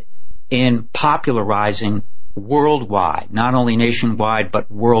complicit in popularizing worldwide, not only nationwide,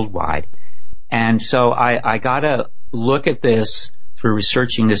 but worldwide. And so I got to look at this through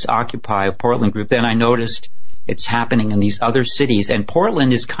researching this Occupy Portland group. Then I noticed it's happening in these other cities. And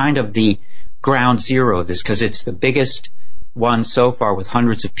Portland is kind of the ground zero of this, because it's the biggest one so far with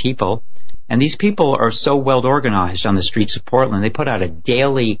hundreds of people. And these people are so well organized on the streets of Portland. They put out a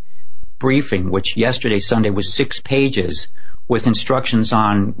daily briefing, which yesterday, Sunday, was 6 pages with instructions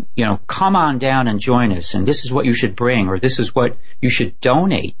on, come on down and join us, and this is what you should bring, or this is what you should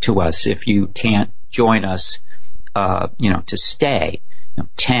donate to us if you can't join us, to stay.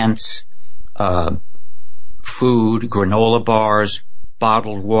 Tents, food, granola bars,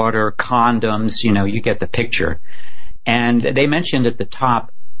 bottled water, condoms, you get the picture. And they mentioned at the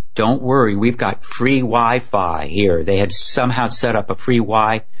top, don't worry, we've got free Wi-Fi here. They had somehow set up a free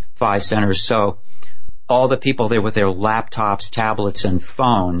Wi-Fi center, so all the people there with their laptops, tablets, and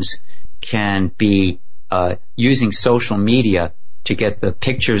phones can be using social media to get the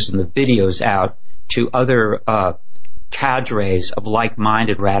pictures and the videos out to other cadres of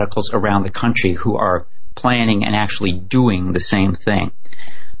like-minded radicals around the country who are planning and actually doing the same thing.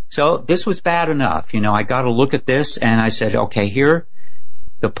 So this was bad enough. I got to look at this, and I said, okay, here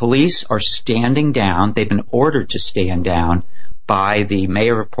the police are standing down. They've been ordered to stand down by the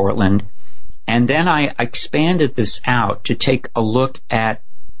mayor of Portland. And then I expanded this out to take a look at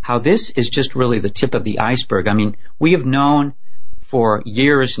how this is just really the tip of the iceberg. I mean, we have known for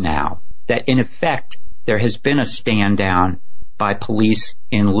years now that in effect there has been a stand down by police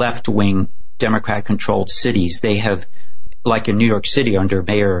in left-wing Democrat-controlled cities. They have, like in New York City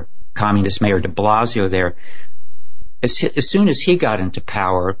under communist Mayor de Blasio there, as soon as he got into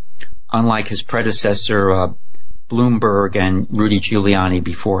power, unlike his predecessor Bloomberg and Rudy Giuliani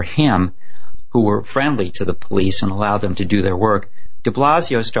before him, who were friendly to the police and allowed them to do their work, de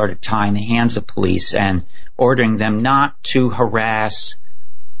Blasio started tying the hands of police and ordering them not to harass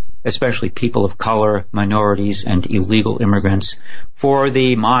especially people of color, minorities, and illegal immigrants for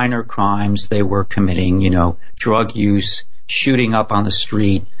the minor crimes they were committing, drug use, shooting up on the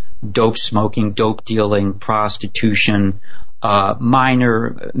street, dope smoking, dope dealing, prostitution,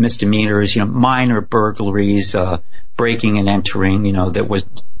 minor misdemeanors, minor burglaries, breaking and entering, that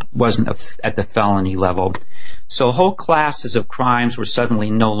wasn't at the felony level. So whole classes of crimes were suddenly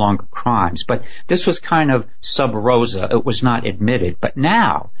no longer crimes. But this was kind of sub rosa. It was not admitted. But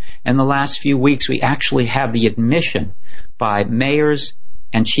now, in the last few weeks, we actually have the admission by mayors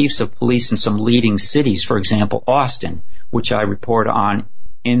and chiefs of police in some leading cities, for example, Austin, which I report on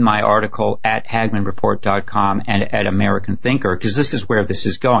in my article at HagmannReport.com and at American Thinker, because this is where this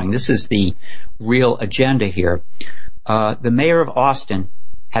is going. This is the real agenda here. The mayor of Austin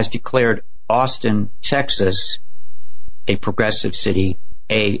has declared Austin, Texas, a progressive city,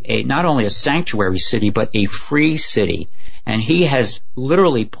 a not only a sanctuary city, but a free city. And he has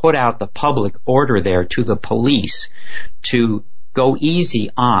literally put out the public order there to the police to go easy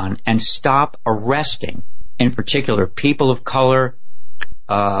on and stop arresting, in particular, people of color,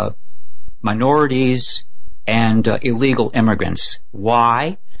 minorities, and illegal immigrants.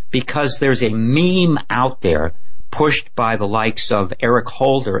 Why? Because there's a meme out there pushed by the likes of Eric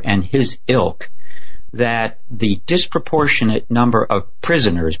Holder and his ilk that the disproportionate number of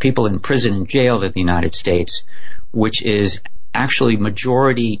prisoners, people in prison and jail in the United States, which is actually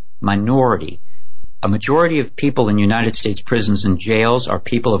majority minority. A majority of people in United States prisons and jails are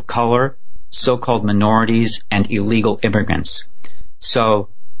people of color, so-called minorities, and illegal immigrants. So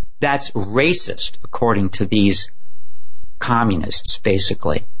that's racist, according to these communists,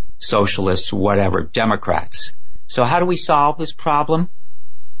 basically, socialists, whatever, Democrats. So how do we solve this problem?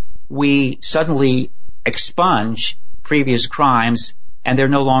 We suddenly expunge previous crimes, and they're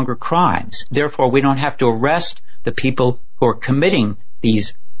no longer crimes. Therefore, we don't have to arrest the people who are committing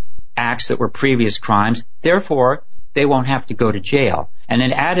these acts that were previous crimes. Therefore, they won't have to go to jail. And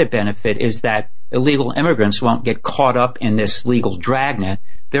an added benefit is that illegal immigrants won't get caught up in this legal dragnet.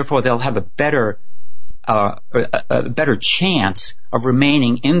 Therefore, they'll have a better chance of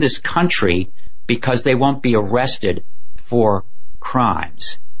remaining in this country because they won't be arrested for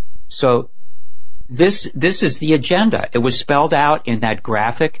crimes. So this is the agenda. It was spelled out in that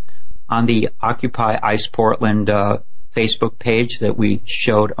graphic on the Occupy ICE Portland Facebook page that we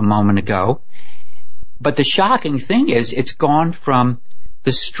showed a moment ago. But the shocking thing is it's gone from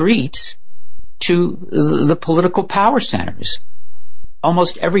the streets to the political power centers.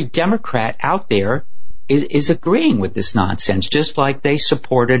 Almost every Democrat out there is agreeing with this nonsense, just like they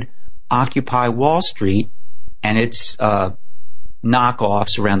supported Occupy Wall Street and its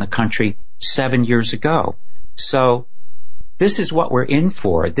knockoffs around the country 7 years ago. So this is what we're in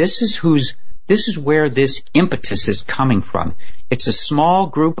for. This is where this impetus is coming from. It's a small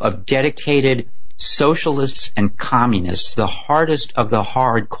group of dedicated socialists and communists, the hardest of the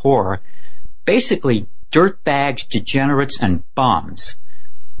hardcore, basically dirtbags, degenerates, and bums,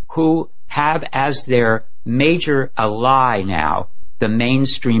 who have as their major ally now the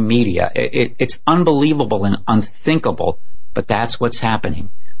mainstream media. It's unbelievable and unthinkable, but that's what's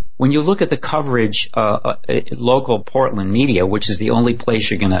happening. when you look at the coverage, local Portland media, which is the only place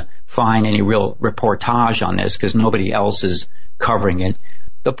you're going to find any real reportage on this because nobody else is covering it,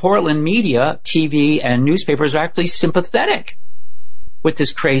 the Portland media, TV, and newspapers are actually sympathetic with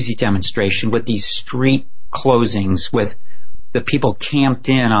this crazy demonstration, with these street closings, with the people camped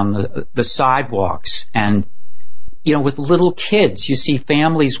in on the sidewalks, and, you know, with little kids. You see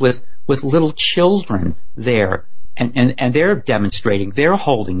families with little children there, and they're demonstrating, they're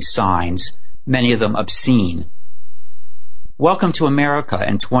holding signs, many of them obscene. Welcome to America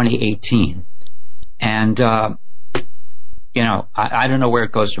in 2018. And, you know, I don't know where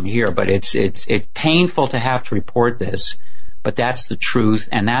it goes from here, but it's painful to have to report this, but that's the truth,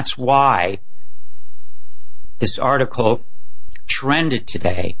 and that's why this article trended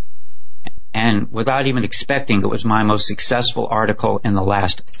today, and without even expecting, it was my most successful article in the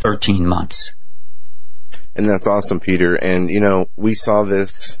last 13 months. And that's awesome, Peter. And, you know, we saw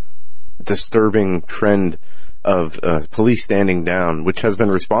this disturbing trend of police standing down, which has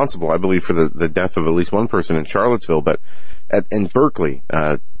been responsible, I believe, for the death of at least one person in Charlottesville, but in Berkeley,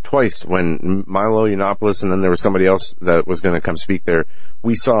 twice, when Milo Yiannopoulos and then there was somebody else that was going to come speak there,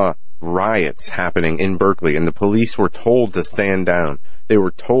 we saw riots happening in Berkeley, and the police were told to stand down. They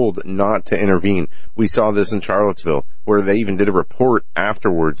were told not to intervene. We saw this in Charlottesville, where they even did a report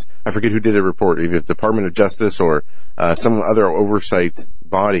afterwards. I forget who did the report, either the Department of Justice or some other oversight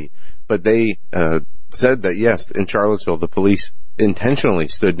body. But they said that, yes, in Charlottesville, the police intentionally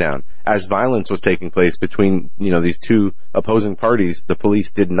stood down. As violence was taking place between, you know, these two opposing parties, the police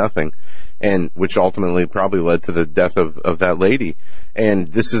did nothing, and which ultimately probably led to the death of that lady. And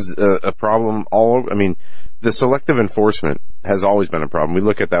this is a problem all over. I mean, the selective enforcement has always been a problem. We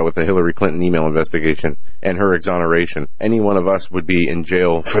look at that with the Hillary Clinton email investigation and her exoneration. Any one of us would be in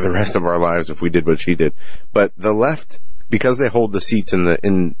jail for the rest of our lives if we did what she did. But the left, because they hold the seats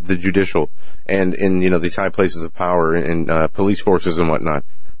in the judicial and in, you know, these high places of power in police forces and whatnot,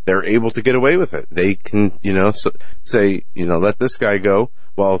 they're able to get away with it. They can, you know, say, you know, let this guy go,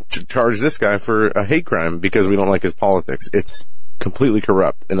 while charge this guy for a hate crime because we don't like his politics. It's completely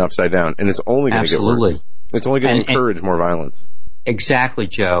corrupt and upside down, and it's only going to get worse. It's only going to encourage more violence. Exactly,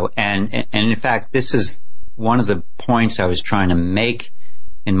 Joe. And in fact, this is one of the points I was trying to make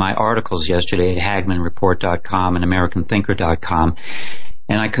in my articles yesterday at HagmannReport.com and AmericanThinker.com.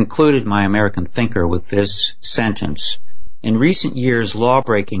 And I concluded my American Thinker with this sentence. In recent years,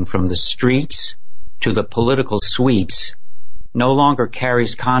 lawbreaking from the streets to the political suites no longer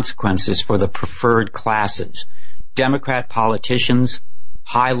carries consequences for the preferred classes. Democrat politicians,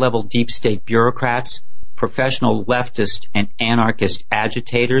 high-level deep state bureaucrats, professional leftist and anarchist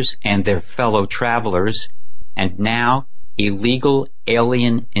agitators and their fellow travelers, and now illegal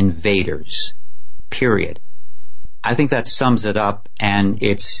alien invaders. Period. I think that sums it up, and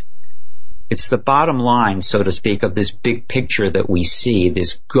it's the bottom line, so to speak, of this big picture that we see,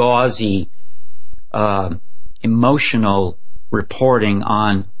 this gauzy, emotional reporting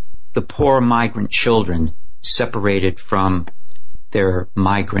on the poor migrant children separated from their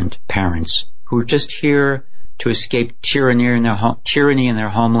migrant parents who are just here to escape tyranny in their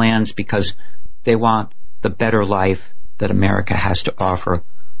homelands because they want the better life that America has to offer.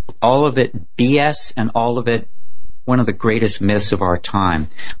 All of it BS, and all of it one of the greatest myths of our time.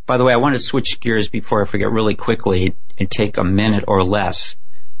 By the way, I want to switch gears before I forget really quickly and take a minute or less.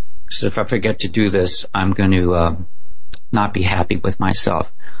 So if I forget to do this, I'm going to not be happy with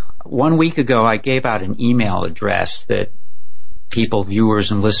myself. 1 week ago, I gave out an email address that people,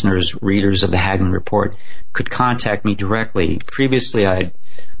 viewers and listeners, readers of the Hagmann Report could contact me directly. Previously, I'd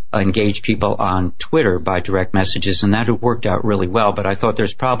engaged people on Twitter by direct messages, and that had worked out really well, but I thought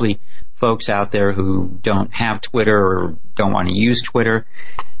there's probably folks out there who don't have Twitter or don't want to use Twitter.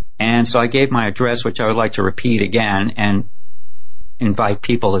 And so I gave my address, which I would like to repeat again, and invite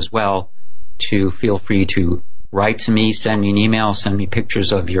people as well to feel free to write to me, send me an email, send me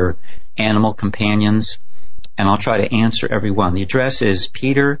pictures of your animal companions, and I'll try to answer every one. The address is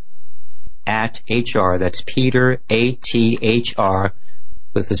peter@hr, that's Peter, A-T-H-R,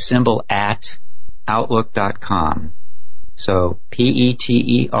 with the symbol at outlook.com. So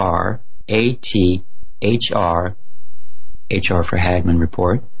PETER, HR for Hagmann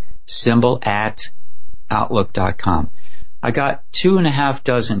Report, symbol at outlook.com. I got 2.5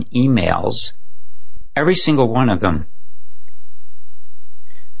 dozen emails. Every single one of them,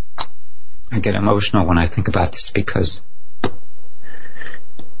 I get emotional when I think about this because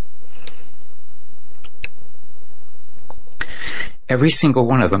every single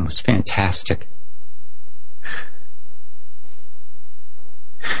one of them was fantastic.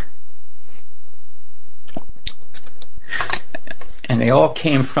 And they all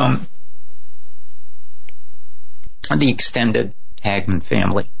came from the extended Hagmann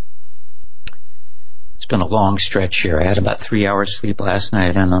family. It's been a long stretch here. I had about 3 hours sleep last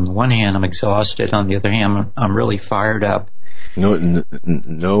night, and on the one hand, I'm exhausted. On the other hand, I'm really fired up.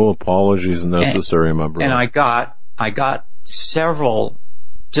 No apologies necessary, my brother. And I got several,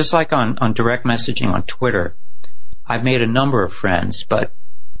 just like on direct messaging on Twitter. I've made a number of friends, but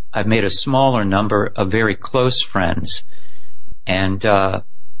I've made a smaller number of very close friends and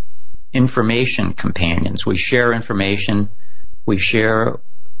information companions. We share information. We share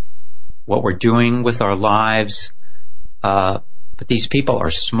what we're doing with our lives. But these people are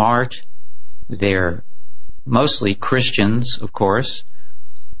smart. They're mostly Christians, of course.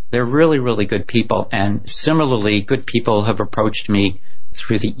 They're really, really good people. And similarly, good people have approached me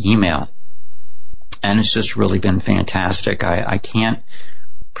through the email. And it's just really been fantastic. I can't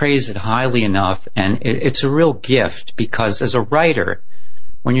praise it highly enough. And it's a real gift because as a writer,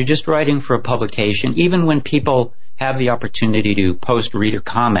 when you're just writing for a publication, even when people have the opportunity to post reader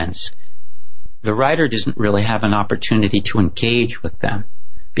comments, the writer doesn't really have an opportunity to engage with them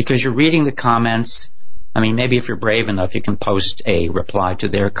because you're reading the comments. I mean, maybe if you're brave enough, you can post a reply to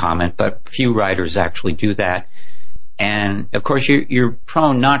their comment, but few writers actually do that. And of course, you're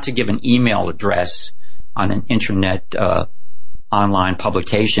prone not to give an email address on an internet online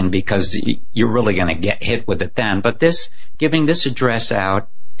publication because you're really going to get hit with it then. But giving this address out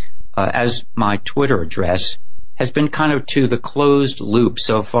as my Twitter address has been kind of to the closed loop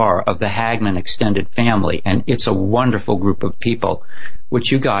so far of the Hagmann extended family, and it's a wonderful group of people,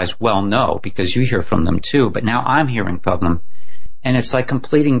 which you guys well know because you hear from them too, but now I'm hearing from them, and it's like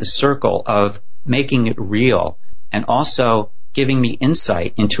completing the circle of making it real and also giving me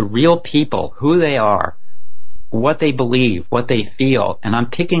insight into real people, who they are, what they believe, what they feel, and I'm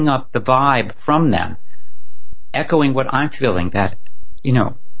picking up the vibe from them, echoing what I'm feeling that,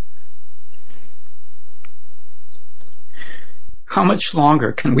 how much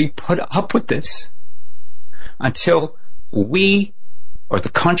longer can we put up with this until we or the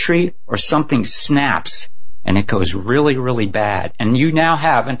country or something snaps and it goes really, really bad? And you now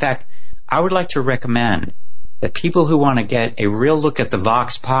have, in fact, I would like to recommend that people who want to get a real look at the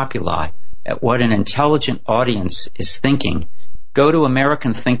Vox Populi, at what an intelligent audience is thinking, go to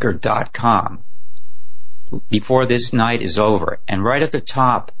AmericanThinker.com before this night is over. And right at the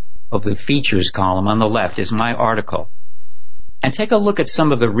top of the features column on the left is my article. And take a look at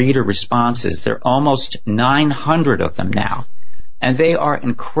some of the reader responses. There are almost 900 of them now. And they are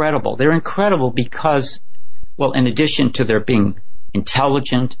incredible. They're incredible because, well, in addition to their being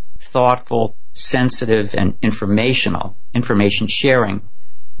intelligent, thoughtful, sensitive, and information sharing,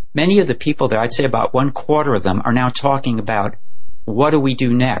 many of the people there, I'd say about 1/4 of them, are now talking about what do we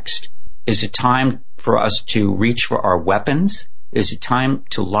do next? Is it time for us to reach for our weapons? Is it time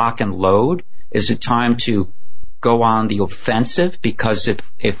to lock and load? Is it time to go on the offensive? Because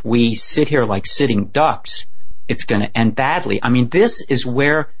if we sit here like sitting ducks, it's going to end badly. I mean, this is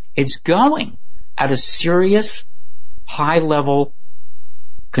where it's going at a serious, high-level,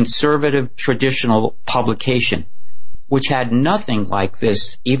 conservative, traditional publication, which had nothing like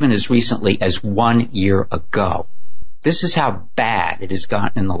this even as recently as 1 year ago. This is how bad it has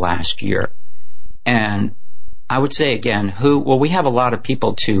gotten in the last year. And I would say again, we have a lot of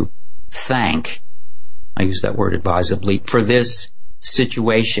people to thank, I use that word advisedly, for this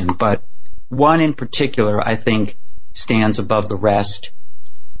situation, but one in particular I think stands above the rest,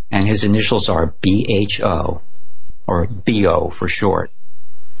 and his initials are BHO, or BO for short.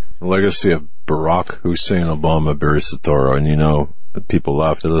 The legacy of Barack Hussein Obama, Barry Soetoro, and people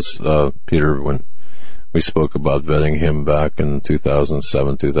laughed at us, Peter, when we spoke about vetting him back in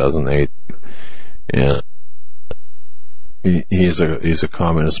 2007, 2008, and he's a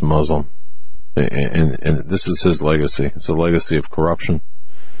communist Muslim. And this is his legacy. It's a legacy of corruption.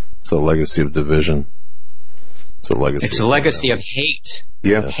 It's a legacy of division. It's a legacy of hate.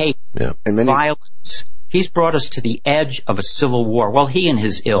 Yeah. Hate. Yeah. And violence. He's brought us to the edge of a civil war. Well, he and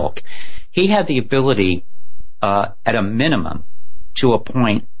his ilk. He had the ability, at a minimum, to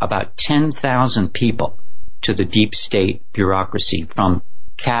appoint about 10,000 people to the deep state bureaucracy from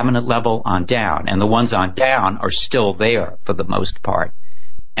cabinet level on down. And the ones on down are still there for the most part.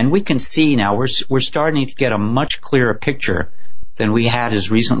 And we can see now we're starting to get a much clearer picture than we had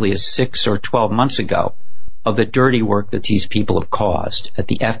as recently as 6 or 12 months ago of the dirty work that these people have caused at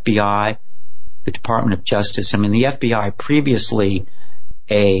the FBI, the Department of Justice. I mean, the FBI, previously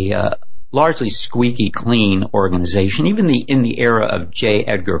a largely squeaky clean organization, even in the era of J.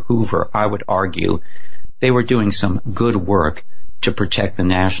 Edgar Hoover, I would argue, they were doing some good work. to protect the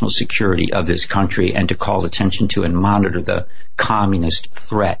national security of this country and to call attention to and monitor the communist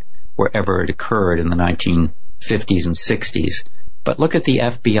threat wherever it occurred in the 1950s and 60s. But look at the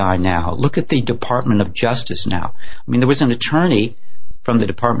FBI now. Look at the Department of Justice now. I mean, there was an attorney from the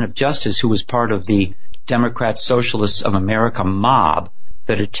Department of Justice who was part of the Democrat Socialists of America mob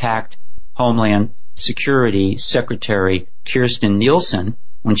that attacked Homeland Security Secretary Kirstjen Nielsen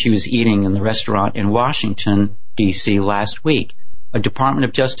when she was eating in the restaurant in Washington, D.C. last week. A Department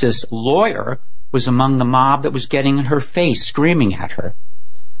of Justice lawyer was among the mob that was getting in her face, screaming at her.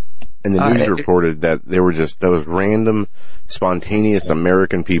 And the news reported that they were just those random, spontaneous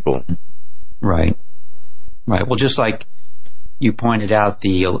American people. Right. Right. Well, just like you pointed out,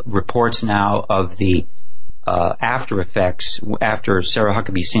 the reports now of the after effects after Sarah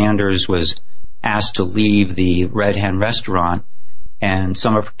Huckabee Sanders was asked to leave the Red Hen restaurant, and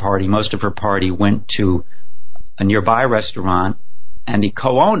most of her party went to a nearby restaurant, and the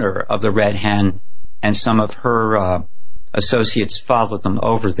co-owner of the Red Hen and some of her associates followed them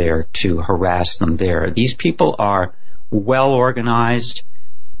over there to harass them there. These people are well organized.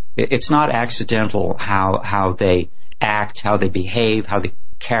 It's not accidental how they act, how they behave, how they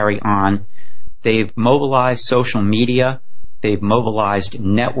carry on. They've mobilized social media. They've mobilized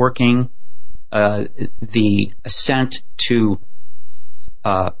networking. The ascent to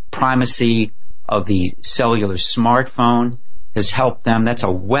primacy of the cellular smartphone has helped them. That's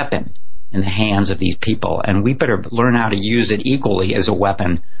a weapon in the hands of these people, and we better learn how to use it equally as a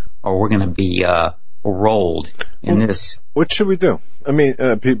weapon, or we're going to be rolled in this. What should we do? I mean,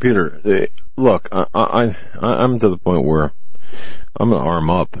 Peter, look, I'm to the point where I'm going to arm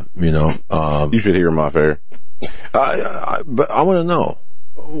up, you know. You should hear him off air. But I want to know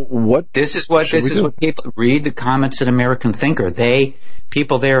what this is what people read the comments at American Thinker.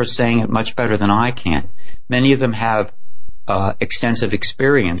 People there are saying it much better than I can. Many of them have extensive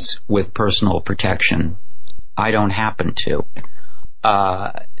experience with personal protection. I don't happen to.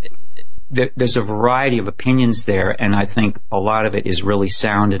 There's a variety of opinions there, and I think a lot of it is really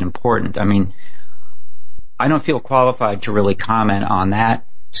sound and important. I mean, I don't feel qualified to really comment on that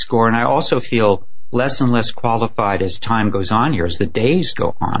score, and I also feel less and less qualified as time goes on here, as the days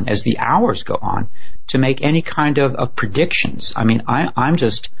go on, as the hours go on, to make any kind of predictions. I mean, I'm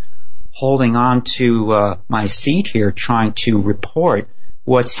just holding on to my seat here, trying to report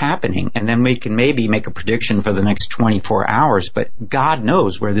what's happening, and then we can maybe make a prediction for the next 24 hours, but God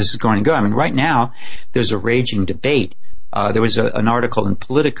knows where this is going to go. I mean, right now, there's a raging debate. There was an article in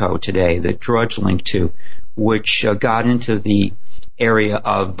Politico today that Drudge linked to, which got into the area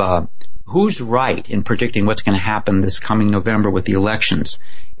of who's right in predicting what's going to happen this coming November with the elections.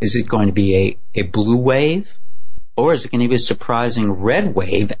 Is it going to be a blue wave? Or is it going to be a surprising red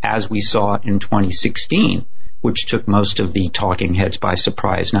wave, as we saw in 2016, which took most of the talking heads by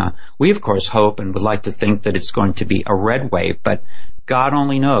surprise? Now, we, of course, hope and would like to think that it's going to be a red wave, but God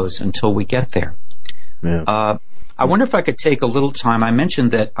only knows until we get there. Yeah. I wonder if I could take a little time. I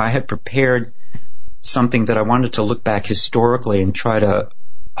mentioned that I had prepared something that I wanted to look back historically and try to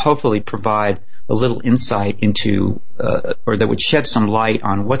hopefully provide a little insight into, or that would shed some light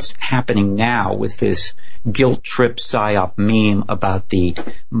on what's happening now with this guilt trip psyop meme about the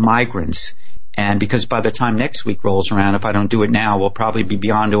migrants. And because by the time next week rolls around, if I don't do it now, we'll probably be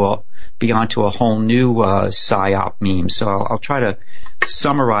beyond to a whole new psyop meme. So I'll try to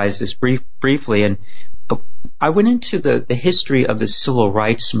summarize this briefly. And I went into the history of the civil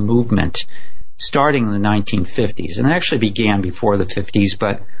rights movement starting in the 1950s, and it actually began before the 50s,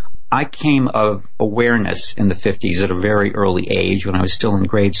 but I came of awareness in the 50s at a very early age when I was still in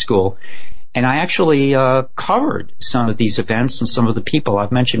grade school. And I actually covered some of these events and some of the people.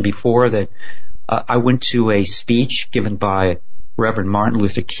 I've mentioned before that I went to a speech given by Reverend Martin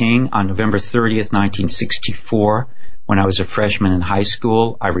Luther King on November 30th, 1964, when I was a freshman in high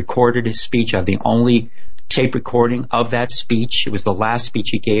school. I recorded his speech. I have the only tape recording of that speech. It was the last speech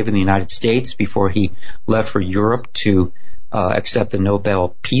he gave in the United States before he left for Europe to accept the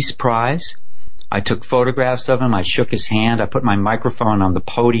Nobel Peace Prize. I took photographs of him. I shook his hand. I put my microphone on the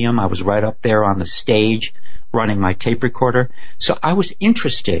podium. I was right up there on the stage running my tape recorder. So I was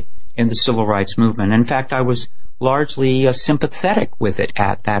interested in the civil rights movement. In fact, I was largely sympathetic with it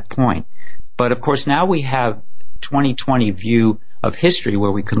at that point. But of course, now we have 2020 view of history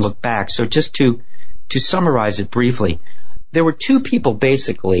where we can look back. So just to summarize it briefly, there were two people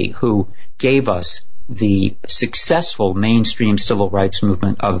basically who gave us the successful mainstream civil rights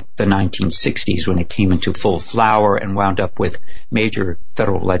movement of the 1960s when it came into full flower and wound up with major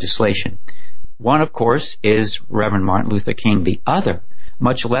federal legislation. One, of course, is Reverend Martin Luther King. The other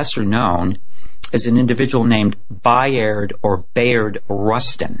much lesser known, is an individual named Bayard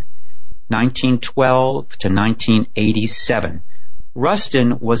Rustin, 1912 to 1987.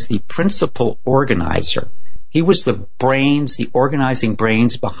 Rustin was the principal organizer. He was the organizing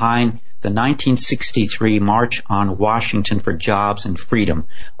brains behind the 1963 March on Washington for Jobs and Freedom,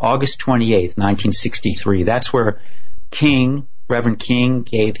 August 28th, 1963. That's where Reverend King,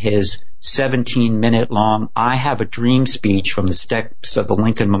 gave his 17-minute long I Have a Dream speech from the steps of the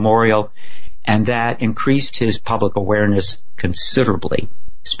Lincoln Memorial, and that increased his public awareness considerably,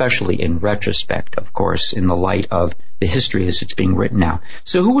 especially in retrospect, of course, in the light of the history as it's being written now.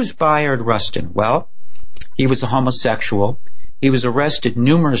 So who was Bayard Rustin? Well, he was a homosexual. He was arrested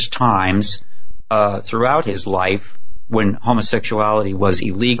numerous times throughout his life when homosexuality was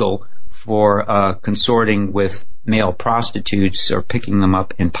illegal for consorting with male prostitutes or picking them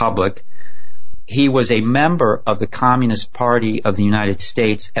up in public. He was a member of the Communist Party of the United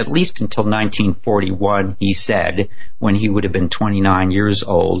States, at least until 1941, he said, when he would have been 29 years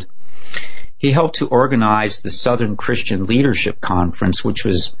old. He helped to organize the Southern Christian Leadership Conference, which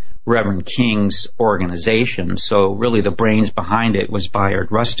was Reverend King's organization, so really the brains behind it was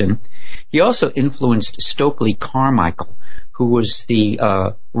Bayard Rustin. He also influenced Stokely Carmichael, who was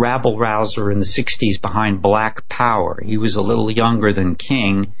the rabble-rouser in the 60s behind Black Power. He was a little younger than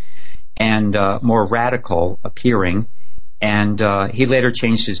King and more radical appearing, and he later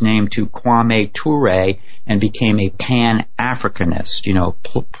changed his name to Kwame Ture and became a Pan-Africanist,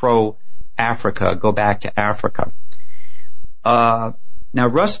 pro-Africa, go back to Africa. Now,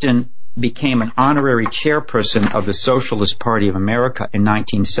 Rustin became an honorary chairperson of the Socialist Party of America in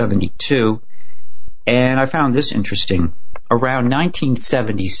 1972, and I found this interesting. Around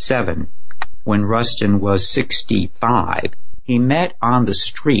 1977, when Rustin was 65, he met on the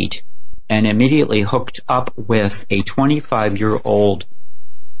street and immediately hooked up with a 25-year-old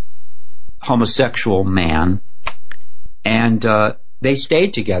homosexual man, and they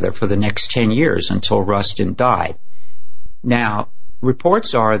stayed together for the next 10 years until Rustin died. Now,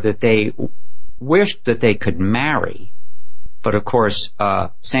 reports are that they wished that they could marry, but of course,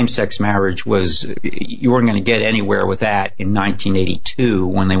 same-sex marriage you weren't going to get anywhere with that in 1982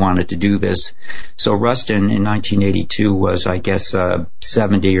 when they wanted to do this. So Rustin in 1982 was, I guess,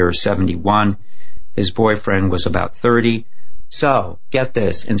 70 or 71. His boyfriend was about 30. So, get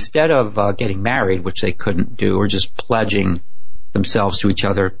this, instead of getting married, which they couldn't do, or just pledging themselves to each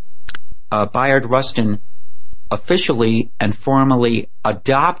other, Bayard Rustin officially and formally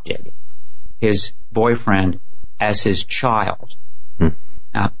adopted his boyfriend as his child.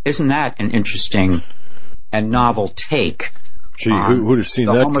 Now, isn't that an interesting and novel take on who'd have seen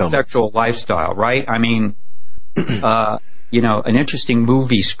the that homosexual lifestyle, right? I mean, an interesting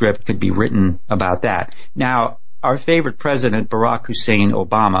movie script could be written about that. Now, our favorite president, Barack Hussein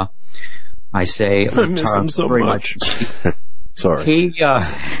Obama, I say, I miss him so very much. Sorry.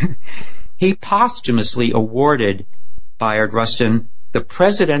 He posthumously awarded Bayard Rustin the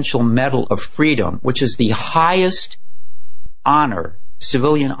Presidential Medal of Freedom, which is the highest honor,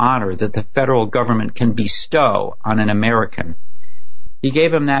 civilian honor, that the federal government can bestow on an American. He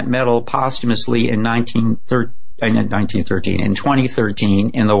gave him that medal posthumously in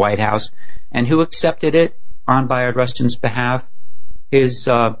 2013 in the White House. And who accepted it on Bayard Rustin's behalf? His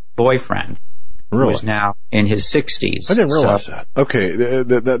boyfriend. Really? Who is now in his 60s. I didn't realize that. Okay,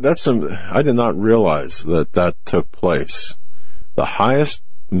 that's I did not realize that took place. The highest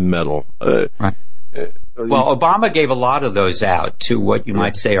medal. Right. Well, Obama gave a lot of those out to what you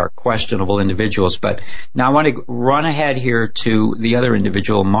might say are questionable individuals. But now I want to run ahead here to the other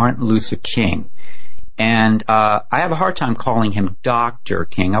individual, Martin Luther King. And I have a hard time calling him Dr.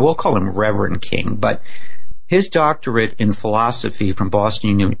 King. I will call him Reverend King. But his doctorate in philosophy from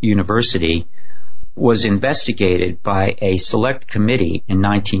Boston University was investigated by a select committee in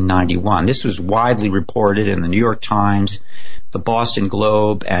 1991. This was widely reported in the New York Times, the Boston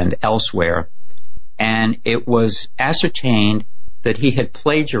Globe, and elsewhere. And it was ascertained that he had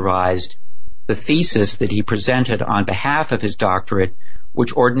plagiarized the thesis that he presented on behalf of his doctorate,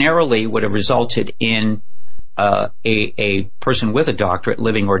 which ordinarily would have resulted in a person with a doctorate,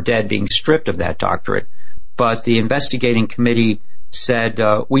 living or dead, being stripped of that doctorate. But the investigating committee said,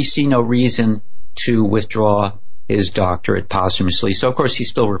 we see no reason to withdraw his doctorate posthumously. So, of course, he's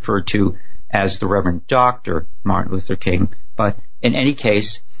still referred to as the Reverend Dr. Martin Luther King. But in any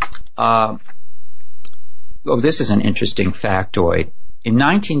case, this is an interesting factoid. In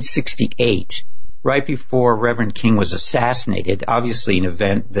 1968, right before Reverend King was assassinated, obviously an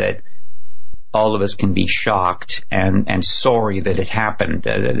event that all of us can be shocked and sorry that it happened.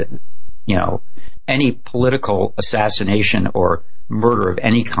 Any political assassination or murder of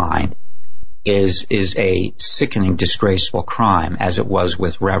any kind is a sickening, disgraceful crime, as it was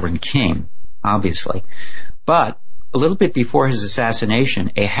with Reverend King, obviously. But a little bit before his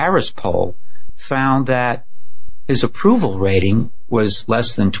assassination, a Harris poll found that his approval rating was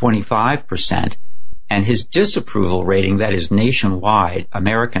less than 25%, and his disapproval rating, that is nationwide,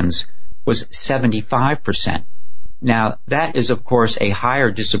 Americans, was 75%. Now, that is, of course, a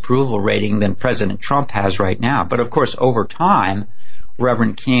higher disapproval rating than President Trump has right now. But, of course, over time,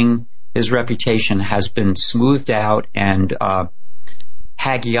 Reverend King, his reputation has been smoothed out, and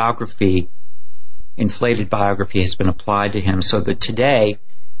hagiography, inflated biography, has been applied to him, so that today,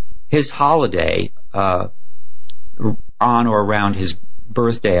 his holiday, on or around his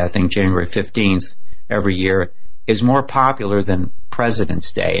birthday, I think January 15th every year, is more popular than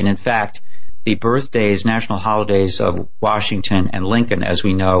President's Day. And in fact, the birthdays, national holidays of Washington and Lincoln, as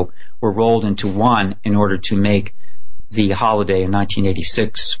we know, were rolled into one in order to make the holiday in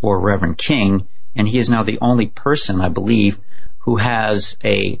 1986 for Reverend King, and he is now the only person, I believe, who has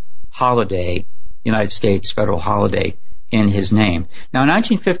a holiday, United States federal holiday, in his name. Now, in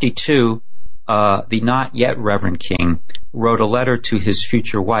 1952, the not yet Reverend King wrote a letter to his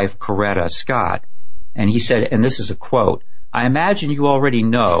future wife, Coretta Scott, and he said, and this is a quote, "I imagine you already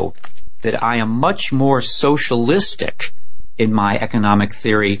know that I am much more socialistic in my economic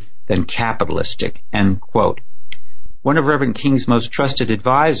theory than capitalistic," end quote. One of Reverend King's most trusted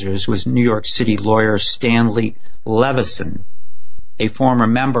advisors was New York City lawyer Stanley Levison, a former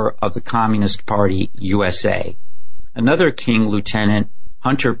member of the Communist Party USA. Another King lieutenant,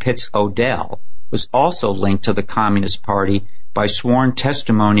 Hunter Pitts Odell, was also linked to the Communist Party by sworn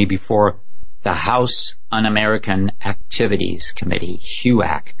testimony before the House Un-American Activities Committee,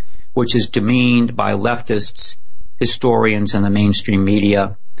 HUAC, which is demeaned by leftists, historians, and the mainstream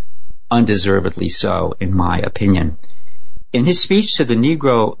media, undeservedly so, in my opinion. In his speech to the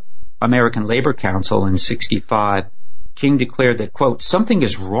Negro American Labor Council in 1965, King declared that, quote, "something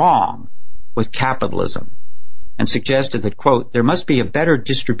is wrong with capitalism," and suggested that, quote, "there must be a better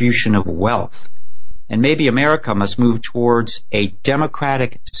distribution of wealth, and maybe America must move towards a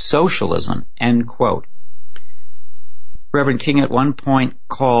democratic socialism," end quote. Reverend King at one point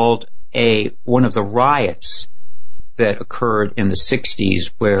called one of the riots that occurred in the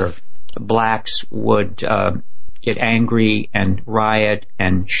 60s, where blacks would get angry and riot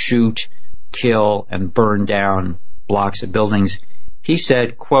and shoot, kill, and burn down blocks of buildings. He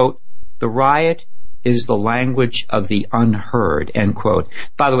said, quote, "the riot is the language of the unheard," end quote.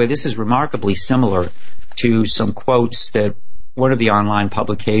 By the way, this is remarkably similar to some quotes that one of the online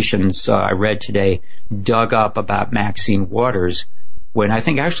publications I read today dug up about Maxine Waters, when I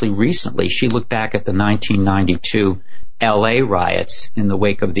think actually recently she looked back at the 1992 LA riots in the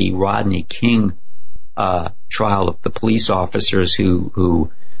wake of the Rodney King trial of the police officers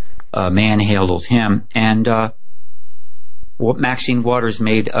who manhandled him. And Maxine Waters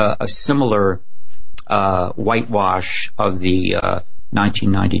made a similar whitewash of the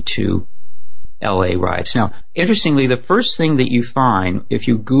 1992 LA riots. Now, interestingly, the first thing that you find if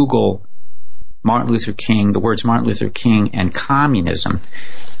you Google Martin Luther King, the words Martin Luther King and communism,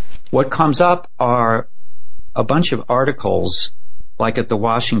 what comes up are a bunch of articles, like at the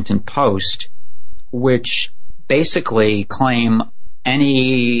Washington Post, which basically claim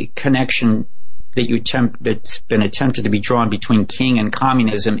any connection that's been attempted to be drawn between King and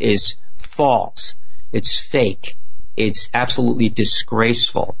communism is false. It's fake. It's absolutely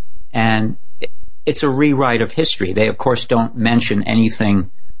disgraceful. And it's a rewrite of history. They, of course, don't mention anything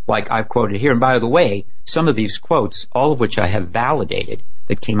like I've quoted here. And by the way, some of these quotes, all of which I have validated,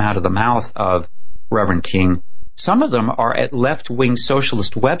 that came out of the mouth of Reverend King, some of them are at left-wing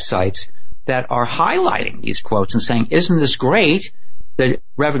socialist websites that are highlighting these quotes and saying, isn't this great that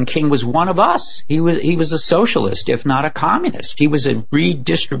Reverend King was one of us? He was a socialist, if not a communist. He was a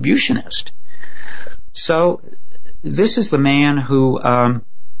redistributionist. So this is the man who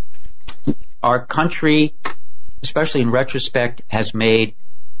our country, especially in retrospect, has made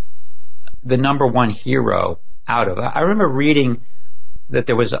the number one hero out of. I remember reading that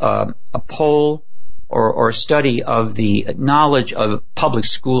there was a poll or a study of the knowledge of public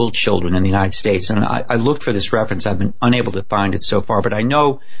school children in the United States, and I looked for this reference. I've been unable to find it so far, but I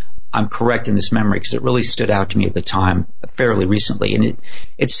know I'm correct in this memory because it really stood out to me at the time, fairly recently. And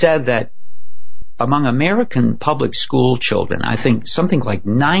it said that among American public school children, I think something like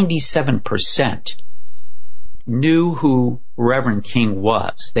 97% knew who Reverend King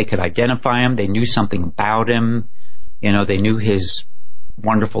was. They could identify him. They knew something about him. You know, they knew his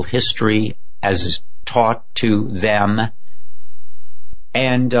wonderful history as taught to them.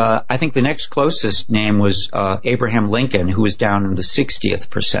 And I think the next closest name was Abraham Lincoln, who was down in the 60th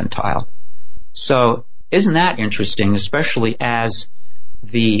percentile. So isn't that interesting, especially as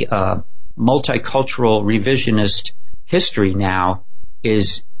the multicultural revisionist history now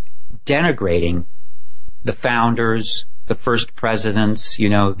is denigrating the founders, the first presidents.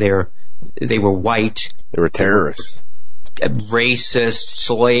 They were white. They were terrorists. Racist,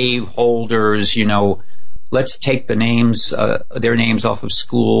 slave holders, let's take their names off of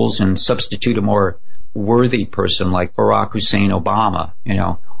schools and substitute a more worthy person like Barack Hussein Obama,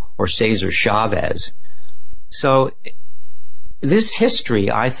 or Cesar Chavez. So this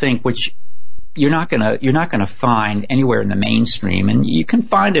history, I think, which you're not gonna find anywhere in the mainstream, and you can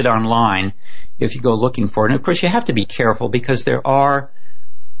find it online if you go looking for it. And of course, you have to be careful because there are,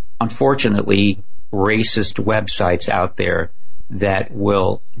 unfortunately, racist websites out there that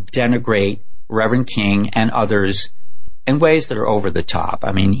will denigrate Reverend King and others in ways that are over the top.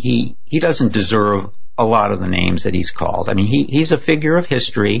 I mean, he doesn't deserve a lot of the names that he's called. I mean, he's a figure of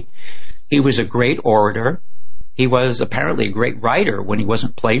history. He was a great orator. He was apparently a great writer when he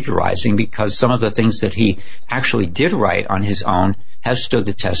wasn't plagiarizing, because some of the things that he actually did write on his own have stood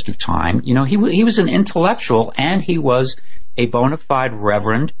the test of time. He was an intellectual, and he was a bona fide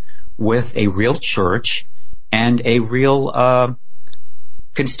reverend with a real church and a real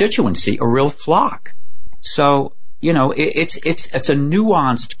constituency, a real flock. So, it's a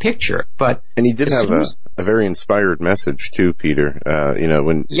nuanced picture, and he did have a very inspired message too, Peter.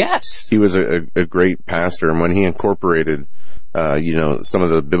 When yes, he was a great pastor, and when he incorporated, some of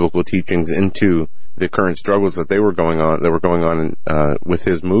the biblical teachings into the current struggles that were going on with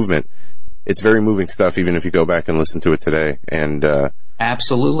his movement, it's very moving stuff. Even if you go back and listen to it today, and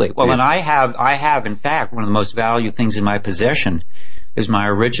absolutely. Well, yeah. And I have, in fact, one of the most valued things in my possession is my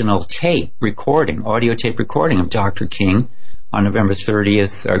original audio tape recording of Dr. King on November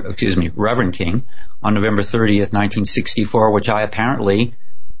 30th, Reverend King on November 30th, 1964, which I apparently,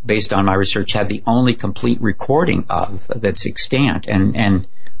 based on my research, have the only complete recording of that's extant. And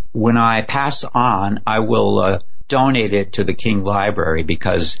when I pass on, I will donate it to the King Library,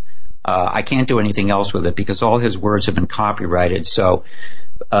 because I can't do anything else with it, because all his words have been copyrighted. So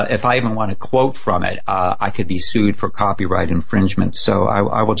if I even want to quote from it, I could be sued for copyright infringement. So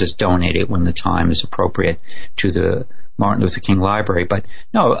I will just donate it when the time is appropriate to the Martin Luther King Library. But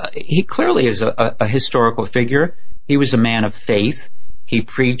no, he clearly is a historical figure. He was a man of faith. He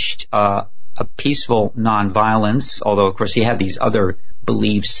preached a peaceful nonviolence, although of course he had these other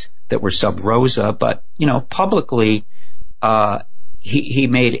beliefs that were sub rosa. But publicly, he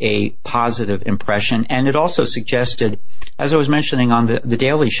made a positive impression, and it also suggested, as I was mentioning on the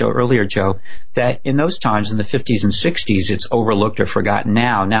Daily Show earlier, Joe, that in those times, in the 50s and 60s, it's overlooked or forgotten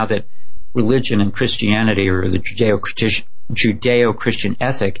now that religion and Christianity, or the Judeo-Christian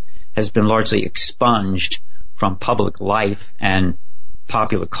ethic, has been largely expunged from public life and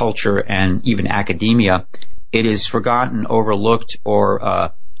popular culture and even academia. It is forgotten, overlooked,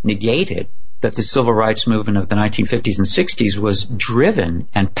 or negated that the civil rights movement of the 1950s and 60s was driven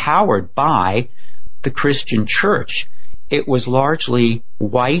and powered by the Christian church. It was largely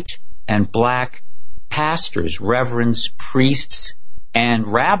white and black pastors, reverends, priests, and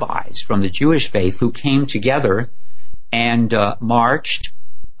rabbis from the Jewish faith who came together and marched,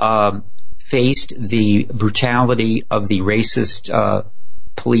 faced the brutality of the racist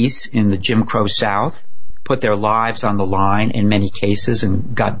police in the Jim Crow South, put their lives on the line in many cases,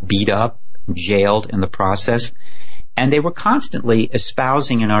 and got beat up, jailed in the process. And they were constantly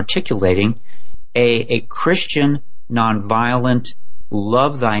espousing and articulating a Christian, nonviolent,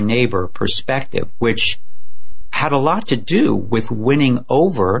 love thy neighbor perspective, which had a lot to do with winning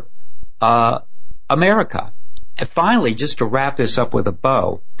over America. And finally, just to wrap this up with a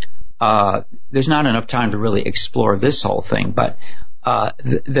bow, there's not enough time to really explore this whole thing, but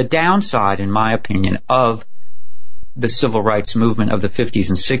the downside, in my opinion, of the civil rights movement of the 50s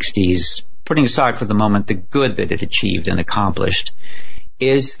and 60s, putting aside for the moment the good that it achieved and accomplished,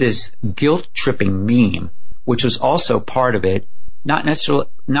 is this guilt-tripping meme, which was also part of it, not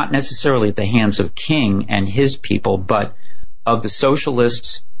necessarily at the hands of King and his people, but of the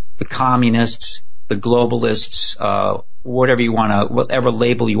socialists, the communists, the globalists, whatever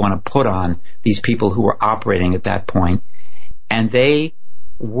label you want to put on these people who were operating at that point. And they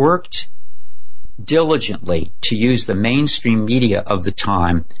worked diligently to use the mainstream media of the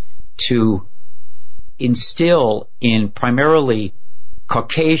time to instill in primarily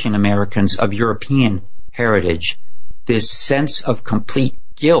Caucasian Americans of European heritage this sense of complete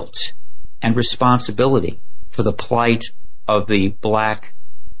guilt and responsibility for the plight of the black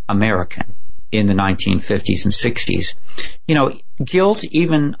American. in the 1950s and 60s. You know, guilt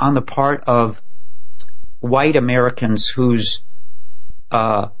even on the part of white Americans whose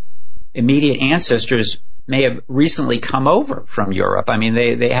immediate ancestors may have recently come over from Europe. I mean,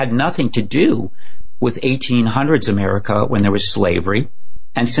 they had nothing to do with 1800s America when there was slavery.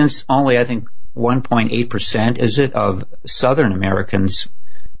 And since only, I think, 1.8%, is it, of Southern Americans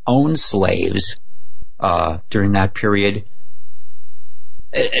owned slaves during that period,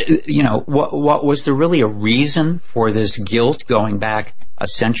 you know, what was there really a reason for this guilt going back a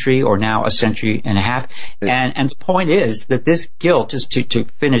century or now a century and a half? And the point is that this guilt, is to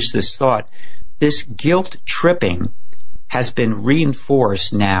finish this thought, this guilt tripping has been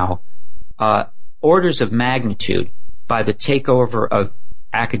reinforced now orders of magnitude by the takeover of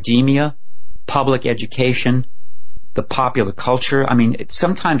academia, public education, the popular culture. I mean,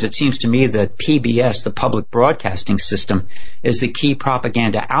 sometimes it seems to me that PBS, the public broadcasting system, is the key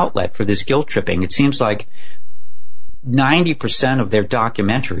propaganda outlet for this guilt tripping. It seems like 90% of their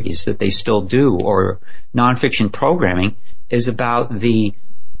documentaries that they still do, or nonfiction programming, is about the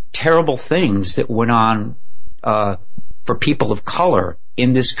terrible things that went on for people of color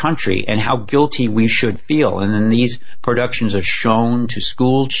in this country and how guilty we should feel. And then these productions are shown to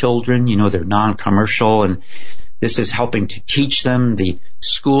school children. You know, they're non-commercial, and this is helping to teach them the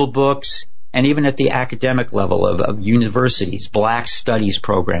school books, and even at the academic level of universities, black studies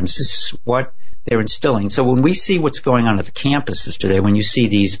programs. This is what they're instilling. So when we see what's going on at the campuses today, when you see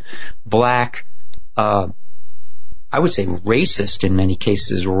these black, I would say racist in many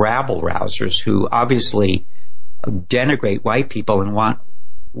cases, rabble-rousers who obviously denigrate white people and want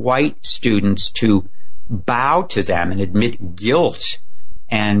white students to bow to them and admit guilt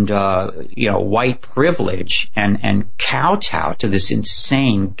and white privilege and kowtow to this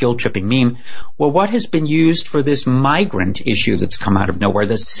insane guilt-tripping meme. Well, what has been used for this migrant issue that's come out of nowhere?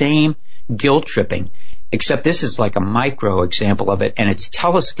 The same guilt-tripping, except this is like a micro example of it, and it's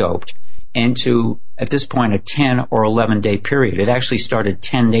telescoped into, at this point, a 10 or 11-day period. It actually started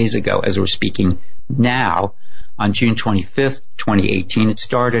 10 days ago as we're speaking now, on June 25th, 2018. It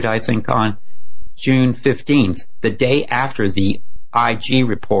started, I think, on June 15th, the day after the IG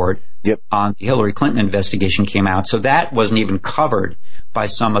report on the Hillary Clinton investigation came out. So that wasn't even covered by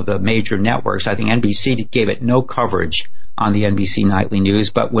some of the major networks. I think NBC gave it no coverage on the NBC Nightly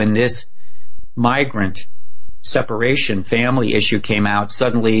News. But when this migrant separation family issue came out,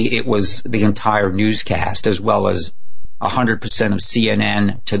 suddenly it was the entire newscast, as well as 100% of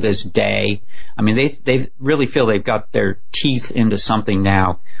CNN to this day. I mean, they really feel they've got their teeth into something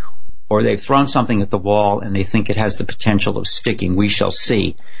now, or they've thrown something at the wall and they think it has the potential of sticking. We shall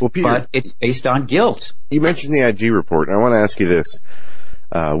see. Well, Peter, but it's based on guilt. You mentioned the IG report, and I want to ask you this.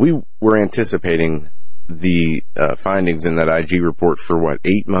 We were anticipating the findings in that IG report for,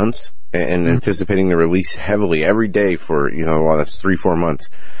 8 months? And anticipating the release heavily every day for, that's 3-4 months.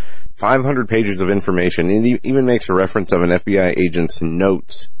 500 pages of information. It even makes a reference of an FBI agent's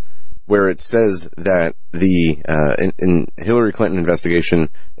notes where it says that the in Hillary Clinton investigation,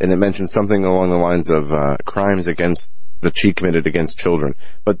 and it mentions something along the lines of crimes against that she committed against children.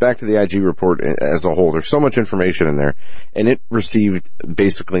 But back to the IG report as a whole, there's so much information in there, and it received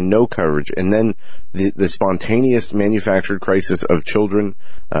basically no coverage. And then the spontaneous manufactured crisis of children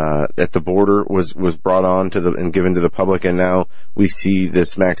at the border was brought on and given to the public, and now we see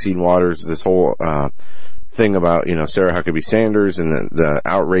this Maxine Waters, this whole thing about Sarah Huckabee Sanders and the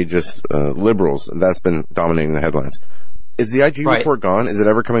outrageous liberals that's been dominating the headlines. Is the IG report gone? Is it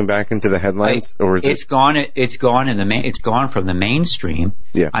ever coming back into the headlines, or is it's gone? It's gone It's gone from the mainstream.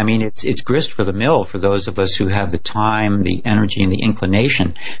 Yeah. I mean, it's grist for the mill for those of us who have the time, the energy, and the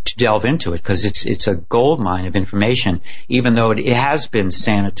inclination to delve into it, because it's a gold mine of information. Even though it has been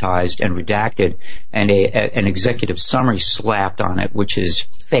sanitized and redacted, and an executive summary slapped on it, which is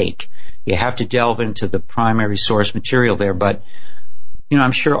fake. You have to delve into the primary source material there, but.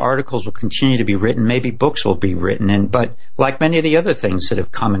 I'm sure articles will continue to be written, maybe books will be written, but like many of the other things that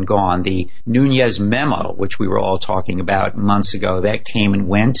have come and gone, the Nunez memo, which we were all talking about months ago, that came and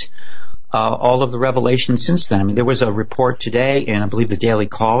went, all of the revelations since then. I mean, there was a report today in, I believe, the Daily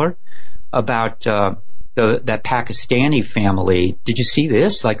Caller about that Pakistani family. Did you see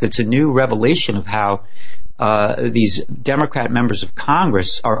this? Like, it's a new revelation of how these Democrat members of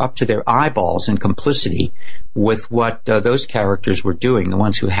Congress are up to their eyeballs in complicity with what those characters were doing, the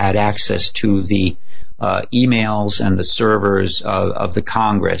ones who had access to the emails and the servers of the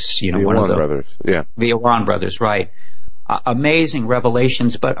Congress. The Iran brothers, yeah. The Iran brothers, right. Amazing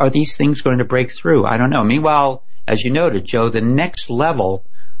revelations, but are these things going to break through? I don't know. Meanwhile, as you noted, Joe, the next level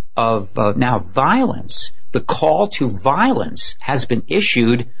of now violence, the call to violence has been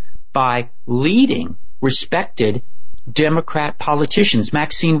issued by leading, respected Democrat politicians.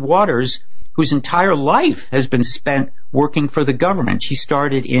 Maxine Waters, whose entire life has been spent working for the government. She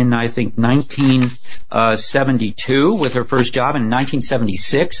started in, I think, 1972 with her first job. In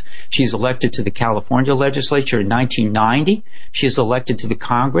 1976, she's elected to the California legislature. In 1990, she is elected to the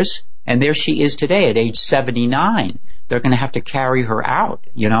Congress. And there she is today at age 79. They're going to have to carry her out,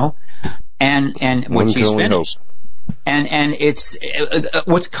 you know. And when she's finished. And it's,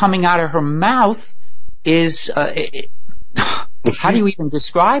 what's coming out of her mouth is, how do you even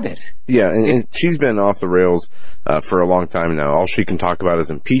describe it? Yeah, and she's been off the rails for a long time now. All she can talk about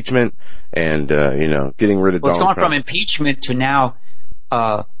is impeachment and, getting rid of Donald Trump. It's gone from impeachment to now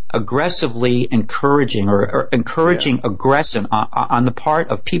aggressively encouraging or encouraging aggression on the part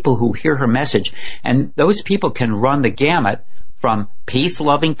of people who hear her message. And those people can run the gamut from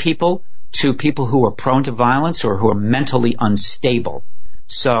peace-loving people to people who are prone to violence or who are mentally unstable.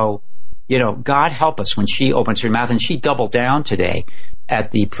 So, God help us when she opens her mouth, and she doubled down today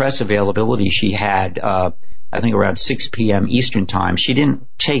at the press availability she had, I think around 6 p.m. Eastern time. She didn't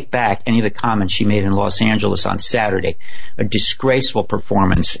take back any of the comments she made in Los Angeles on Saturday. A disgraceful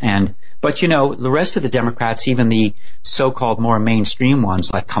performance. But the rest of the Democrats, even the so-called more mainstream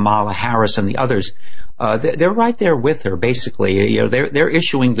ones like Kamala Harris and the others, they're right there with her, basically. They're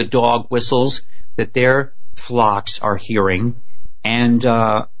issuing the dog whistles that their flocks are hearing. And,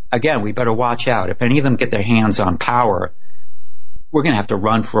 again, we better watch out. If any of them get their hands on power, we're going to have to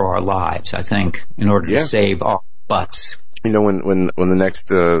run for our lives, I think, in order to save our butts. When the next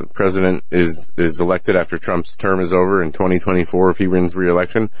president is elected after Trump's term is over in 2024, if he wins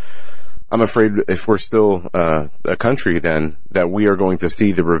re-election, I'm afraid if we're still a country then, that we are going to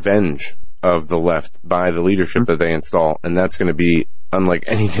see the revenge of the left by the leadership that they install, and that's going to be unlike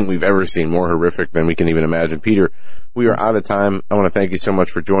anything we've ever seen, more horrific than we can even imagine. Peter, we are out of time. I want to thank you so much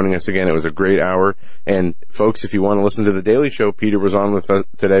for joining us again. It was a great hour. And folks, if you want to listen to The Daily Show, Peter was on with us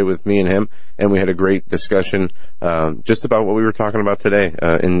today with me and him, and we had a great discussion just about what we were talking about today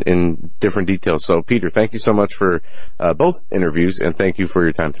in different details. So, Peter, thank you so much for both interviews, and thank you for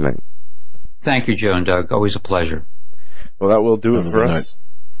your time tonight. Thank you, Joe and Doug. Always a pleasure. Well, that will do it for us.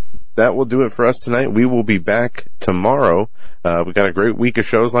 That will do it for us tonight. We will be back tomorrow. We've got a great week of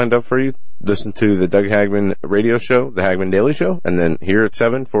shows lined up for you. Listen to the Doug Hagmann radio show, the Hagmann Daily Show, and then here at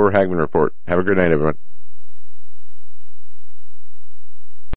 7 for Hagmann Report. Have a good night, everyone.